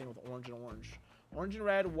get anything with orange and orange. Orange and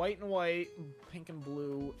red, white and white, pink and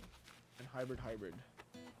blue, and hybrid.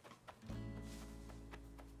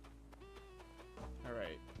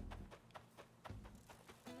 Alright.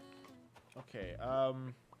 Okay,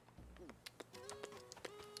 I'm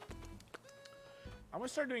gonna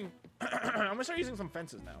start doing... I'm gonna start using some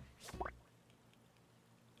fences now.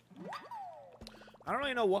 I don't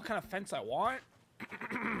really know what kind of fence I want.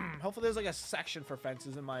 Hopefully there's like a section for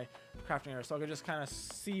fences in my crafting area so I can just kind of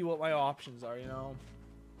see what my options are, you know?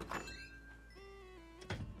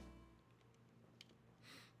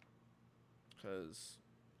 Because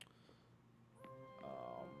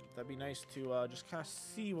that'd be nice to just kind of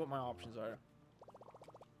see what my options are.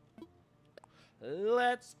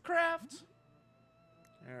 Let's craft.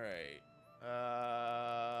 All right.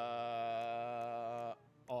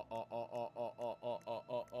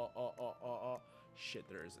 Shit,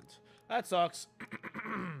 there isn't. That sucks.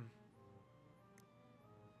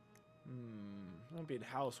 Won't be in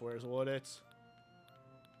housewares, would it?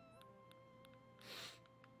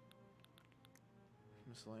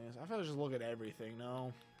 Miscellaneous. I feel like just look at everything,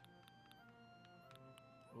 no?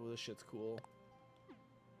 Oh, this shit's cool.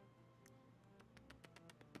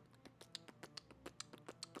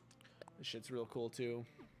 This shit's real cool too.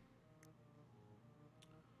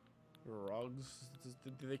 Rugs?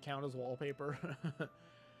 Do they count as wallpaper?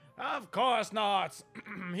 Of course not!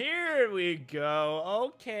 Here we go.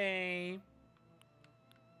 Okay.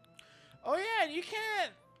 Oh yeah, you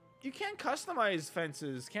can't customize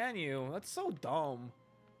fences, can you? That's so dumb.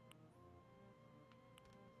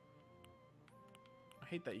 I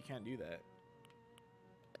hate that you can't do that.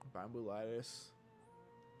 Bamboo lattice.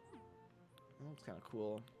 That looks kind of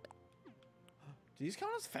cool. Do these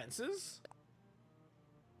count as fences?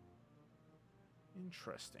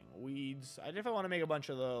 Interesting. Weeds. I definitely want to make a bunch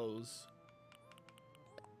of those.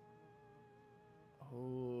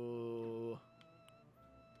 Oh.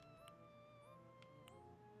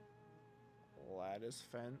 Lattice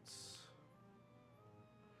fence.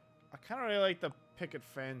 I kind of really like the picket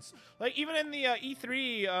fence. Like, even in the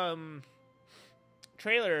E3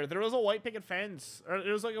 trailer, there was a white picket fence. Or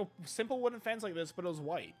it was like a simple wooden fence like this, but it was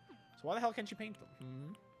white. So why the hell can't you paint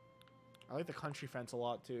them? I like the country fence a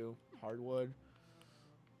lot, too. Hardwood.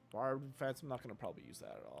 Barbed fence, I'm not going to probably use that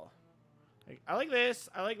at all. Like, I like this.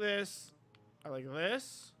 I like this. I like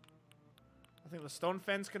this. I think the stone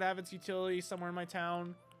fence could have its utility somewhere in my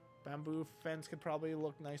town. Bamboo fence could probably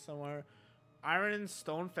look nice somewhere. Iron and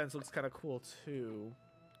stone fence looks kind of cool, too.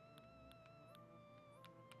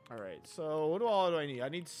 Alright, so what all do I need? I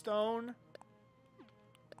need stone.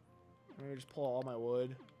 Let me just pull all my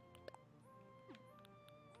wood.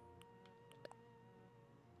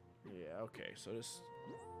 Yeah, okay, so just...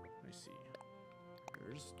 Let me see.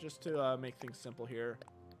 Here's just to make things simple here.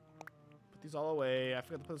 Put these all away. I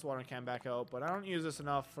forgot to put this watering can back out, but I don't use this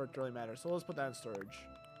enough for it to really matter. So let's put that in storage.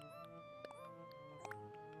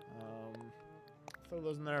 Throw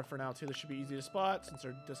those in there for now too. This should be easy to spot since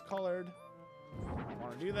they're discolored. I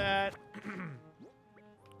want to do that.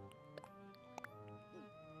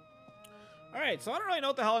 All right, so I don't really know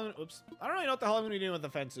what the hell. I don't really know what the hell I'm gonna be doing with the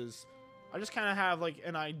fences. I just kind of have like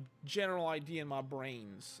a general idea in my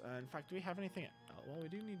brains. In fact, do we have anything? Well, we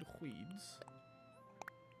do need weeds.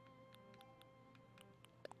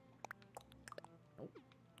 Nope.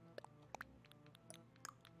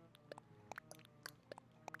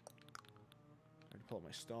 I pull up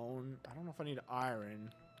my stone. I don't know if I need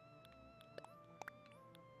iron.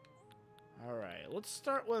 All right, let's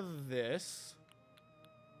start with this.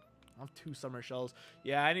 I have 2 summer shells.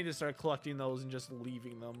 Yeah, I need to start collecting those and just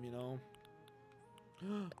leaving them, you know.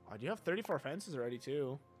 I do have 34 fences already,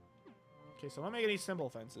 too. Okay, so I'm not making any simple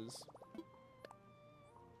fences.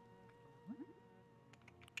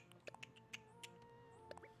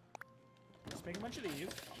 Let's make a bunch of these.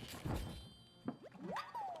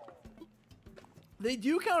 They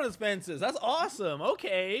do count as fences. That's awesome.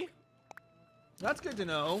 Okay. That's good to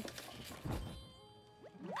know.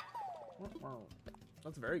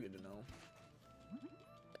 That's very good to know.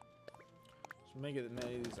 So make it as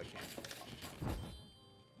many of these as I can.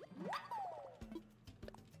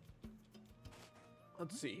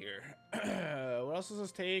 Let's see here. What else does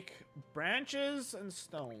this take? Branches and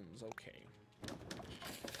stones. Okay.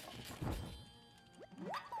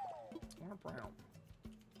 More brown.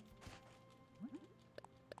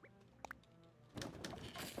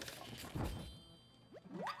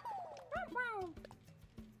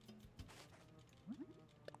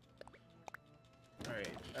 Alright,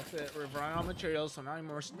 that's it. We're running out of materials, so now I need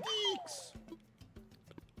more sticks.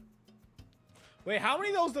 Wait, how many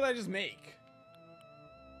of those did I just make?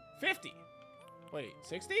 50. Wait,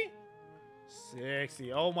 60?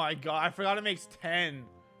 60. Oh my god, I forgot it makes 10.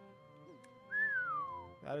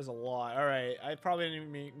 That is a lot. Alright, I probably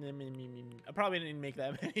didn't make that many.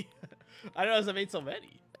 I don't know if I made so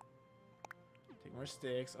many. Take more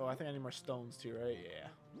sticks. Oh, I think I need more stones too, right? Yeah.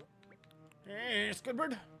 Hey,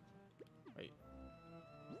 Squidward. Wait.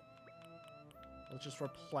 Let's just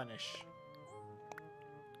replenish.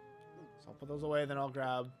 So I'll put those away, then I'll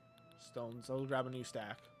grab stones. I'll grab a new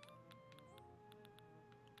stack.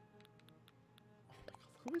 Oh my god,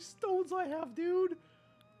 look how many stones I have, dude.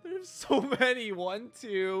 There's so many. 1,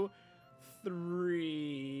 2,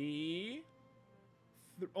 3.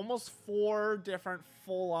 Almost 4 different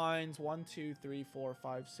full lines. 1, 2, 3, 4,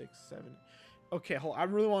 5, 6, 7. Okay, hold on. I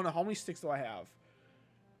really want to know how many sticks do I have.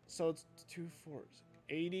 So it's 2, 4,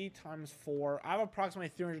 80 times 4. I have approximately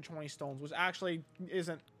 320 stones, which actually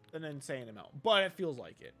isn't an insane amount, but it feels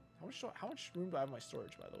like it. How much room do I have in my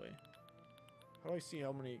storage, by the way? How do I see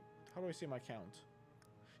how do I see my count?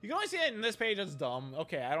 You can only see it in this page. That's dumb.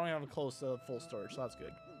 Okay, I don't even have close to full storage, so that's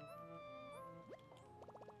good.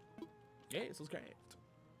 Okay, this is great.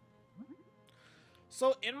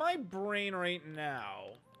 So in my brain right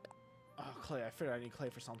now, oh, clay, I figured I need clay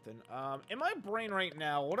for something. In my brain right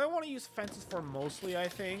now, what I want to use fences for mostly, I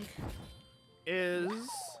think, is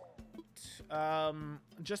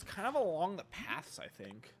just kind of along the paths, I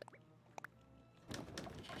think.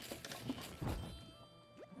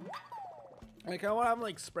 Like, I want to have them,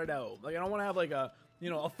 like, spread out. Like, I don't want to have, like, a,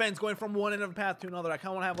 you know, a fence going from one end of the path to another. I kind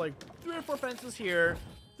of want to have, like, 3 or 4 fences here,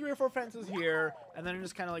 3 or 4 fences here, and then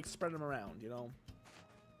just kind of, like, spread them around, you know?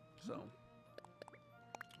 So.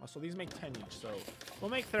 Oh, so these make 10 each, so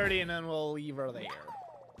we'll make 30, and then we'll leave her there.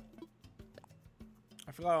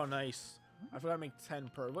 I forgot how nice. I forgot to make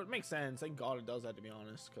 10 per. But it makes sense. Thank God it does that, to be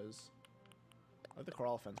honest, because I like the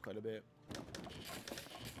coral fence quite a bit.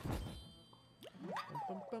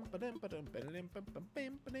 I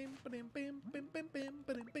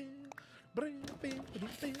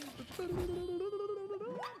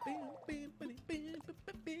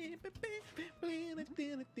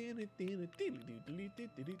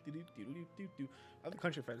have the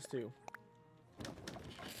country fence too.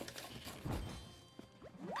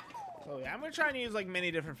 So yeah, I'm gonna try and use like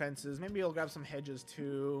many different fences. Maybe I'll grab some hedges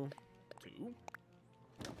too.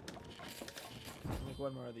 Make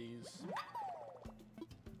one more of these.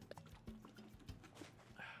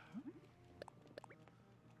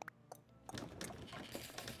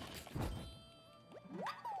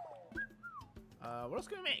 What else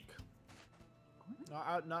can we make?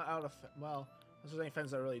 Not out of, well, there's any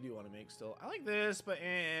fence I really do want to make still. I like this, but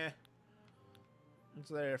it's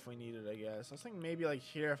there if we need it, I guess. I was thinking maybe like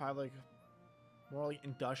here if I have like more like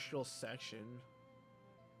industrial section.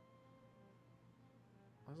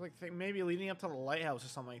 I was like thinking maybe leading up to the lighthouse or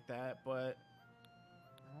something like that, but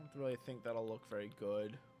I don't really think that'll look very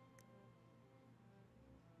good.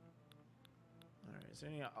 Alright, is there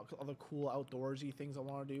any other cool outdoorsy things I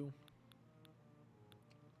want to do?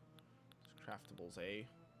 Craftables, eh?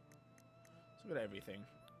 Let's look at everything.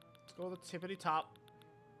 Let's go to the tippity top.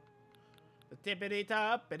 The tippity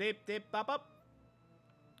top, dip dip pop up.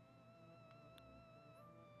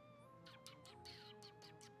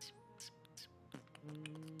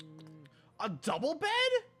 A double bed?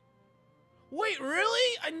 Wait,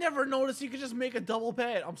 really? I never noticed you could just make a double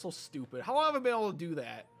bed. I'm so stupid. How long have I been able to do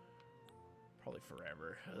that? Probably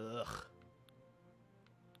forever. Ugh.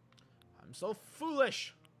 I'm so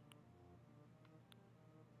foolish.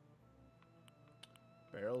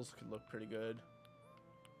 Barrels could look pretty good.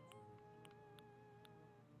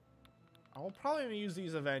 I'll probably use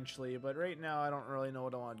these eventually, but right now I don't really know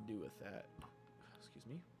what I want to do with that. Excuse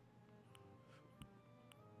me.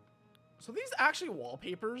 So these actually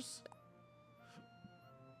wallpapers?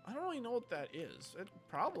 I don't really know what that is.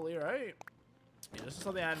 Probably, right? Yeah, this is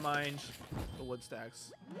something I had in mind. The wood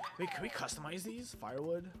stacks. Wait, can we customize these?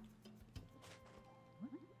 Firewood?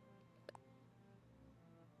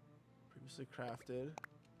 Previously crafted.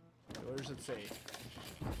 Wait, what does it say?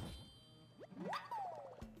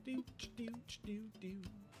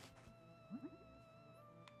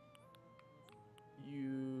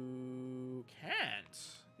 You can't.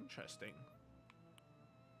 Interesting.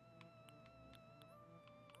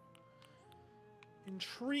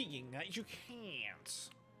 Intriguing that you can't.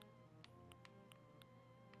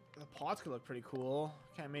 The pots could look pretty cool.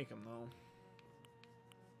 Can't make them though.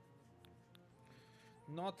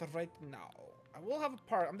 Not right now. I will have a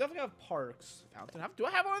park. I'm definitely gonna have parks. Fountain. Do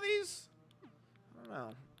I have one of these? I don't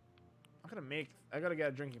know. I'm gonna make. I gotta get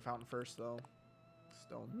a drinking fountain first though.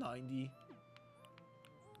 Stone 90.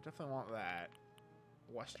 Definitely want that.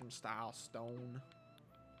 Western style stone.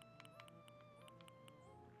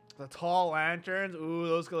 The tall lanterns. Ooh,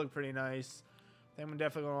 those could look pretty nice. I think I'm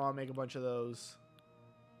definitely gonna want to make a bunch of those.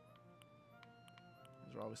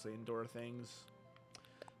 These are obviously indoor things.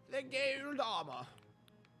 The Gale Dama.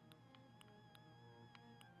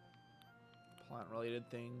 Plant related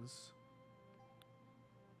things.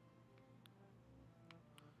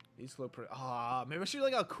 These look pretty. Ah, maybe I should do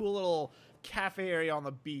like a cool little cafe area on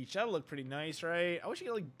the beach. That'd look pretty nice, right? I wish you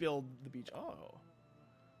could like build the beach. Oh,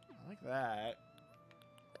 I like that.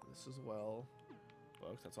 This as well.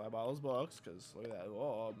 Books. That's why I bought those books. Cause look at that.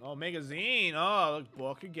 Oh, oh, magazine. Oh, look,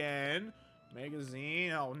 book again.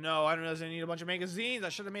 Magazine. Oh no, I didn't realize I need a bunch of magazines. I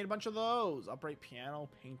should have made a bunch of those. Upright piano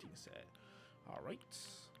painting set. All right.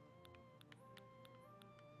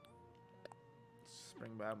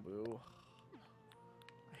 Spring bamboo.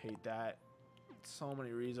 I hate that. So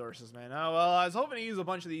many resources, man. Oh well, I was hoping to use a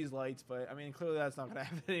bunch of these lights, but I mean, clearly that's not gonna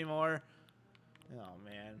happen anymore. Oh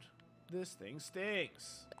man, this thing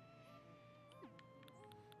stinks.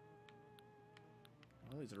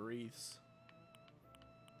 All these wreaths.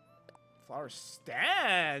 Flower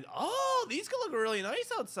stand. Oh, these could look really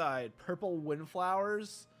nice outside. Purple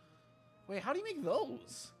windflowers. Wait, how do you make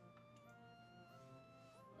those?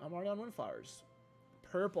 I'm already on windflowers.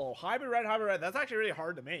 Purple. Hybrid red, hybrid red. That's actually really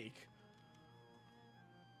hard to make.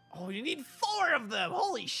 Oh, you need 4 of them.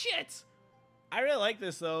 Holy shit. I really like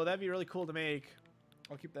this, though. That'd be really cool to make.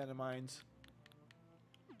 I'll keep that in mind.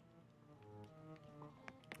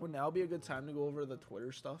 Would now be a good time to go over the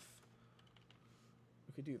Twitter stuff?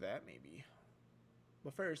 We could do that, maybe.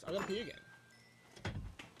 But first, I gotta pee again.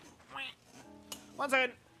 1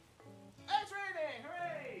 second. It's raining!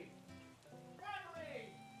 Hooray! Finally!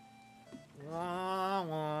 Wah,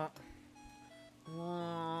 wah.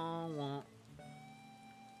 Wah, wah.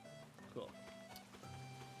 Cool.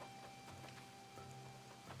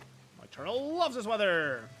 My turtle loves this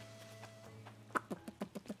weather!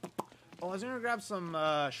 Oh, I was gonna grab some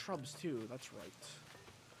shrubs too. That's right.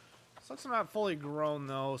 Sucks I'm not fully grown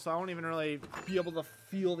though, so I won't even really be able to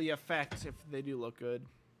feel the effect if they do look good.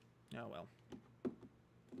 Oh well.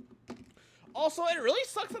 Also, it really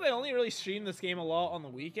sucks that I only really stream this game a lot on the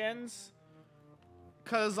weekends,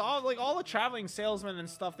 cause all the traveling salesmen and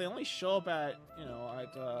stuff, they only show up at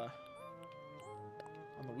on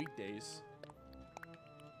the weekdays.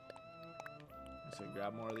 I'm just gonna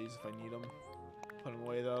grab more of these if I need them. Put them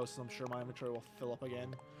away though, so I'm sure my inventory will fill up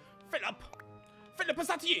again. Philip! Philip, is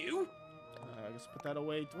that you? I guess put that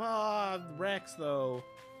away. Ah, Rex though.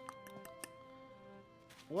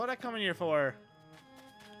 What did I come in here for?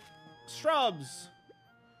 Shrubs!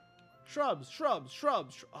 Shrubs, shrubs,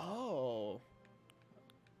 shrubs. Oh.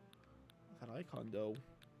 That icon though.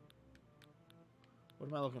 What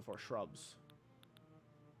am I looking for? Shrubs.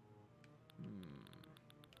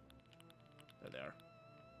 There they are.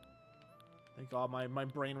 Thank God my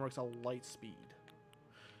brain works at light speed.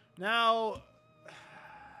 Now,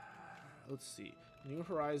 let's see. New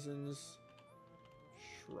Horizons,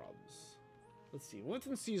 shrubs. Let's see. What's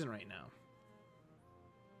in season right now?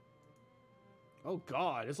 Oh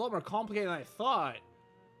God, it's a lot more complicated than I thought.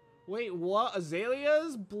 Wait, what?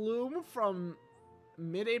 Azaleas bloom from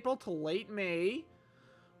mid-April to late May.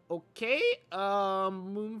 Okay,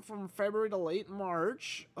 bloom from February to late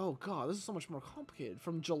March. Oh God, this is so much more complicated.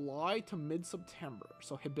 From July to mid-September.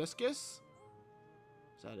 So hibiscus.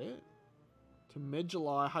 Is that it? To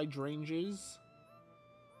mid-July, hydrangeas.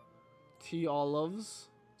 Tea olives.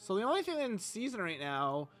 So the only thing in season right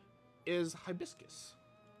now is hibiscus.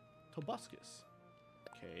 Tobuscus.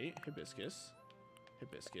 Okay, hibiscus.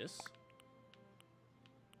 Hibiscus.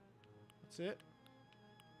 That's it.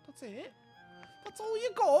 That's it. That's all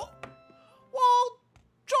you got? Well,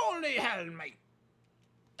 jolly hell, mate.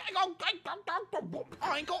 I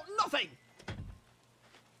ain't got nothing.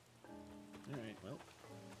 Alright, well.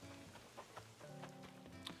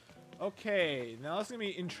 Okay, now that's gonna be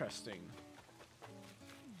interesting.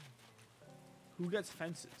 Who gets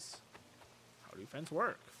fences? How do fences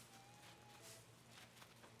work?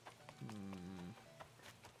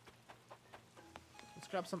 Let's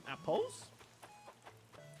grab some apples.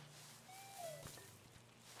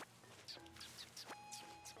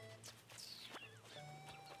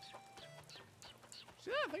 See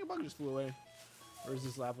that? I think a bug just flew away. Where's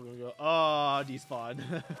this apple gonna go? Oh,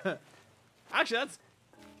 despawn. Actually, that's...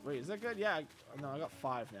 Wait, is that good? Yeah. No, I got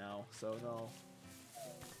 5 now, so no.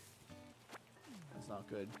 That's not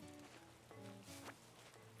good.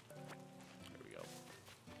 There we go.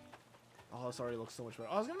 Oh, this already looks so much better.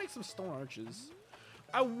 Oh, I was gonna make some stone arches.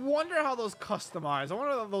 I wonder how those customize. I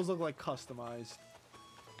wonder how those look like customized.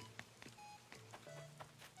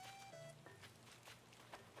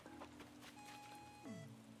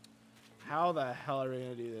 How the hell are we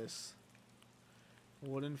gonna do this?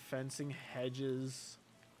 Wooden fencing, hedges,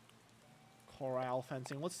 corral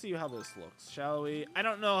fencing. Let's see how this looks, shall we? I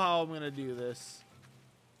don't know how I'm gonna do this.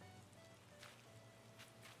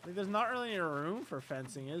 Like, there's not really any room for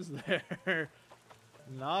fencing, is there?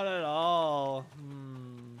 Not at all.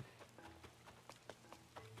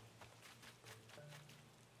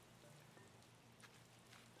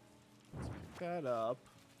 that up.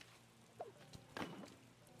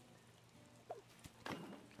 Can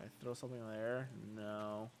I throw something there?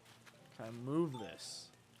 No. Can I move this?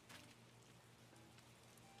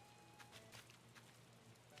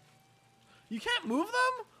 You can't move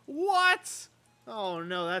them? What? Oh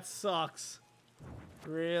no, that sucks.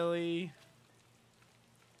 Really?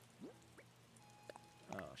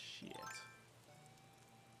 Oh shit.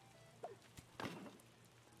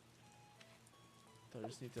 I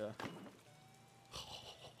just need to...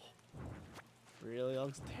 Really? That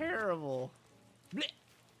looks terrible. Blech.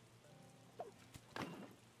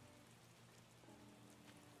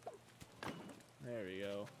 There we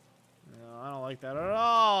go. No, I don't like that at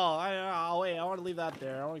all. Oh, wait, I want to leave that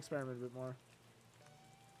there. I want to experiment a bit more.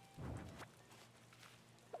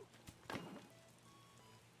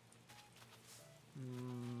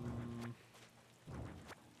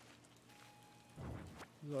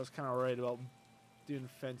 I was kind of right about doing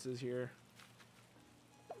fences here.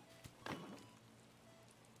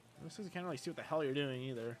 Looks like you can't really see what the hell you're doing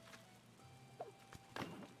either.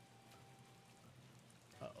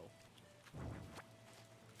 Uh-oh.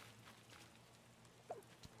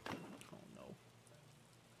 Oh no.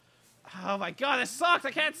 Oh my god, this sucks!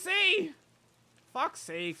 I can't see! Fuck's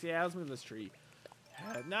sakes, yeah, let's move this tree.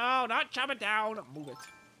 No, not chop it down! Move it.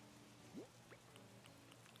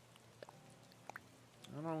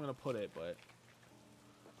 I don't know where I'm gonna put it, but...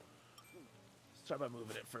 Let's try by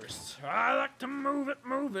moving it first. I like to move it,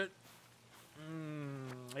 move it!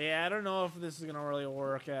 Yeah, I don't know if this is gonna really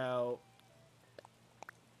work out.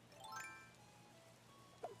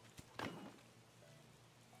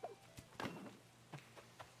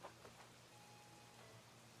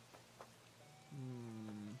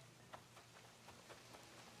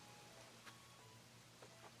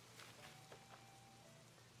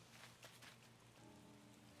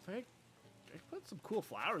 I put some cool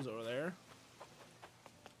flowers over there.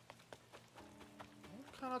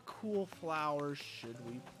 What kind of cool flowers should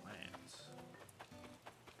we plant?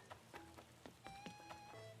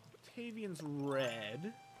 Octavian's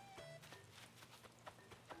red.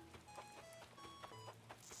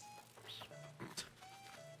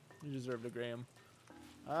 You deserved a Graham.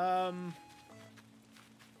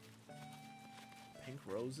 Pink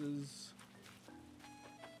roses.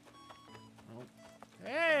 Oh.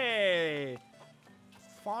 Hey!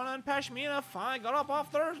 Fauna and Pashmina finally got up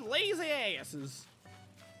off their lazy asses.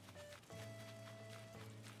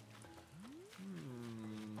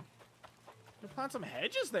 We'll plant some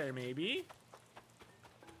hedges there, maybe.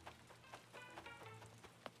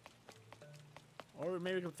 Or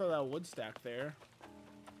maybe we can throw that wood stack there.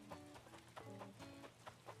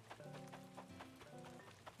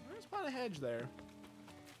 Let's plant a hedge there.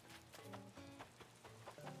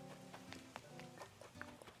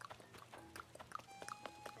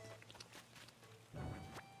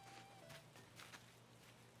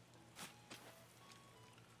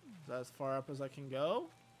 Is that as far up as I can go?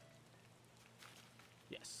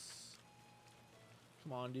 Yes.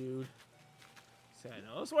 Come on, dude. Say I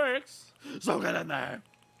know this works. So get in there.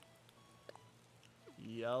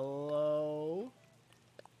 Yellow.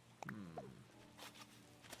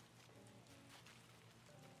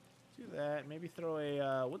 Do that. Maybe throw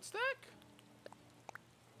a wood stack.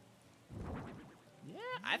 Yeah,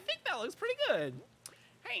 I think that looks pretty good.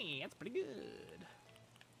 Hey, that's pretty good.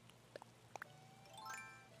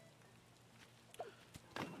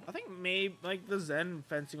 I think maybe like the Zen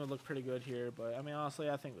fencing would look pretty good here, but I mean honestly,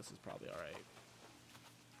 I think this is probably all right.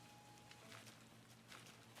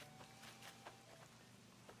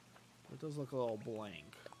 It does look a little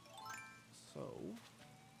blank. So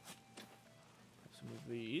let's move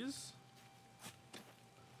these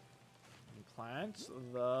and plant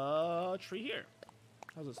the tree here.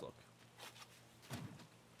 How's this look? I'm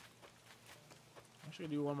actually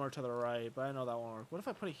gonna do one more to the right, but I know that won't work. What if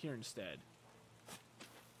I put it here instead?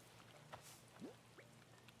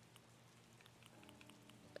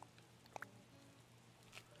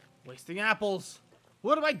 Wasting apples!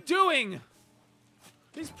 What am I doing?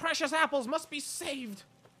 These precious apples must be saved!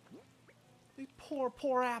 These poor,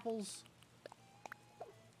 poor apples.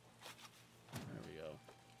 There we go.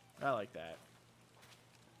 I like that.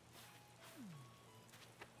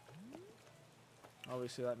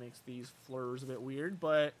 Obviously that makes these fleurs a bit weird,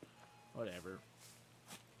 but whatever.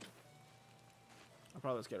 I'll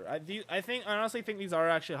probably just get it. I honestly think these are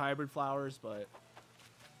actually hybrid flowers, but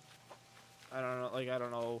I don't know, like, I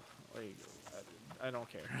don't know, like, I don't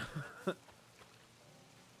care. I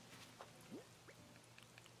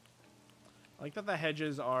like that the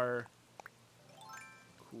hedges are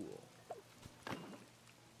cool.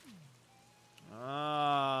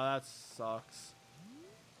 Ah, that sucks.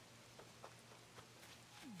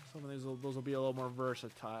 Some of these those will be a little more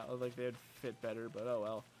versatile. Like they'd fit better, but oh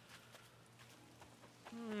well.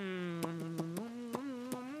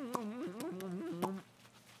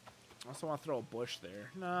 I also want to throw a bush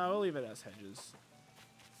there. No, we'll leave it as hedges.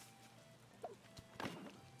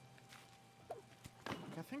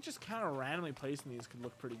 Like, I think just kind of randomly placing these could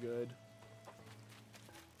look pretty good.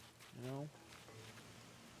 You know?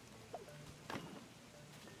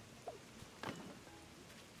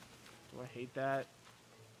 Do I hate that?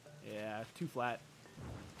 Yeah, too flat.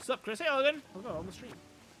 What's up, Chris? Hey, Logan. Look on the stream.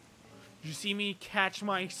 Did you see me catch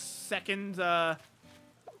my second, Ooh,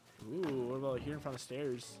 what about here in front of the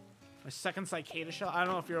stairs? My second cicada shot? I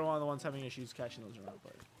don't know if you're one of the ones having issues catching those or not,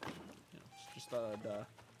 but, you know, just thought I'd,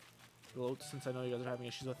 gloat since I know you guys are having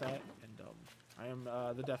issues with that. And, I am,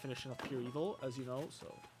 the definition of pure evil, as you know,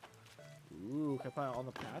 so. Ooh, can I put it on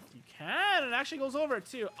the path? You can! It actually goes over it,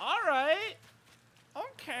 too. Alright!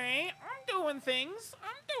 Okay, I'm doing things.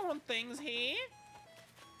 I'm doing things here.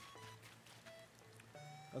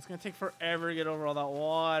 That's gonna take forever to get over all that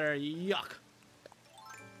water. Yuck.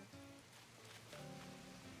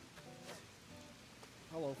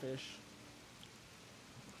 Hello, fish.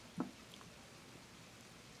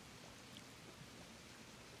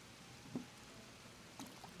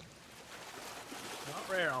 Not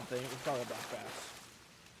rare, I don't think. It's probably black bass.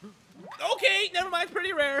 Okay, never mind. It's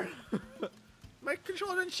pretty rare. My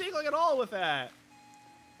controller didn't shake like at all with that.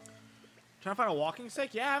 Trying to find a walking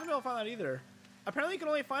stick? Yeah, I haven't been able to find that either. Apparently you can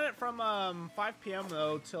only find it from 5 p.m.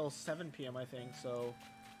 though till 7 p.m. I think, so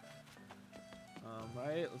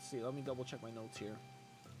right, let's see, let me double check my notes here.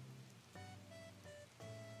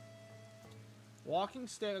 Walking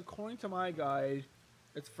stick, according to my guide,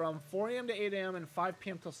 it's from 4 a.m. to 8 a.m. and 5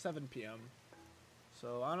 p.m. till 7 p.m.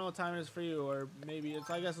 So I don't know what time it is for you, or maybe it's,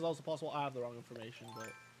 I guess it's also possible I have the wrong information,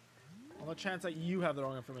 but on the chance that you have the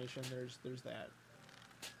wrong information, there's that.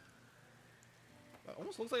 It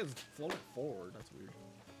almost looks like it's floating forward. That's weird.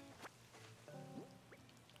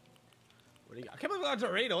 What do you got? I can't believe I got a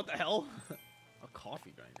Dorado. What the hell? A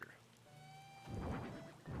coffee grinder.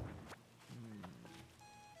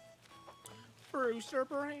 Brewster,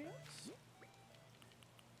 perhaps?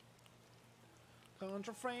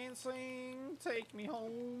 Contra Francing, take me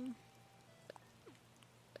home.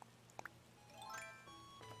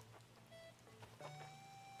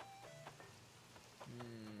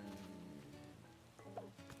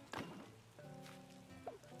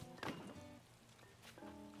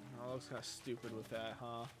 Looks kind of stupid with that,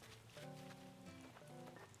 huh?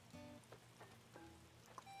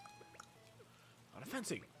 Out of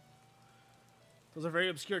fencing. Those are very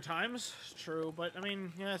obscure times. True, but I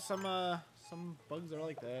mean, yeah, some bugs are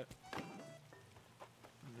like that.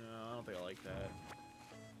 No, I don't think I like that.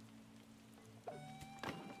 But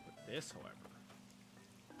this, however,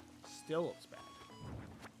 still looks bad.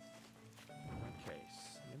 Okay,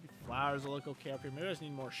 so maybe flowers will look okay up here. Maybe I just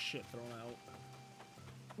need more shit thrown out.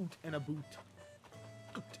 Oot and a boot.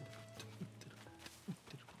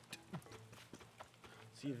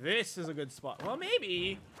 See, this is a good spot. Well,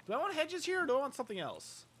 maybe. Do I want hedges here or do I want something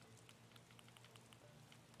else?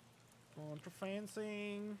 Contra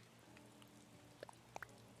fencing.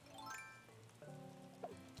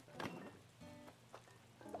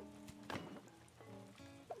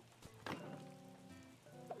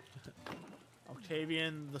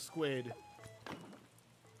 Octavian the squid.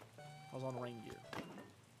 I was on reindeer.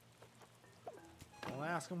 I'll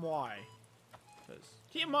ask him why. Because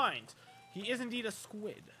keep in mind, he is indeed a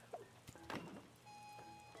squid.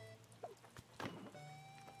 Can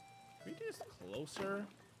we do this closer?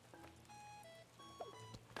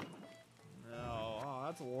 No. Oh,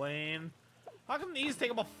 that's lame. How come these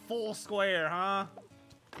take up a full square, huh?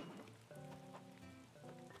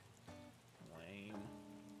 Lame.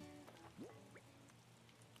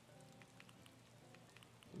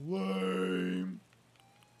 Lame.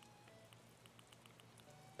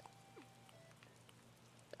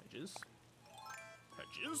 Hedges.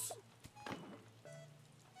 Hedges.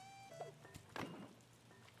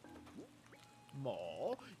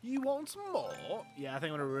 More? You want more? Yeah, I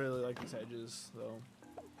think I'm gonna really like these hedges, though.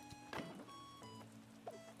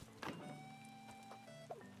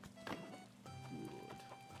 Good.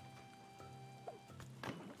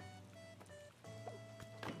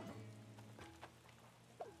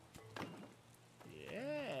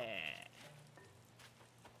 Yeah.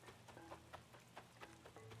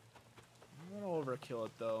 I'm gonna overkill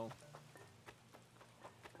it, though.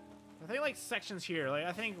 I think, like, sections here, like,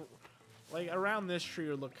 I think... Like, around this tree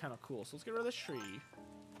would look kind of cool. So let's get rid of this tree.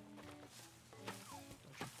 Don't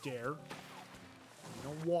you dare.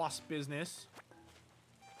 No wasp business.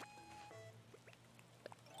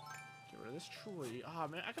 Get rid of this tree. Oh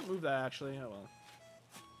man, I can move that actually. Oh well.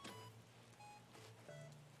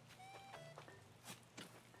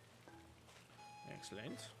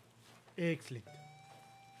 Excellent. Excellent.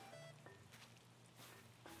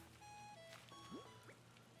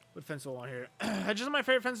 What fence do I want here? Hedges are my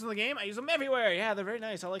favorite fences in the game. I use them everywhere. Yeah, they're very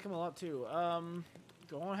nice. I like them a lot too.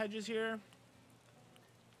 Go on hedges here.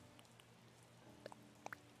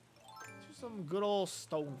 Do some good old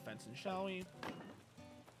stone fencing, shall we?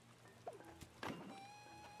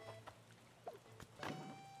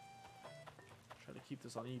 Try to keep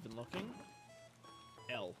this uneven looking.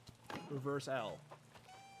 L. Reverse L.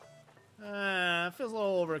 Feels a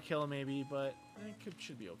little overkill maybe, but it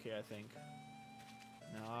should be okay, I think.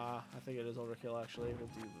 Nah, I think it is overkill actually. We'll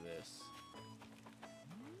do this.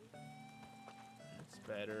 That's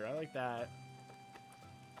better. I like that.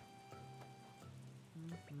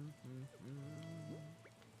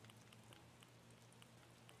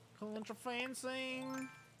 Contra fencing.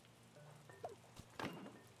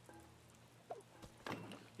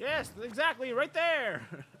 Yes, exactly, right there.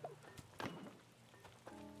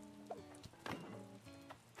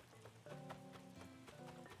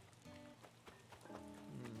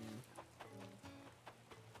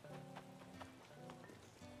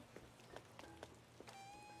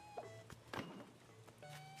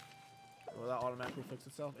 Will that automatically fix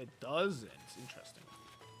itself? It doesn't. Interesting.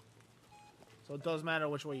 So it does matter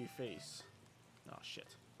which way you face. Oh,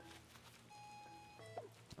 shit.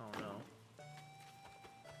 Oh, no.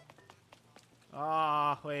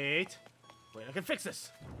 Ah, wait. Wait, I can fix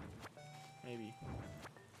this. Maybe.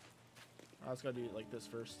 I just gotta do it like this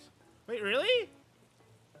first. Wait, really?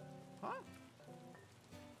 Huh?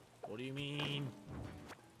 What do you mean?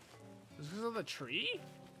 Is this because of the tree?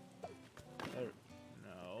 There.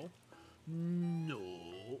 No. No.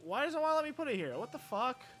 Why doesn't it want to let me put it here? What the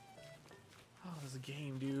fuck? Oh, this is a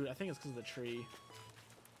game, dude. I think it's because of the tree.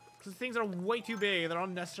 Because things are way too big. They're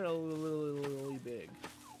unnecessarily big.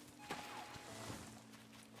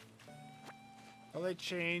 Oh, they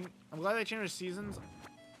change. I'm glad they changed the seasons.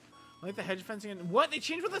 I like the hedge fencing. And what? They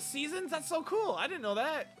changed with the seasons? That's so cool. I didn't know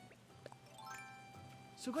that.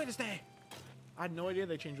 So great to stay. I had no idea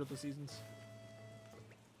they changed with the seasons.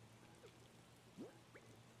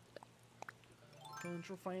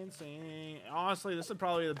 Control fencing. Honestly, this is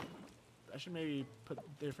probably the... I should maybe put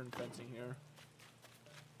different fencing here.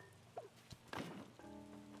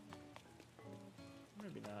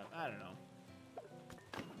 Maybe not. I don't know.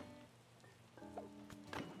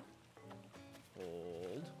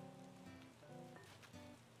 Hold.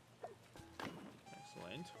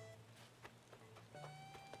 Excellent.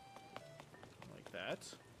 Like that.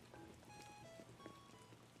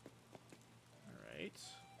 Alright.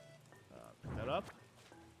 Pick that up.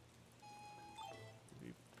 We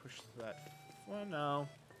push that. Well, no.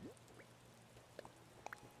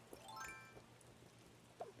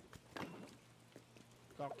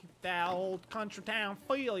 Gotta keep that old country town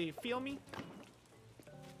feel, you feel me?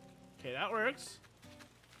 Okay, that works.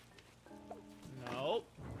 Nope.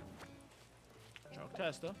 Chalk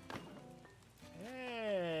testa.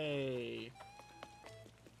 Hey.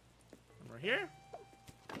 Over here.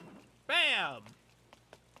 Bam!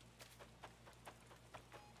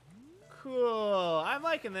 Cool. I'm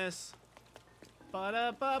liking this.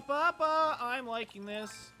 Ba-da-ba-ba-ba. I'm liking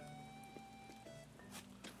this.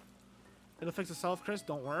 It'll fix itself, Chris.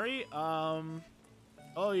 Don't worry.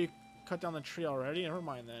 Oh, you cut down the tree already? Never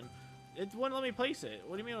mind then. It wouldn't let me place it.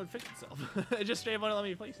 What do you mean it would fix itself? It just straight up wouldn't let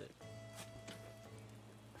me place it.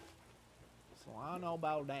 So I don't know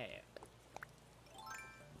about that.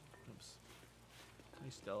 Oops. Hey,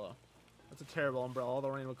 Stella. That's a terrible umbrella. All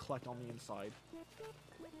the rain would collect on the inside.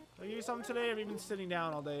 Did I give you something today? Have you been sitting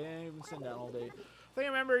down all day? I've been sitting down all day. I think I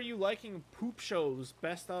remember you liking poop shows.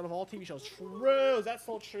 Best out of all TV shows. True. Is that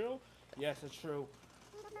still true? Yes, it's true.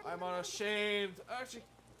 I'm unashamed. I actually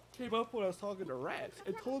came up when I was talking to Rat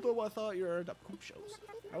and told him I thought you were into poop shows.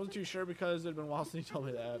 I wasn't too sure because it had been a while since he told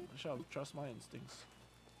me that. I shall trust my instincts.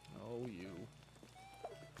 Oh, you.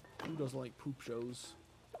 Who doesn't like poop shows?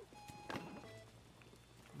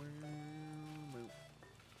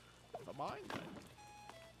 Never mind then.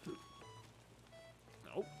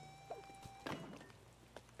 Nope.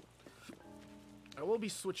 I will be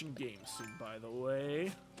switching games soon, by the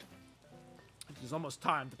way. It's almost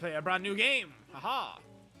time to play a brand new game. Haha.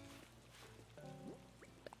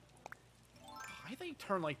 Why do they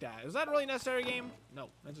turn like that? Is that a really necessary game? No.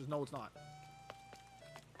 That's just no, it's not.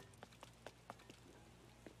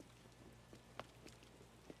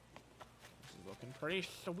 This is looking pretty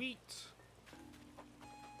sweet.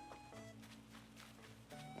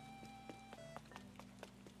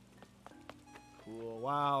 Cool.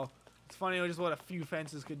 Wow. It's funny just what a few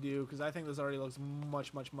fences could do, because I think this already looks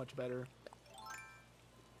much, much, much better.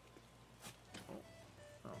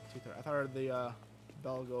 Oh, 2:30. I thought I heard the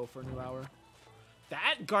bell go for a new hour.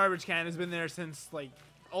 That garbage can has been there since, like,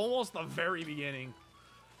 almost the very beginning.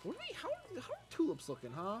 What are how are tulips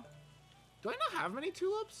looking, huh? Do I not have many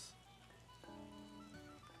tulips?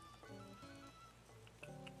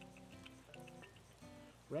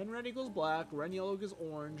 Red and red equals black, red and yellow equals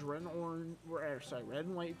orange, red and orange, sorry, red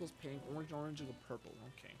and white equals pink, orange and orange equals purple.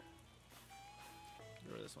 Okay.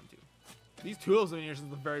 Get rid of this one too. These tulips have been here since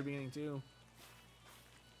the very beginning too.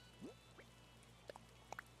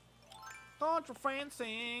 Don't you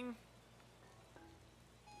fancying?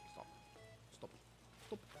 Stop. Stop.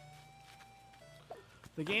 Stop.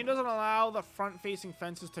 The game doesn't allow the front-facing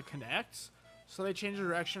fences to connect, so they change the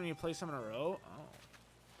direction when you place them in a row. Oh.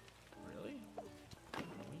 Really?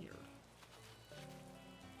 Weird.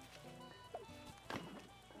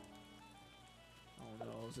 Oh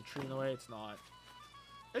no, is the tree in the way? It's not.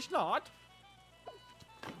 It's not!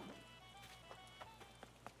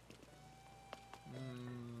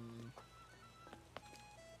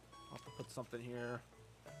 I'll have to put something here.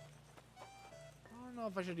 I don't know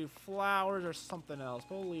if I should do flowers or something else,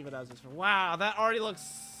 but we'll leave it as is. Wow, that already looks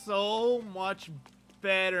so much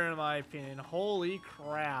better in my opinion. Holy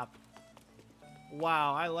crap.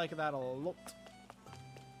 Wow, I like that a lot.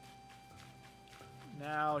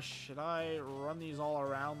 Now, should I run these all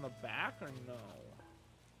around the back or no?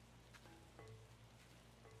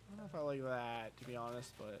 I don't know if I like that, to be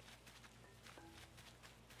honest, but...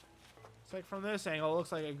 It's like from this angle, it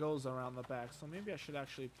looks like it goes around the back, so maybe I should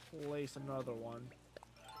actually place another one.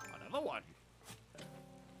 Another one!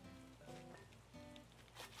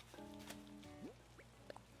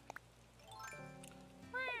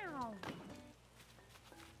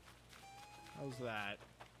 How's that?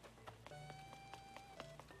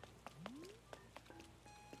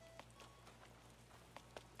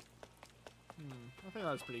 I think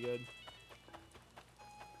that's pretty good.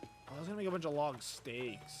 I was gonna make a bunch of log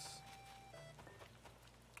stakes.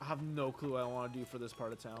 I have no clue what I want to do for this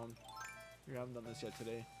part of town. We haven't done this yet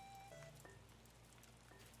today.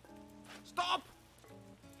 Stop!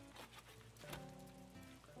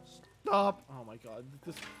 Stop! Oh my god.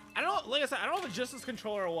 This, I don't know, like I said, I don't know if it's just this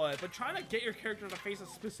controller or what, but trying to get your character to face a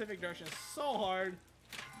specific direction is so hard.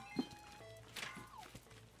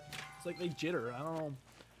 It's like they jitter, I don't know.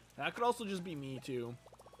 That could also just be me too.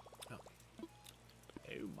 Oh,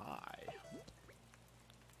 oh my.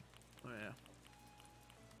 Oh yeah.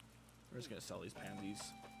 We're just gonna sell these pansies.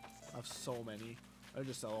 I have so many. I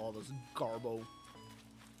just sell all this garbo.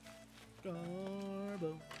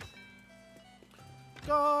 Garbo.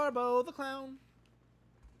 Garbo the clown.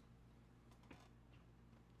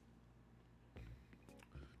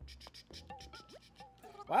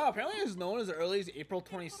 Wow, apparently it's known as early as April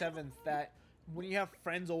 27th that when you have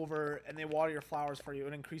friends over and they water your flowers for you,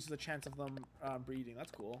 it increases the chance of them breeding.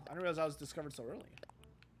 That's cool. I didn't realize I was discovered so early.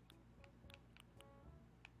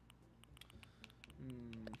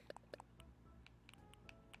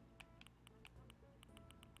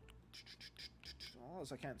 Oh,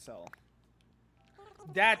 this I can't sell.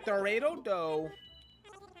 That Dorado dough.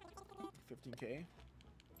 15k.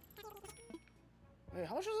 Wait,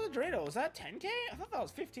 how much was the Dorado? Was that 10k? I thought that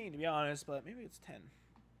was 15 to be honest, but maybe it's 10.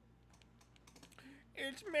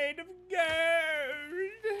 It's made of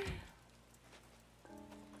gold.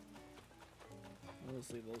 We'll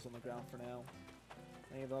just leave those on the ground for now.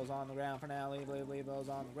 Leave those on the ground for now. Leave those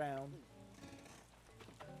on the ground.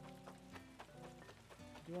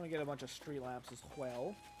 You want to get a bunch of street lamps as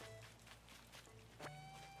well.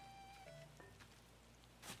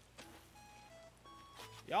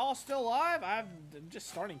 Y'all still alive? I'm just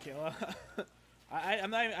starting kill. I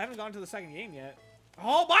haven't gone to the second game yet.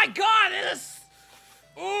 Oh my god! This.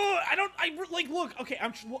 Oh, like look. Okay,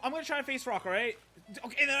 I'm gonna try to face rock. All right.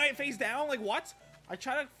 Okay, and then I face down. Like what? I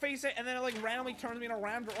try to face it, and then it like randomly turns me in a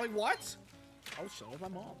round. Like what? I was chilling with my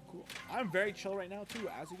mom. Cool. I'm very chill right now too,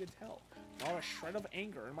 as you can tell. Not a shred of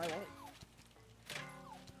anger in my life.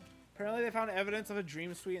 Apparently, they found evidence of a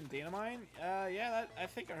dream suite in Dynamine. Yeah, I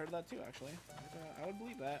think I heard that too. Actually, I would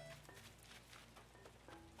believe that.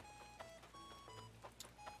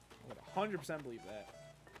 I would 100% believe that.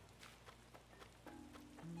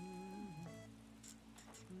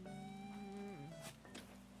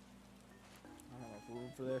 I don't have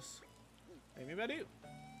room for this. Hey, maybe I do.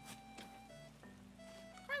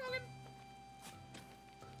 Hi, Logan.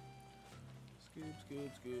 Scoop,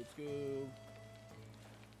 scoop, scoop, scoop.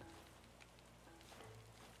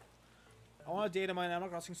 I want a data mine Animal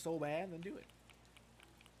Crossing so bad, then do it.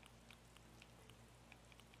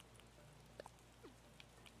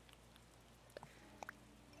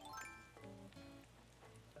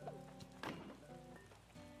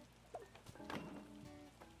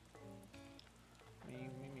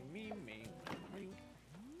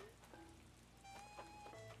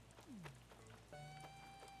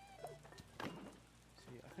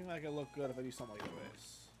 like it look good if I do something like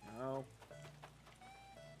this, you know?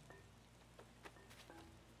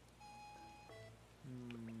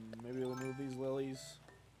 Maybe we'll remove these lilies.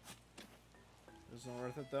 Isn't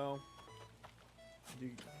worth it though. Do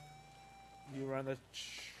you run the?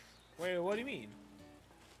 Wait, what do you mean?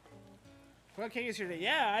 Well, KK is here today.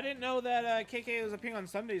 Yeah, I didn't know that KK was appearing on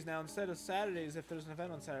Sundays now instead of Saturdays if there's an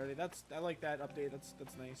event on Saturday. I like that update.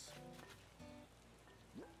 That's nice.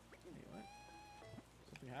 Wait, what?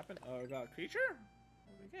 Something happened? Oh, I got a creature?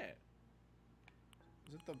 What did I get?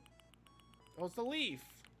 Is it the? Oh, it's the leaf.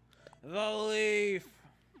 The leaf.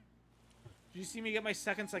 Did you see me get my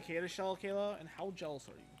second cicada shell, Kayla? And how jealous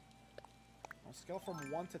are you? On a scale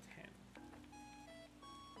from 1 to 10.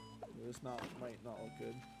 This might not look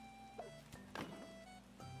good.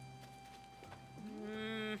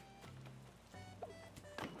 No,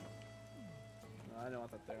 I don't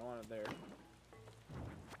want that there. I want it there.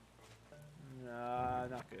 Nah,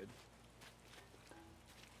 not good.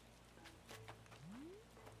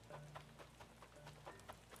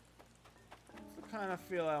 That's the kind of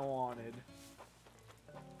feel I wanted.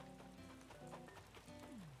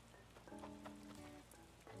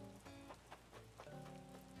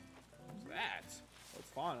 What's that? Oh,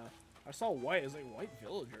 it's fauna. I saw white. It's like white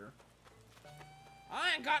villager.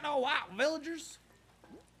 I ain't got no white villagers.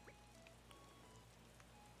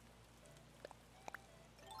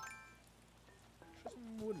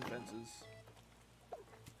 Some wooden fences.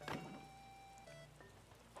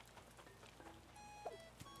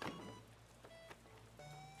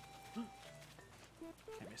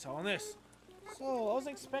 Can't miss out on this. So, I was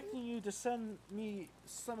expecting you to send me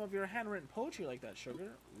some of your handwritten poetry like that,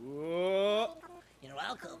 Sugar. Whoa. You're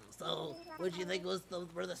welcome. So, what did you think were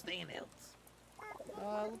the standouts?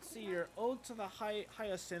 Let's see here. Ode to the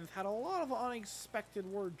Hyacinth had a lot of unexpected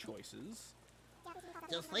word choices.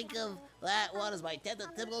 Just think of that one as my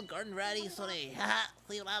typical garden variety sonnet. Haha,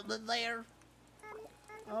 see what I've done there?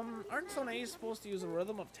 Aren't sonnets supposed to use a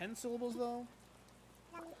rhythm of 10 syllables, though?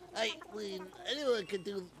 I mean, anyone could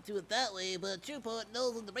do it that way, but a true poet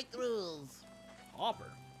knows when to break the rules.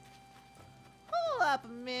 Hopper. Hold up a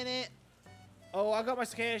minute. Oh, I got my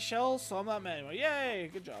cicada shell, so I'm not mad anymore. Yay!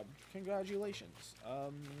 Good job. Congratulations.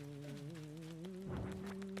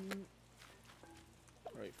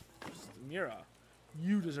 Right. Mira,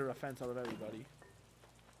 you deserve a fence out of everybody.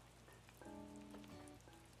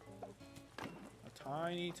 A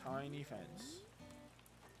tiny, tiny fence.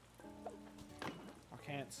 I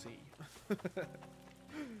can't see.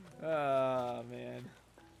 Ah, man.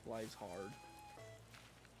 Life's hard.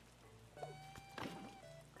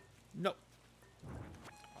 No.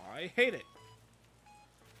 I hate it.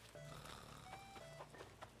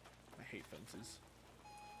 I hate fences.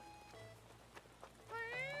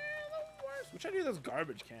 The worst. Which I do this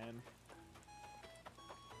garbage can.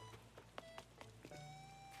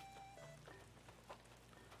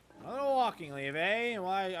 Another walking leave, eh?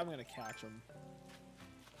 Why? I'm gonna catch him.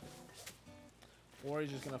 Or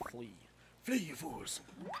he's just gonna flee. Flee, you fools!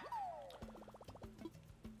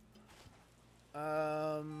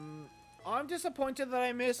 I'm disappointed that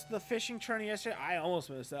I missed the fishing tourney yesterday. I almost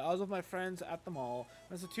missed it. I was with my friends at the mall.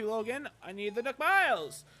 Mr. 2 Logan, I need the Nook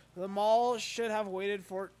Miles. The mall should have waited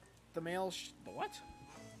for the mail. The what?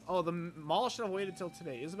 Oh, the mall should have waited till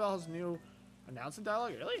today. Isabel has new announcement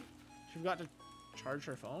dialogue. Really? She forgot to charge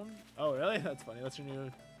her phone. Oh, really? That's funny. That's her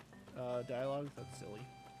new dialogue. That's silly.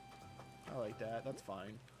 I like that. That's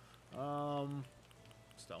fine. Stone.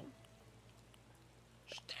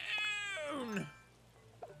 Stone.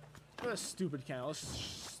 What a stupid can. This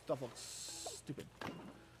stuff looks stupid.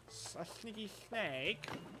 A sneaky snake.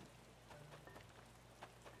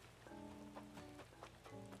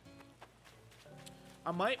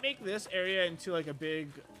 I might make this area into like a big,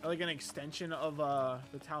 like an extension of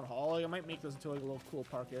the town hall. Like I might make this into like a little cool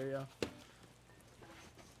park area.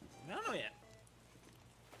 I don't know yet.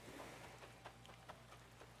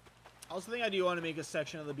 I also think I do want to make a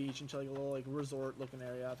section of the beach into like a little like resort looking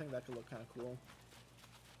area. I think that could look kind of cool.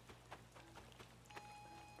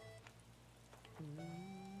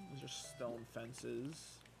 These are stone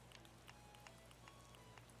fences.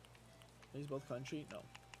 Are these both country? No.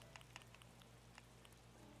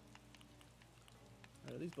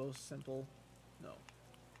 Are these both simple? No.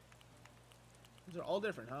 These are all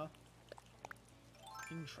different, huh?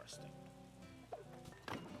 Interesting.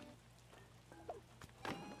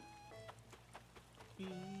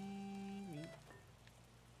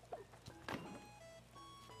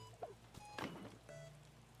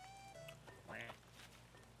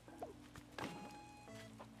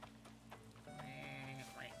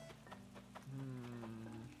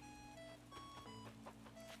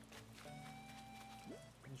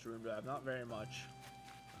 much room do I have? Not very much.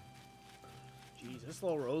 Jeez, this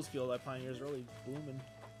little rose field I pioneer is really booming.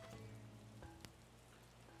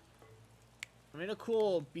 I made a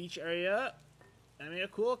cool beach area. And I made a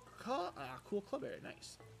cool club area.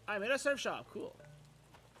 Nice. I made a surf shop. Cool.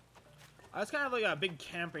 That's kind of like a big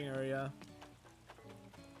camping area.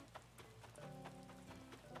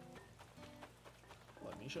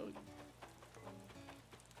 Let me show you.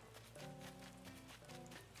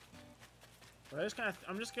 But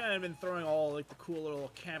I'm just kind of been throwing all like the cool little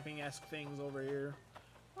camping-esque things over here.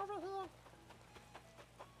 Don't know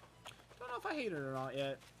if I hate it or not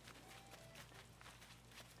yet.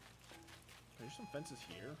 There's some fences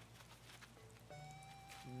here.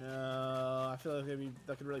 No, I feel like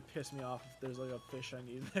that could really piss me off if there's like a fish I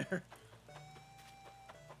need there.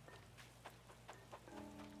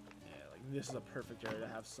 Yeah, like this is a perfect area to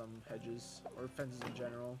have some hedges or fences in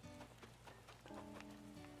general.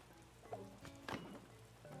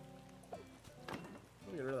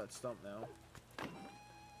 Let me get rid of that stump now.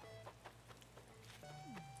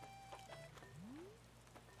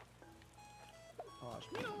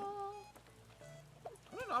 Pashmina!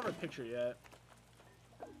 I don't have a picture yet.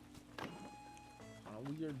 Kinda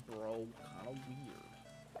weird, bro. Kinda weird.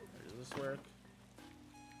 Does this work?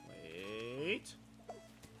 Wait.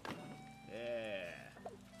 Yeah.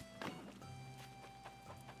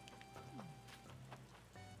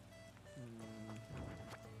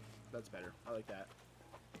 That's better. I like that.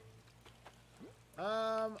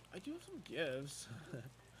 I do have some gives.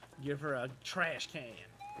 Give her a trash can.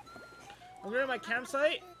 I'm going to my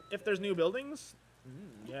campsite if there's new buildings.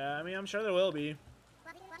 Yeah, I mean, I'm sure there will be.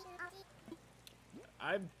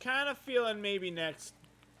 I'm kind of feeling maybe next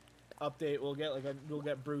update we'll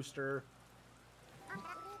get Brewster.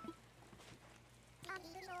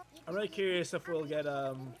 I'm really curious if we'll get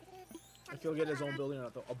if he'll get his own building or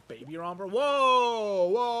not. A baby romper?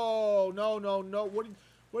 Whoa, whoa, no, no, no. What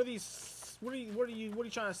are these? What are you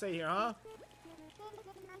trying to say here, huh?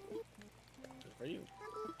 Good for you.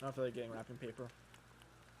 I don't feel like getting wrapping paper.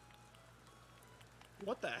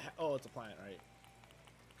 What the heck? Oh, it's a plant, right?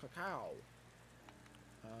 Cacao.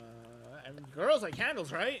 And girls like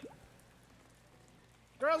candles, right?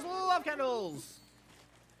 Girls love candles.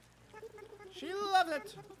 She loves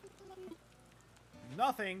it.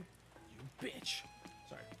 Nothing. You bitch.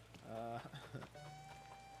 Sorry.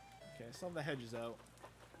 Okay, some of the hedges out.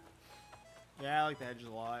 Yeah, I like the hedges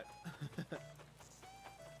a lot.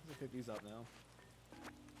 Let's pick these up now.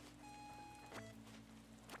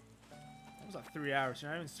 Almost like 3 hours. I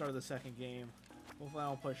haven't even started the second game. Hopefully I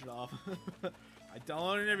don't push it off. I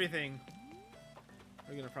downloaded everything.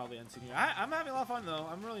 We're gonna probably end soon here. I'm having a lot of fun though.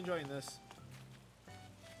 I'm really enjoying this. I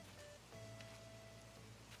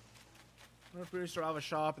don't know if Brewster will have a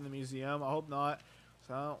shop in the museum. I hope not.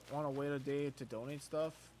 So I don't want to wait a day to donate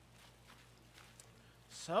stuff.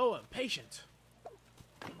 So impatient.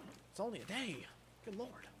 It's only a day. Good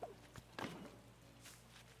lord.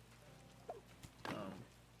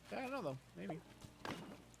 I don't know though. Maybe.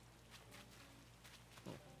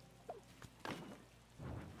 Oh.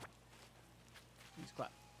 Please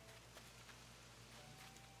clap.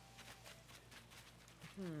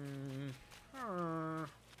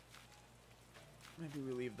 Maybe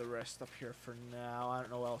we leave the rest up here for now. I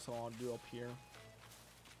don't know what else I want to do up here.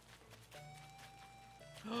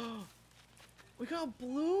 We got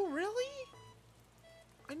blue? Really?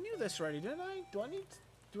 I knew this already, didn't I? Do I need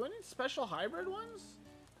special hybrid ones?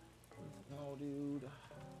 No, dude.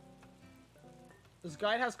 This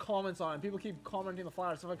guide has comments on it. People keep commenting the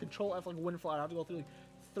flowers. So if I control F like wind flower, I have to go through like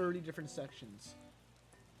 30 different sections.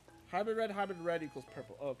 Hybrid red equals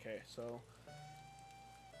purple. Okay, so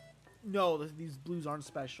no, these blues aren't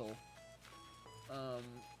special.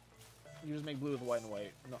 You just make blue with white and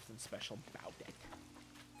white. Nothing special about it.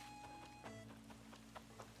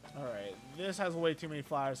 Alright, this has way too many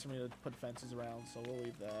flowers for me to put fences around, so we'll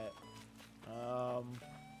leave that.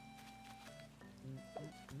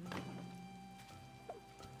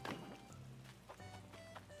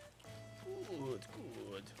 Good,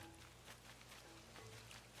 good.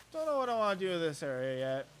 Don't know what I want to do with this area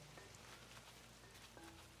yet.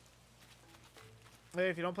 Hey,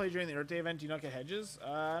 if you don't play during the Earth Day event, do you not get hedges?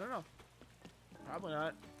 I don't know. Probably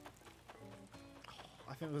not.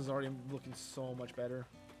 I think this is already looking so much better.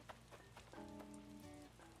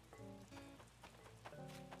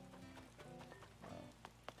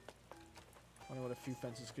 I wonder what a few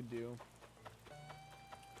fences could do.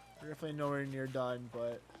 We're definitely nowhere near done,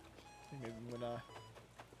 but I think maybe I'm gonna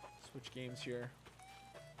switch games here.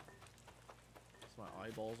 My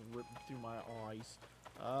eyeballs ripping through my eyes.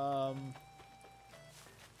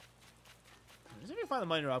 Let's see if we can find the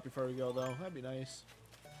miner rock before we go, though. That'd be nice.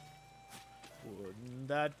 Wouldn't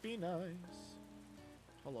that be nice?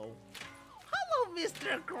 Hello. Hello,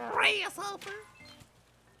 Mr. Grasshopper.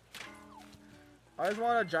 I just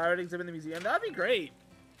want a gyroid exhibit in the museum. That'd be great.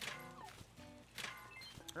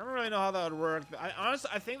 I don't really know how that would work. I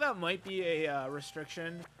think that might be a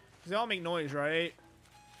restriction. Because they all make noise, right?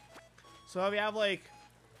 So if you have, like,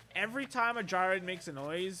 every time a gyroid makes a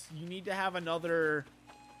noise, you need to have another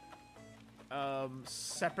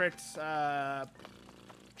separate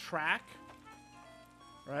track.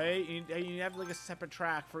 Right? You need to have, like, a separate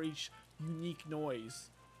track for each unique noise.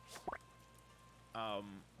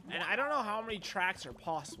 And I don't know how many tracks are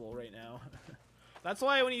possible right now. That's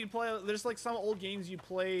why when you play, there's like some old games you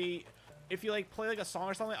play, if you like play like a song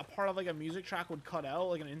or something, a part of like a music track would cut out,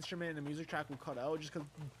 like an instrument in a music track would cut out just because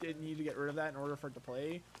it needed to get rid of that in order for it to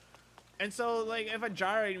play. And so like if a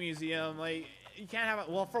gyroid museum, like you can't have it,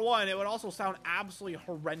 well for one, it would also sound absolutely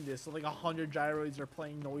horrendous. So like 100 gyroids are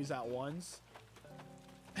playing noise at once.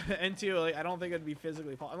 And two, like I don't think it'd be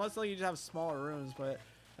physically possible, unless like you just have smaller rooms, but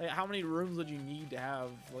like how many rooms would you need to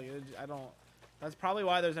have? Like I don't. That's probably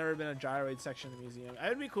why there's never been a gyroid section in the museum. It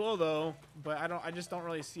would be cool though, but I just don't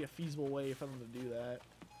really see a feasible way for them to do that.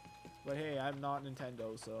 But hey, I'm not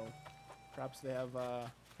Nintendo, so perhaps they have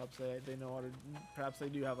perhaps they know how to, perhaps they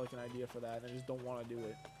do have like an idea for that and they just don't want to do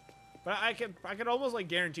it. But I could almost like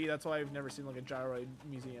guarantee that's why I've never seen like a gyroid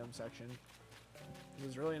museum section.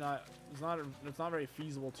 It's really not it's not very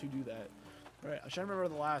feasible to do that. All right, I should remember where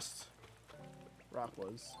the last rock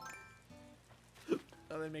was.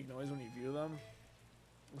 Oh, they make noise when you view them.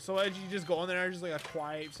 So did you just go in there, just like a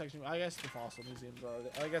quiet section? I guess the fossil museums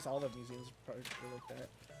are. I guess all the museums are probably like that.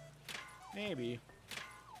 Maybe.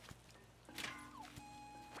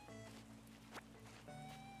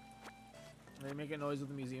 They make a noise with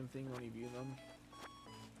the museum thing when you view them.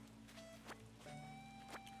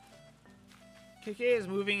 KK is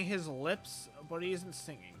moving his lips, but he isn't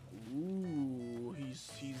singing. Ooh, he's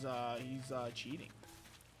cheating.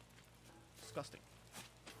 Disgusting.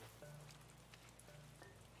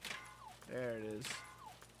 There it is.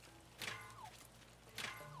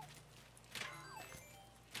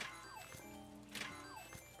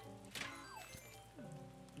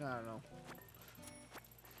 I don't know.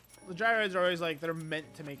 The gyroids are always like, they're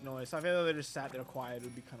meant to make noise. So I feel like they just sat there quiet. It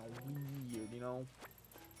would be kind of weird, you know?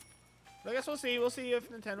 But I guess we'll see. We'll see if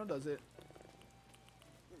Nintendo does it.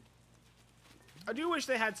 I do wish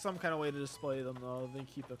they had some kind of way to display them, though. They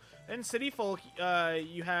keep them. In City Folk,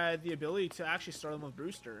 you had the ability to actually start them with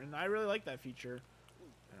Brewster, and I really like that feature.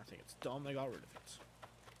 And I think it's dumb they got rid of it.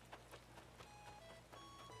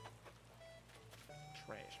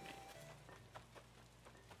 Trash, man.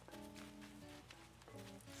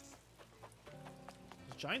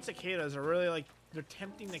 Those giant cicadas are really like, they're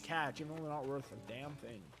tempting to catch, even though they're not worth a damn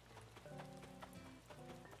thing.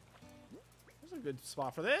 There's a good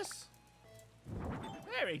spot for this.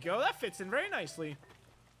 There we go. That fits in very nicely.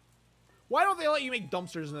 Why don't they let you make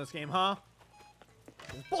dumpsters in this game, huh?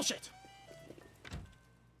 Bullshit!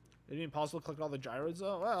 It'd be impossible to collect all the gyroids,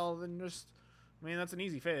 though? Well, then just... I mean, that's an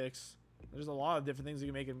easy fix. There's a lot of different things that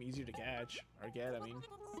can make them easier to catch. Or get, I mean.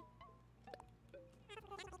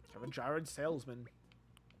 Have a gyroid salesman.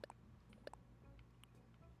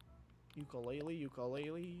 Ukulele,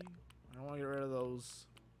 ukulele. I don't want to get rid of those.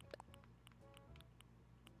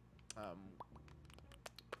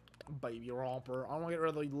 Baby romper. I don't want to get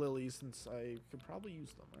rid of the lilies since I could probably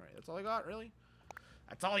use them. Alright, that's all I got, really?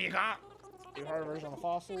 That's all you got? A harder version of the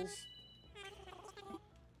fossils?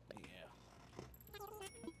 Yeah.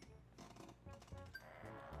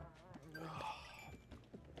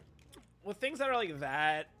 With things that are like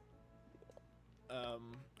that,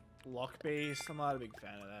 luck-based, I'm not a big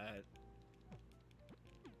fan of that.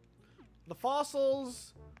 The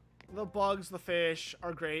fossils... The bugs, the fish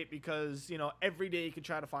are great because, you know, every day you can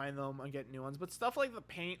try to find them and get new ones. But stuff like the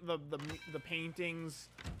paintings,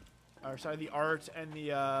 or sorry, the art and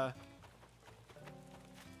the,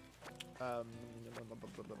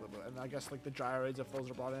 and I guess like the gyroids, if those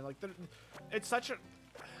are brought in, like it's such a,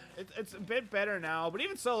 it's a bit better now. But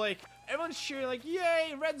even so, like everyone's cheering, like,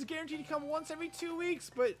 yay, Red's guaranteed to come once every 2 weeks.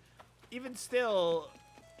 But even still.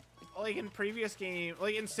 Like in previous game,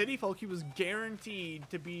 like in City Folk, he was guaranteed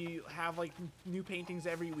to have like new paintings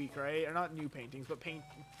every week, right? Or not new paintings, but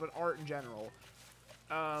art in general.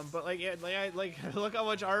 But like, yeah, look how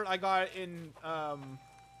much art I got in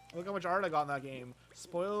look how much art I got in that game.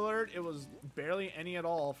 Spoiler alert: it was barely any at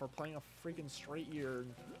all for playing a freaking straight year.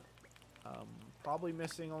 Probably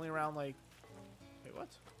missing only around like, wait, what?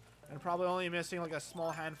 And probably only missing like a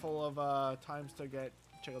small handful of times to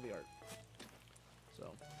check out the art.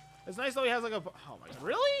 So. It's nice though he has like a... Oh my...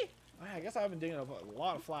 Really? I guess I haven't digging up a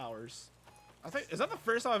lot of flowers. I think, is that the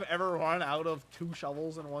first time I've ever run out of 2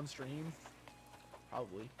 shovels in one stream?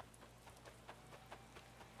 Probably.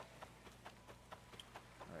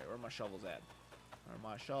 Alright, where are my shovels at? Where are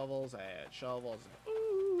my shovels at? Shovels.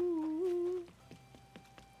 Ooh.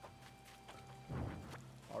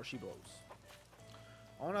 Or she blows.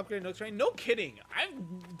 I want to upgrade Nook's Cranny. No kidding.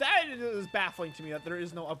 That is baffling to me that there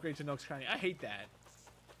is no upgrade to Nook's Cranny. I hate that.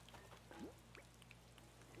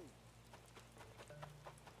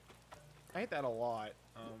 I hate that a lot.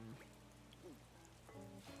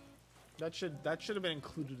 That should have been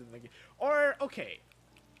included in the game. Or okay,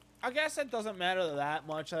 I guess it doesn't matter that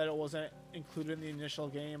much that it wasn't included in the initial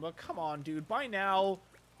game. But come on, dude. By now,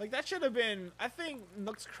 like that should have been. I think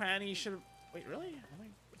Nook's Cranny should have. Wait, really?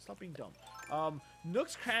 Stop being dumb.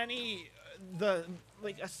 Nook's Cranny,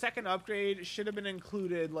 like a second upgrade should have been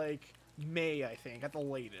included like May, I think, at the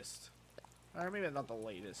latest. Or maybe not the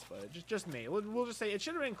latest, but just May. We'll just say it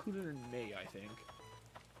should have been included in May, I think.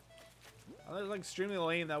 It's like extremely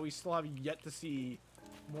lame that we still have yet to see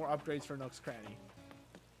more upgrades for Nook's Cranny.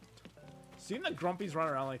 Seeing the Grumpies run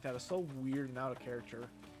around like that is so weird and out of character.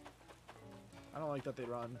 I don't like that they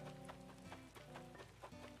run.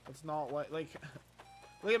 It's not like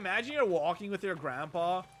imagine you're walking with your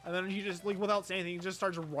grandpa and then he just like without saying anything he just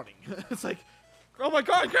starts running. It's like, oh my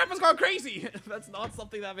god, grandpa's gone crazy. That's not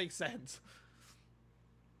something that makes sense.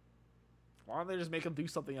 Why don't they just make him do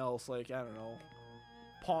something else, like I don't know,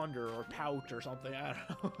 ponder or pout or something? I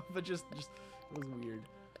don't know. But just it was weird.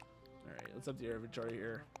 All right, let's update our inventory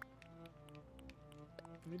here.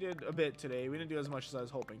 We did a bit today. We didn't do as much as I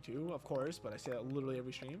was hoping to, of course, but I say that literally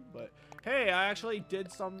every stream. But hey, I actually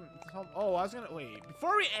did some oh, I was gonna wait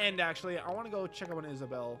before we end. Actually, I want to go check up on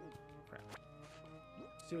Isabel. Crap.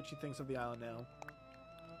 See what she thinks of the island now.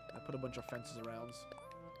 I put a bunch of fences around.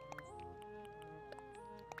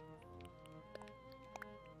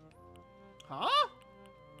 Huh?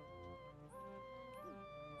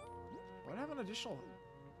 Why do I have an additional?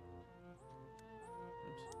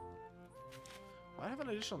 Oops. Why do I have an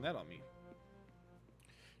additional net on me?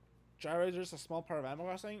 Gyroids are just a small part of Animal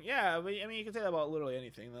Crossing? Yeah, but I mean, you can say that about literally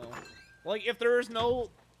anything, though. Like, if there is no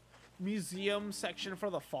museum section for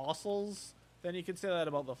the fossils, then you could say that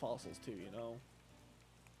about the fossils, too, you know?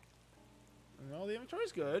 No, the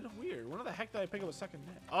inventory's good. Weird. When the heck did I pick up a second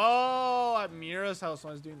net? Oh, at Mira's house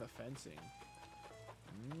when I was doing the fencing.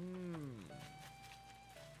 I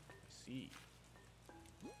see.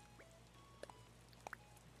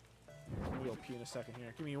 We'll pee in a second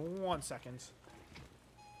here. Give me 1 second.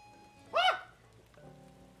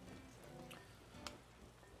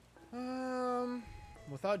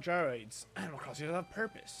 Without gyroids, Animal Crossing doesn't have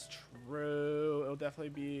purpose. True. It'll definitely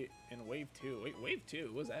be in Wave 2. Wait, Wave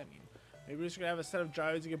 2? What does that mean? Maybe we're just gonna have a set of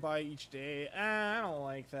gyroids you can buy each day. I don't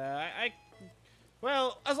like that.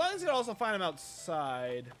 Well, as long as you can also find them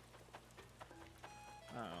outside.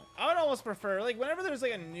 I don't know. I would almost prefer, like, whenever there's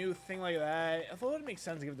like a new thing like that, I thought it would make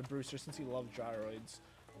sense to give it to Brewster since he loves gyroids.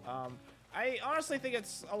 I honestly think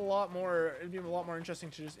it's a lot more. It'd be a lot more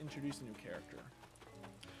interesting to just introduce a new character.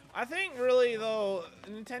 I think really though,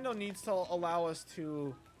 Nintendo needs to allow us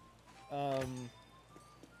to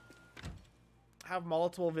have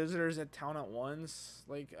multiple visitors at town at once.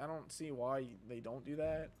 Like, I don't see why they don't do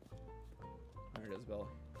that. There it is, Bella.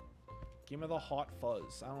 Give me the hot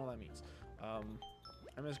fuzz. I don't know what that means. I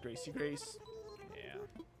miss Gracie Grace. Yeah.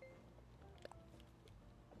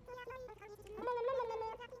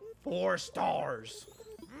 4 stars.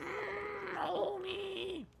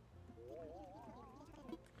 Homie.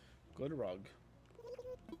 Good rug.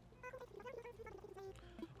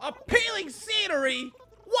 Appealing scenery?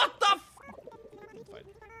 What the f—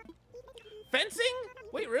 Fencing?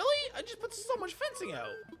 Wait, really? I just put so much fencing out.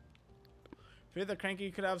 If you're the cranky,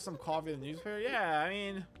 you could have some coffee in the newspaper. Yeah, I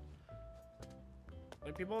mean,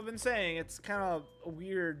 like people have been saying, it's kind of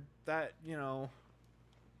weird that, you know,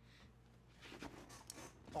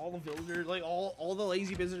 all the villagers, like all the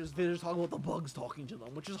lazy visitors talk about the bugs talking to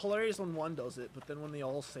them, which is hilarious when one does it, but then when they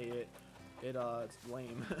all say it, it's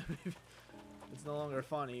lame. It's no longer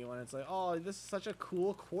funny when it's like, oh, this is such a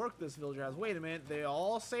cool quirk this villager has. Wait a minute, they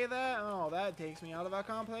all say that? Oh, that takes me out of that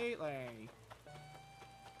completely.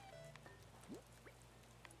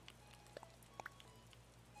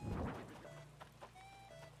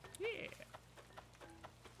 Yeah.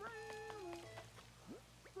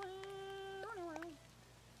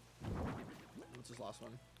 What's this last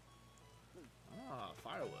one? Ah,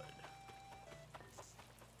 firewood.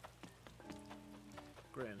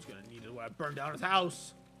 Graham's gonna need it when I burn down his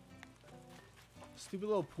house. Stupid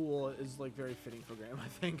little pool is like very fitting for Graham, I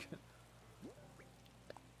think.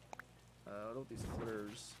 What about these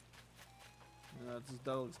flitters?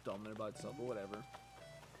 That looks dumb there by itself, but whatever.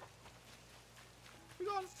 Be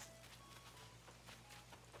gone.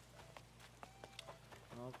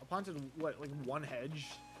 I planted, what, like one hedge?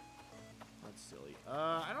 That's silly.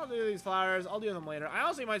 I don't do these flowers. I'll do them later. I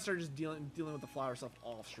honestly might start just dealing with the flower stuff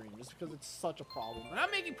off stream, just because it's such a problem. And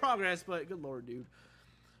I'm making progress, but good lord, dude.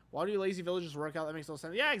 Why do you lazy villagers work out? That makes no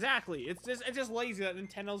sense. Yeah, exactly. It's just lazy that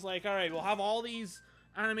Nintendo's like, all right, we'll have all these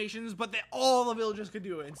animations, but all the villagers could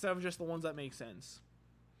do it instead of just the ones that make sense.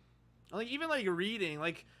 Like even like reading,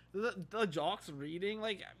 like the jocks reading,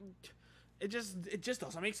 like it just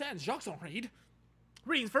doesn't make sense. Jocks don't read.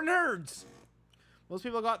 Reading's for nerds. Most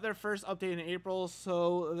people got their first update in April,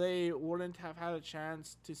 so they wouldn't have had a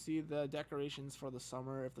chance to see the decorations for the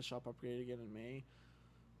summer if the shop upgraded again in May.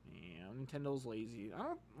 Yeah, Nintendo's lazy.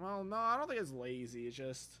 I don't think it's lazy. It's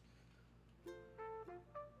just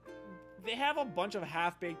they have a bunch of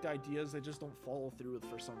half-baked ideas they just don't follow through with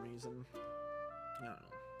for some reason. I don't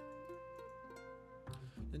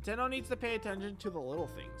know. Nintendo needs to pay attention to the little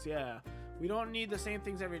things. Yeah, we don't need the same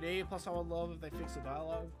things every day. Plus, I would love if they fix the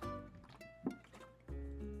dialogue.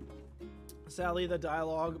 Sadly, the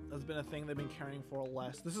dialogue has been a thing they've been caring for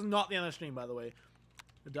less. This is not the end of the stream, by the way.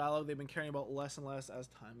 The dialogue they've been caring about less and less as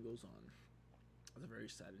time goes on. That's very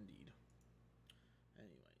sad indeed.